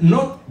in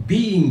not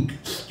being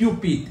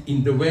stupid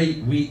in the way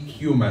we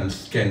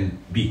humans can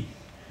be.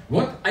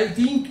 What I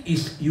think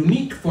is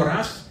unique for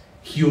us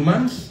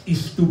humans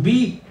is to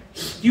be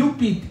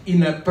stupid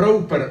in a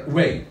proper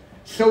way,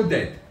 so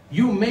that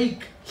you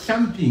make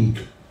something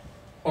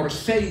or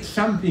say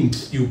something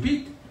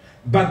stupid,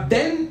 but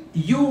then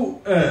you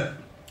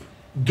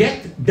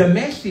get the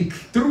message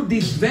through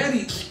this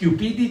very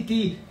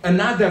stupidity,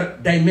 another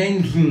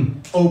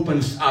dimension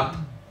opens up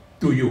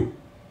to you.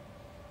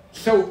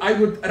 So I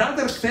would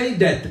rather say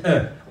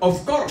that,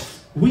 of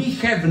course, we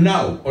have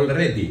now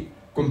already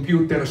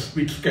computers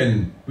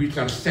which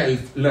are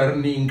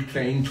self-learning,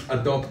 change,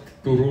 adopt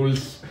to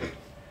rules,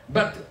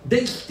 but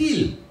they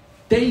still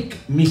take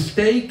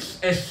mistakes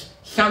as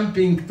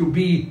something to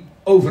be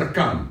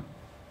overcome.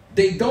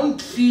 They don't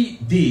see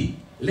the,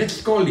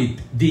 let's call it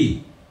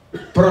the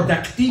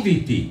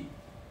productivity,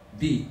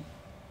 the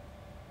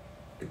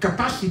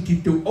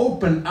capacity to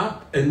open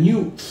up a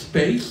new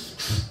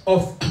space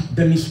of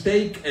the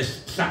mistake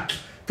as such.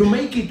 To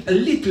make it a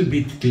little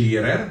bit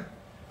clearer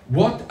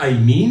what I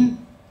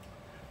mean,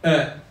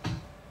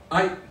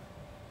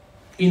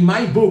 in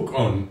my book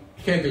on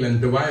Hegel and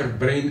the wired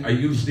brain, I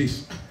use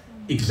these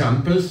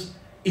examples.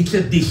 It's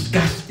a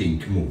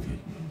disgusting movie.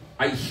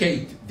 I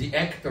hate the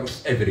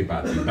actors,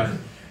 everybody, but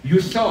you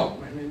saw,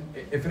 I'm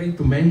afraid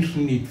to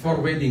mention it, 4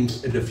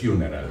 weddings at a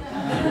funeral.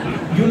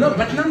 You know,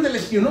 but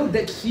nonetheless, you know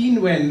that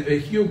scene when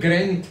Hugh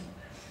Grant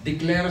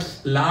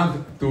declares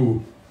love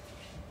to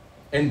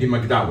Andy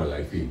McDowell,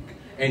 I think,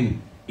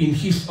 and in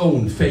his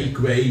own fake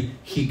way,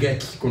 he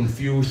gets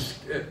confused,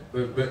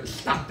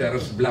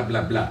 stutters, blah,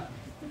 blah, blah.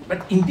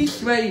 But in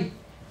this way,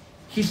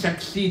 he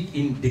succeeds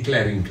in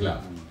declaring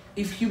love.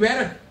 If he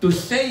were to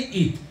say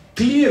it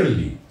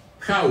clearly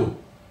how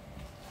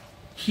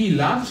he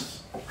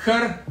loves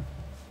her,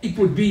 it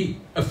would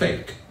be a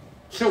fake.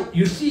 So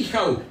you see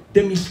how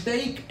the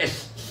mistake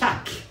as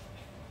such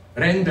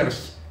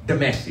renders the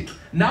message.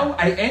 Now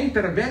I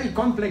enter a very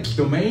complex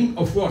domain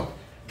of what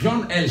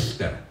John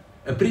Elster,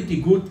 a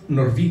pretty good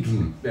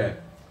Norwegian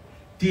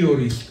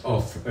theorist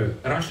of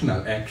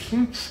rational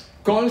action,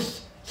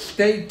 calls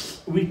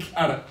states which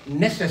are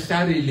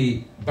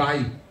necessarily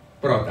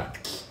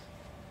byproducts.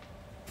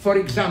 For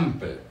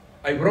example,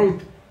 I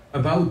wrote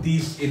about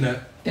this in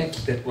a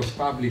text that was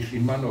published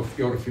in one of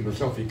your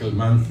philosophical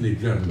monthly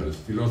journals,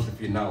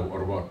 Philosophy Now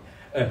or what.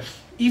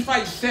 If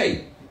I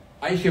say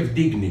I have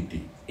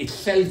dignity, it's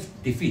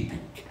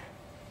self-defeating.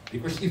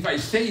 Because if I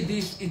say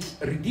this, it's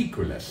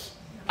ridiculous.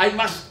 I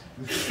must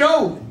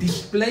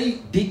display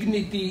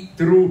dignity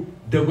through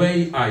the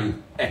way I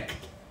act.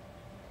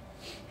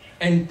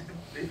 And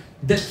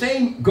the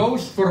same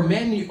goes for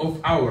many of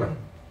our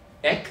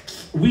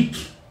acts,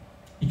 which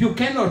you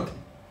cannot,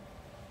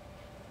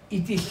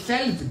 it is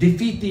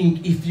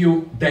self-defeating if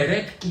you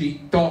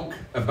directly talk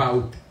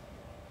about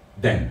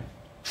them.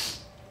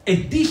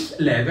 At this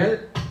level,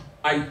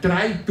 I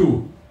try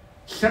to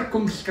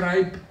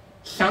circumscribe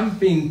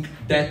something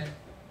that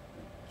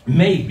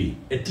maybe,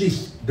 at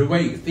least the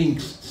way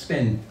things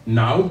stand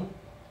now,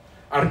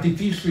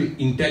 artificial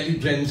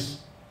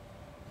intelligence,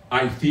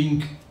 I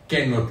think,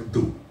 cannot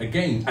do.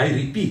 Again, I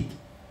repeat,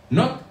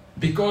 not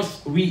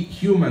because we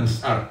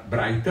humans are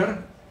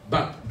brighter,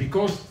 but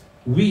because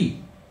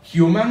we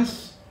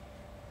humans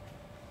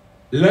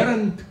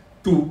learned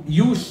to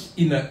use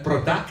in a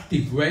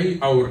productive way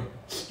our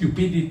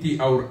stupidity,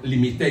 our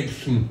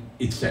limitation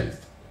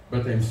itself.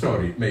 But I'm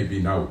sorry, maybe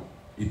now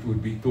it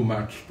would be too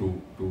much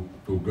to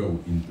go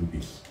into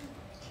this.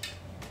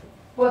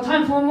 Well,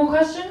 time for one more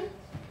question?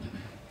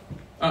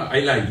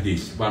 I like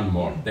this, one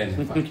more,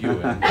 then fuck you.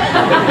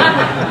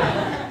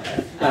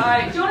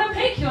 Alright, do you want to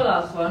pick your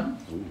last one?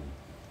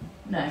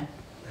 No.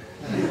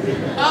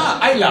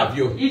 I love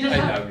you. You just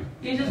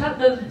had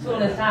the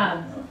tallest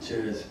hand.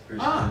 Cheers.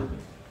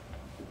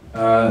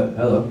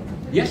 Hello.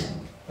 Yes?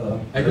 Hello.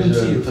 I couldn't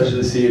see you. Pleasure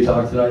to see you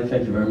talk tonight.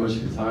 Thank you very much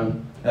for your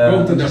time.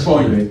 Go to the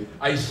point. Wondering.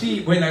 I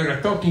see when I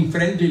were talking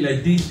friendly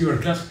like this, you are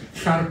just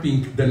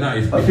sharpening the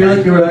knife. I feel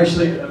like you were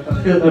actually. I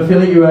feel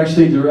like you were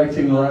actually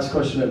directing the last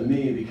question at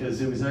me because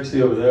it was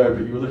actually over there,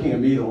 but you were looking at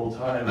me the whole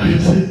time.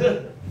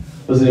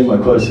 Wasn't even my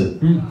question.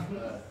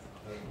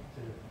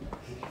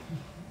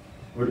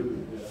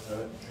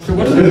 So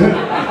what's the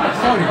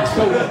sorry?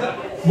 So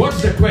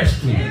what's the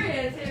question?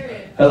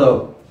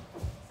 Hello.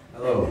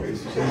 Hello.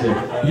 Mr.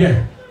 Zizek.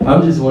 Yeah.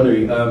 I'm just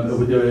wondering,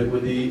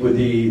 with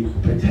the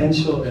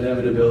potential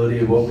inevitability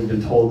of what we've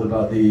been told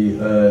about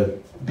the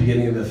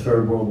beginning of the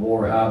Third World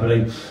War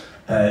happening,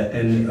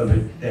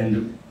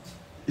 and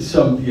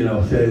some,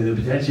 the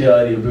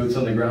potentiality of boots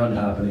on the ground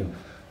happening,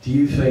 do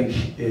you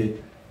think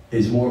it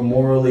is more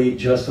morally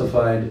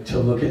justified to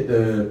look at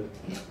the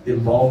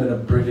involvement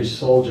of British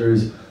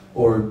soldiers,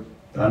 or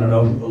I don't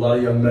know, a lot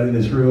of young men in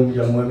this room,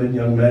 young women,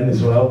 young men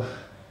as well?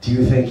 Do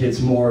you think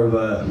it's more of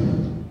a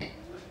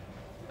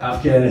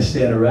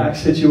Afghanistan-Iraq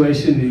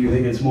situation? Do you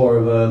think it's more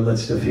of a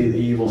let's defeat the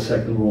evil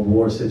Second World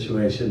War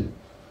situation?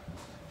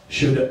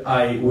 Should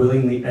I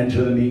willingly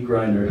enter the meat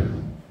grinder?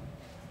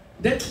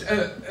 That's,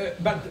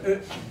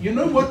 you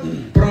know what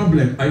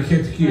problem I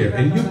have here,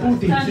 and you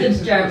put it.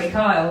 It's Jeremy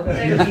Kyle.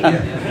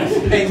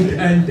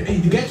 And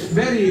it gets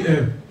very,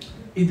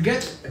 it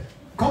gets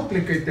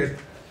complicated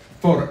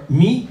for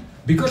me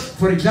because,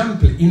 for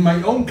example, in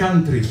my own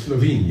country,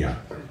 Slovenia,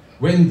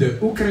 when the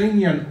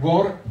Ukrainian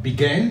war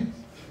began,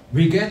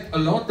 we get a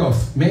lot of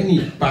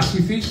many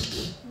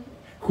pacifists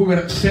who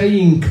were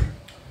saying,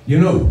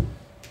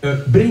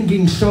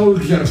 bringing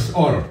soldiers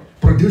or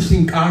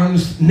producing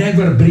arms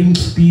never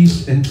brings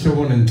peace, and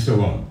so on and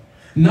so on.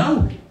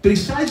 Now,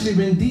 precisely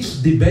when this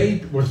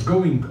debate was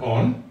going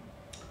on,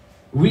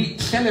 we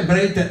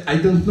celebrated, I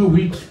don't know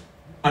which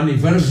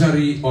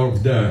anniversary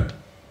of the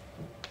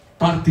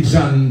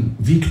partisan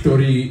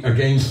victory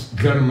against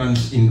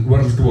Germans in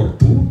World War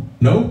II,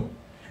 no?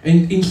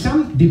 And in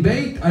some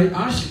debate, I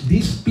asked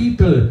these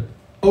people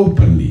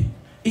openly,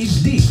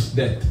 is this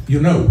that,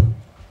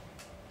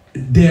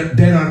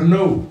 there are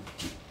no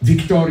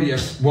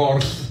victorious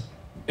wars,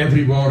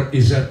 every war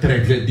is a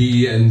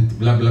tragedy and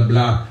blah, blah,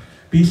 blah.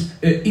 Peace.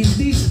 Is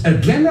this a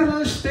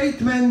general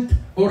statement,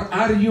 or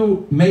are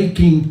you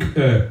making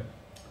a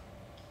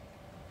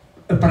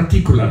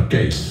particular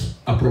case,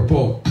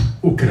 apropos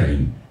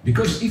Ukraine?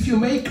 Because if you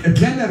make a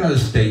general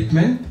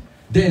statement,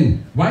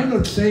 then why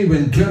not say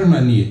when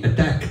Germany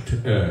attacked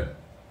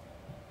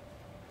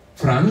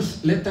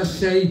France, let us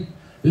say,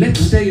 let's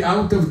stay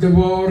out of the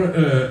war,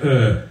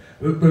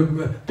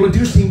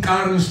 producing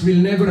arms will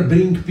never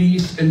bring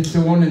peace, and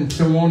so on and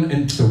so on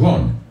and so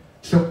on.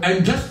 So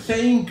I'm just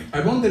saying,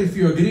 I wonder if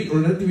you agree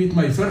already with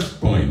my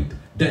first point,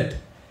 that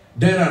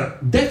there are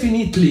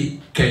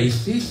definitely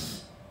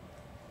cases,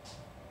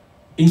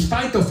 in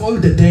spite of all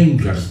the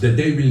dangers that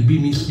they will be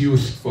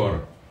misused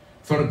for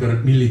further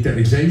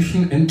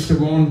militarization and so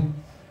on,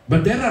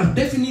 but there are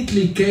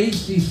definitely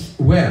cases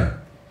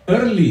where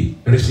early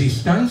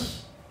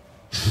resistance,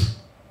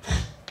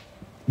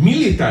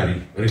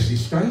 military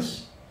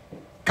resistance,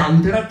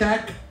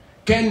 counterattack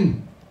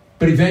can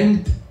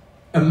prevent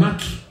a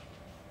much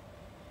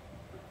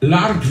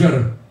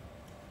larger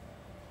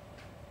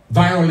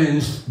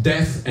violence,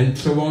 death, and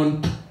so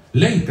on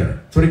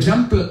later. For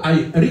example,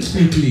 I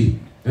recently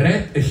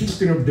read a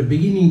history of the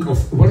beginning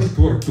of World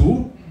War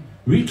II,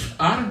 which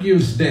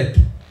argues that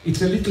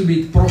it's a little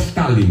bit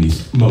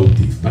pro-Stalinist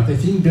motive, but I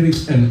think there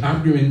is an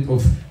argument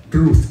of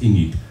truth in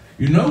it.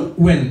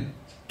 When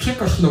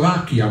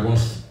Czechoslovakia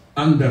was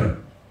under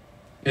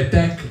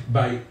attack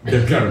by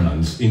the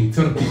Germans in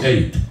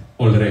 1938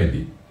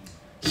 already,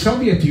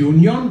 Soviet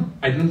Union,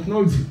 I don't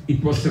know if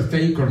it was a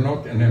fake or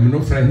not, and I'm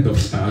no friend of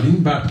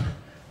Stalin, but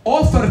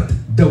offered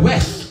the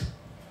West,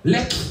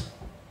 let's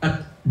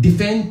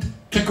defend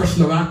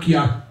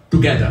Czechoslovakia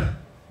together.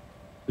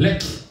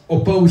 Let's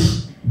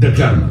oppose the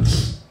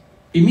Germans.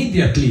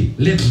 Immediately,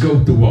 let's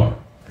go to war.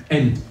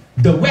 And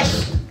the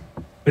West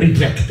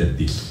rejected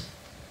this.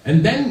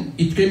 And then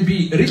it can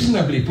be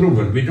reasonably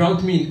proven,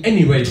 without me in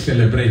any way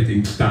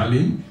celebrating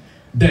Stalin,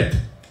 that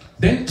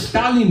then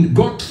Stalin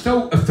got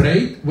so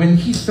afraid when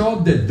he saw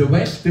that the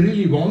West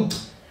really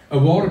wants a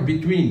war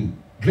between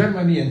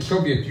Germany and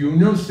Soviet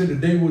Union so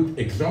that they would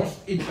exhaust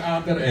each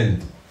other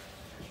and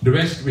the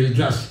West will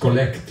just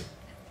collect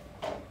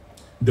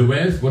the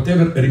wealth,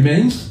 whatever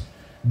remains,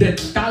 that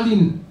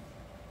Stalin,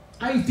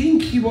 I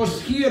think he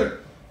was here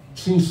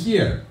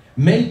sincere,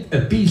 made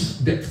a peace,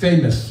 that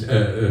famous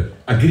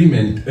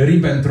agreement,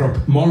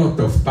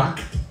 Ribbentrop-Molotov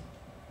Pact,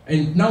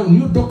 and now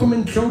new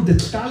documents show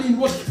that Stalin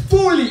was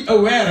fully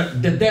aware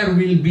that there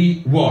will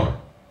be war.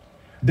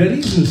 The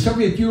reason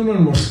Soviet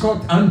Union was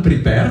caught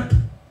unprepared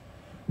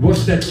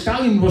was that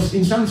Stalin was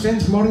in some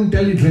sense more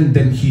intelligent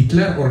than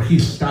Hitler or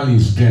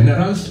Stalin's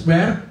generals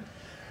were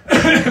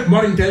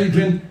more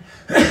intelligent.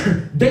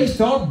 They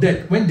thought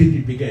that, when did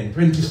it begin?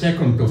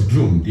 22nd of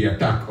June, the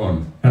attack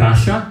on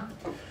Russia,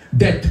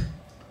 that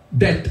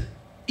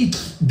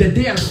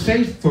they are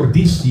safe for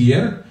this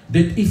year,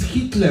 that if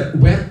Hitler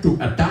were to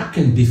attack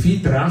and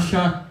defeat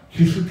Russia,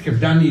 he should have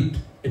done it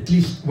at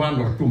least 1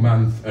 or 2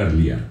 months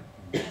earlier.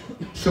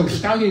 So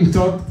Stalin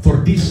thought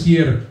for this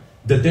year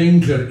the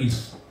danger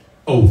is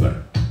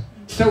over.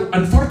 So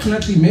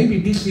unfortunately, maybe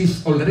this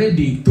is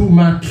already too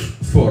much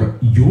for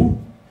you.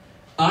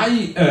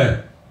 I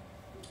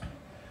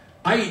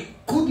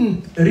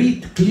couldn't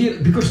read clear,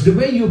 because the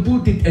way you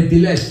put it at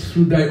the last,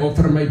 should I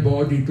offer my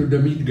body to the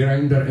meat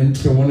grinder and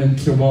so on and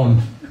so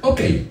on.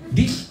 Okay,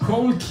 this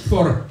holds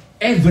for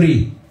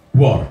every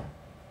war.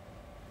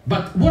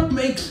 But what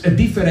makes a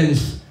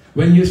difference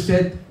when you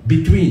said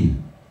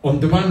between, on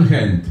the one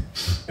hand,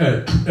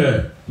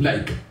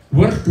 like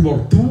World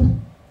War II,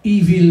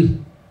 evil,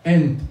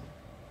 and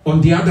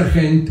on the other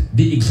hand,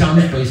 the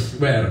examples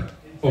were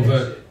of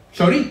a...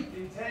 Sorry?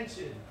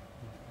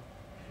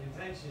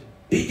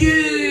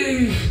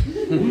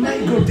 My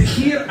God,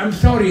 here, I'm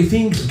sorry,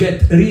 things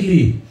get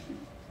really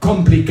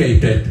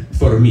complicated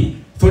for me.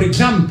 For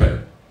example,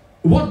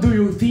 what do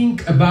you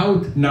think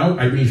about, now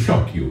I will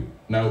shock you,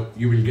 now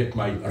you will get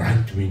my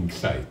right-wing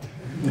side.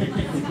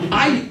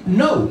 I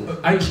know,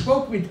 I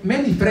spoke with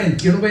many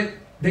friends, you know, when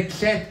they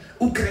said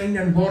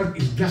Ukrainian war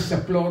is just a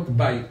plot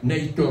by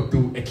NATO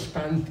to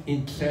expand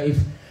itself.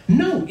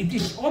 No, it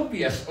is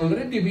obvious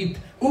already with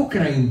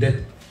Ukraine that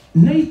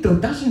NATO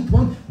doesn't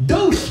want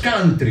those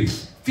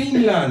countries,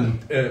 Finland,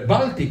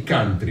 Baltic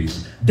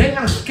countries, they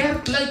are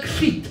scared like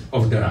shit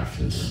of the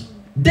Russians.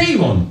 They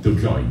want to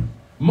join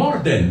more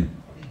than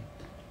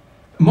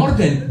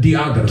the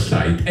other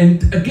side.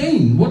 And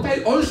again, what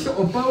I also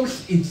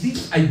oppose is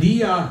this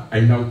idea,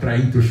 I'm now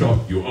trying to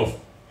shock you, of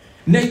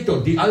NATO,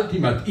 the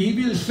ultimate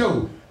evil,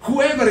 so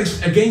whoever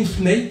is against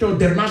NATO,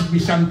 there must be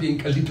something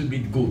a little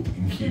bit good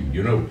in him,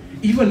 you know,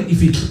 even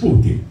if it's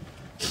Putin.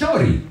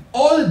 Sorry,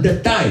 all the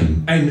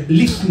time I'm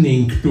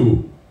listening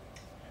to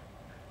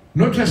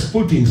not just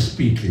Putin's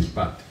speeches,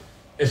 but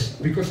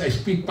because I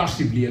speak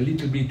possibly a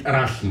little bit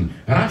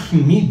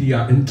Russian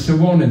media and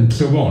so on and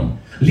so on.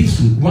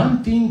 Listen,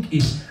 one thing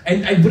is,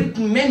 and I've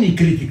written many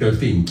critical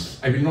things,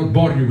 I will not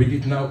bore you with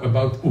it now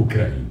about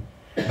Ukraine,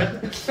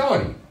 but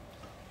sorry,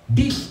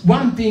 this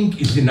one thing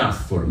is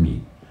enough for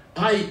me.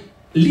 I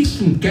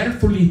listened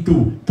carefully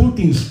to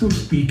Putin's 2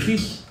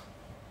 speeches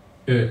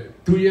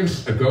 2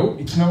 years ago.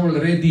 It's now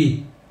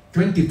already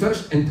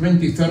 21st and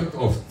 23rd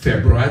of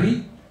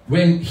February,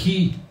 when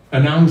he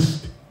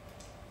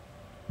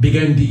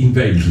began the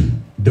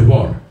invasion, the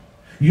war.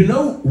 You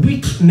know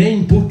which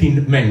name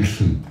Putin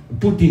mentioned?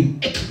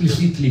 Putin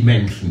explicitly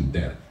mentioned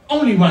there.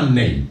 Only one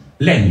name,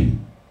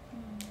 Lenin.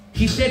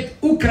 He said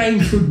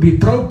Ukraine should be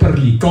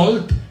properly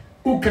called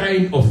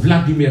Ukraine of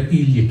Vladimir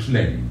Ilyich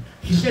Lenin.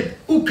 He said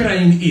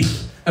Ukraine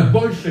is a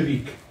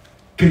Bolshevik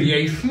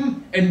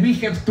creation and we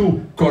have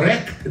to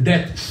correct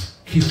that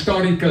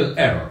historical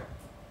error.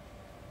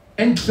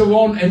 And so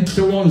on and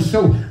so on.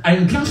 So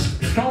I'm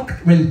just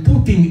shocked when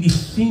Putin is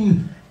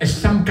seen as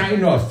some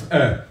kind of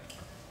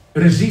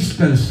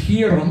resistance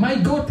hero. My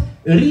God,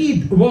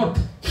 read what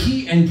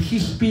he and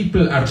his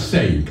people are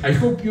saying. I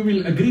hope you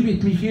will agree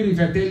with me here if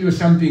I tell you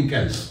something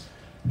else.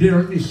 They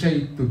already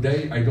say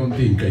today, I don't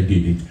think I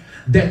did it,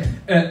 that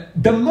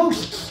the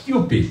most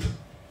stupid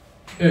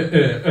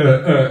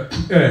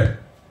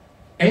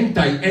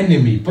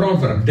anti-enemy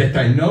proverb that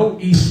I know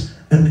is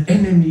an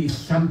enemy is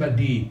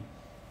somebody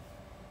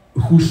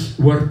whose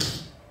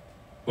words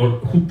or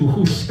to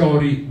whose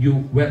story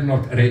you were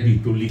not ready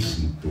to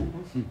listen to.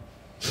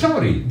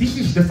 Sorry, this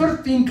is the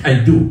first thing I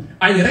do.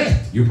 I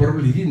read, you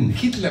probably didn't,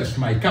 Hitler's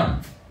Mein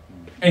Kampf,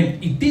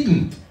 and it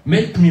didn't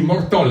make me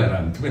more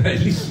tolerant when I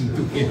listened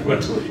to it.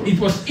 It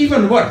was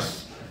even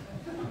worse.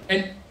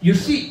 And you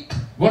see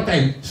what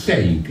I'm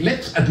saying.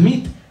 Let's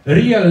admit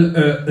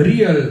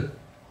real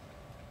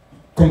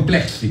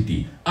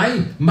complexity.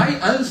 My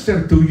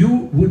answer to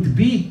you would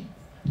be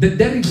that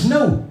there is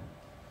no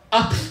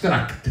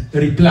abstract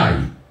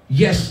reply,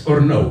 yes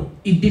or no.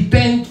 It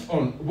depends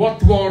on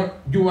what war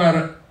you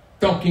are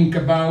talking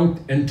about,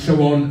 and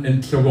so on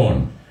and so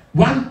on.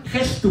 One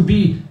has to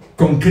be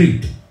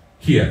concrete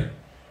here.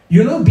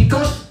 You know,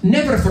 because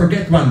never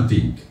forget one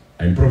thing.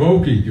 I'm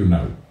provoking you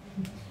now.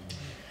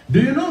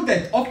 Do you know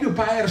that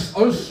occupiers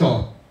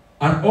also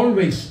are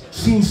always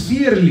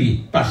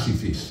sincerely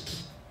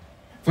pacifists?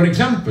 For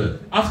example,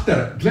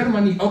 after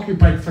Germany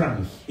occupied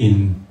France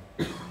in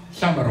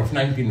summer of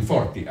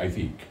 1940, I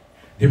think,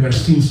 they were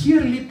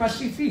sincerely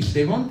pacifists.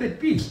 They wanted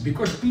peace,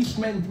 because peace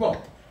meant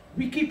what?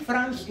 We keep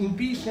France in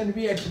peace and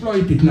we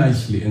exploit it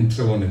nicely, and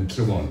so on and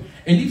so on.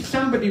 And if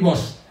somebody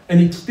was an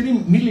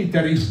extreme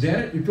militarist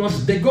there, it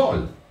was de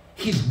Gaulle.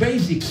 His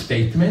basic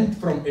statement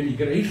from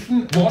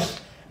emigration was,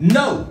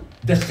 no,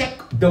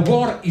 the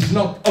war is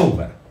not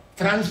over.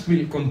 France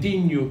will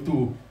continue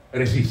to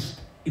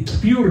resist. It's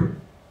pure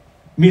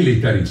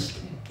militarist,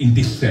 in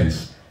this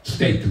sense,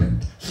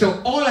 statement.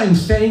 So all I'm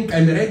saying,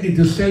 I'm ready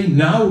to say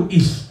now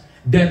is,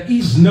 there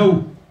is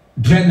no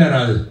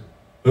general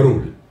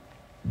rule.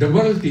 The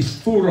world is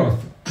full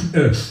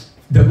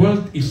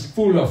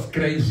of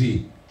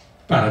crazy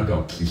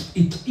paradoxes.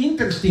 It's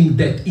interesting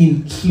that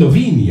in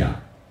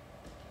Slovenia,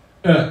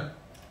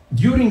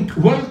 during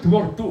World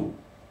War II,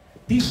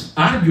 this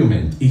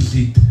argument, is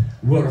it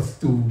worth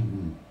to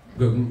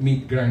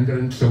meat grinder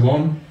and so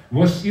on,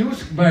 was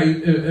used by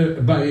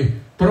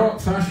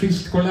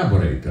pro-fascist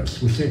collaborators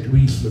who said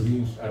we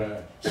Slovenes are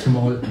a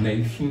small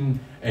nation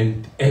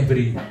and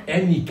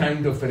any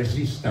kind of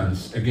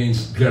resistance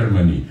against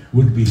Germany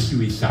would be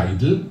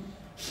suicidal.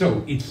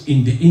 So it's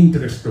in the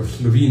interest of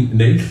Slovene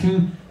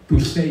nation to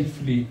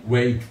safely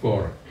wait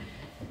for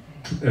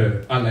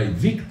Allied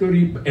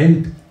victory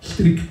and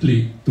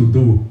strictly to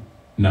do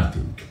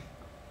nothing.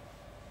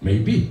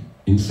 Maybe,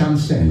 in some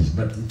sense,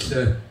 but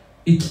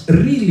it's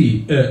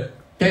really a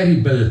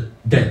terrible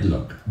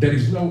deadlock. There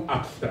is no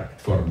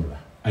abstract formula.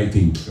 I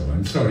think so.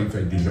 I'm sorry if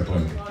I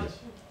disappointed you.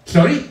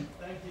 Sorry?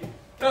 Thank you.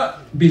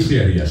 Be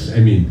serious. I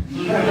mean,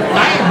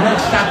 I am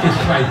not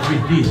satisfied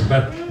with this,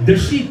 but the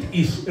shit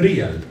is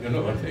real. You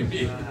know what I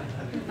mean?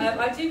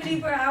 I do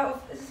believe we're out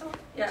of. Is this on?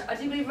 Yeah, I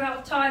do believe we're out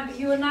of time. But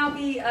you will now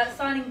be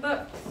signing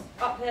books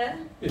up here.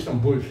 It's some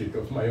bullshit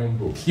of my own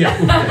books. Yeah,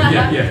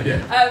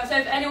 yeah. So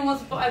if anyone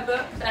wants to buy a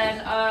book,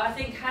 then I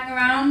think hang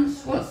around.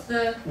 What's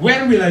the?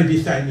 Where will I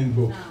be signing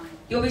books?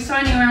 You'll be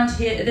signing around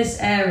here, this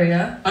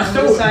area.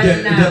 So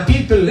the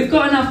people. We've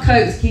got enough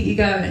coats to keep you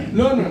going.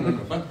 No.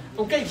 But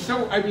okay,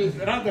 so I will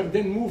rather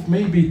then move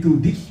maybe to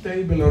this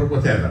table or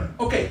whatever.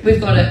 Okay. We've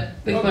got it.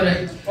 We've got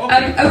it.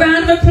 Okay. A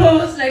round of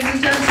applause, ladies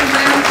and gentlemen.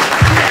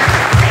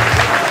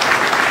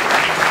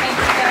 Thank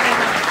you very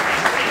much.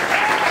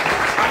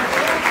 I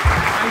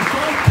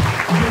thought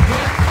you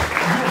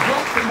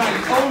got my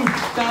own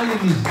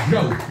Stalinist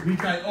joke,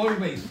 which I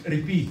always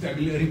repeat. I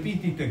will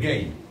repeat it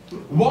again.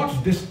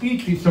 Watch the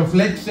speeches of,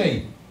 let's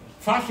say,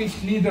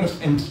 fascist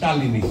leaders and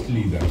Stalinist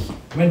leaders.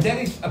 When there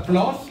is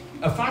applause,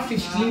 a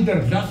fascist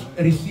leader just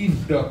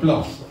receives the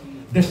applause.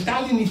 The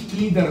Stalinist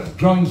leader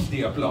joins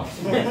the applause.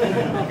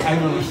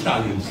 I'm on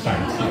Stalin's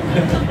side.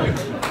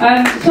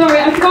 Sorry,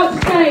 I forgot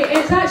to say,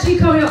 it's actually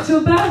coming up to a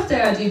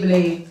birthday, I do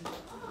believe.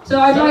 So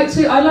I'd like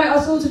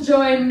us all to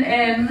join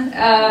in.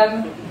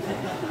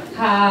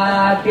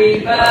 Happy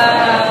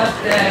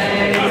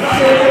birthday to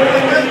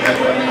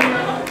you.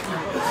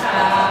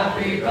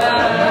 Happy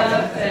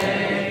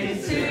birthday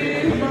to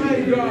you. My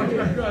God.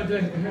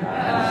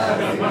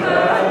 Happy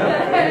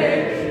birthday,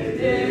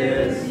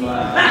 dear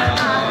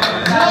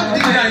Slavoj. What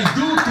did I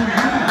do to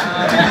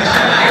you?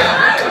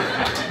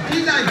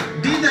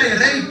 Did I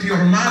rape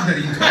your mother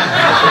in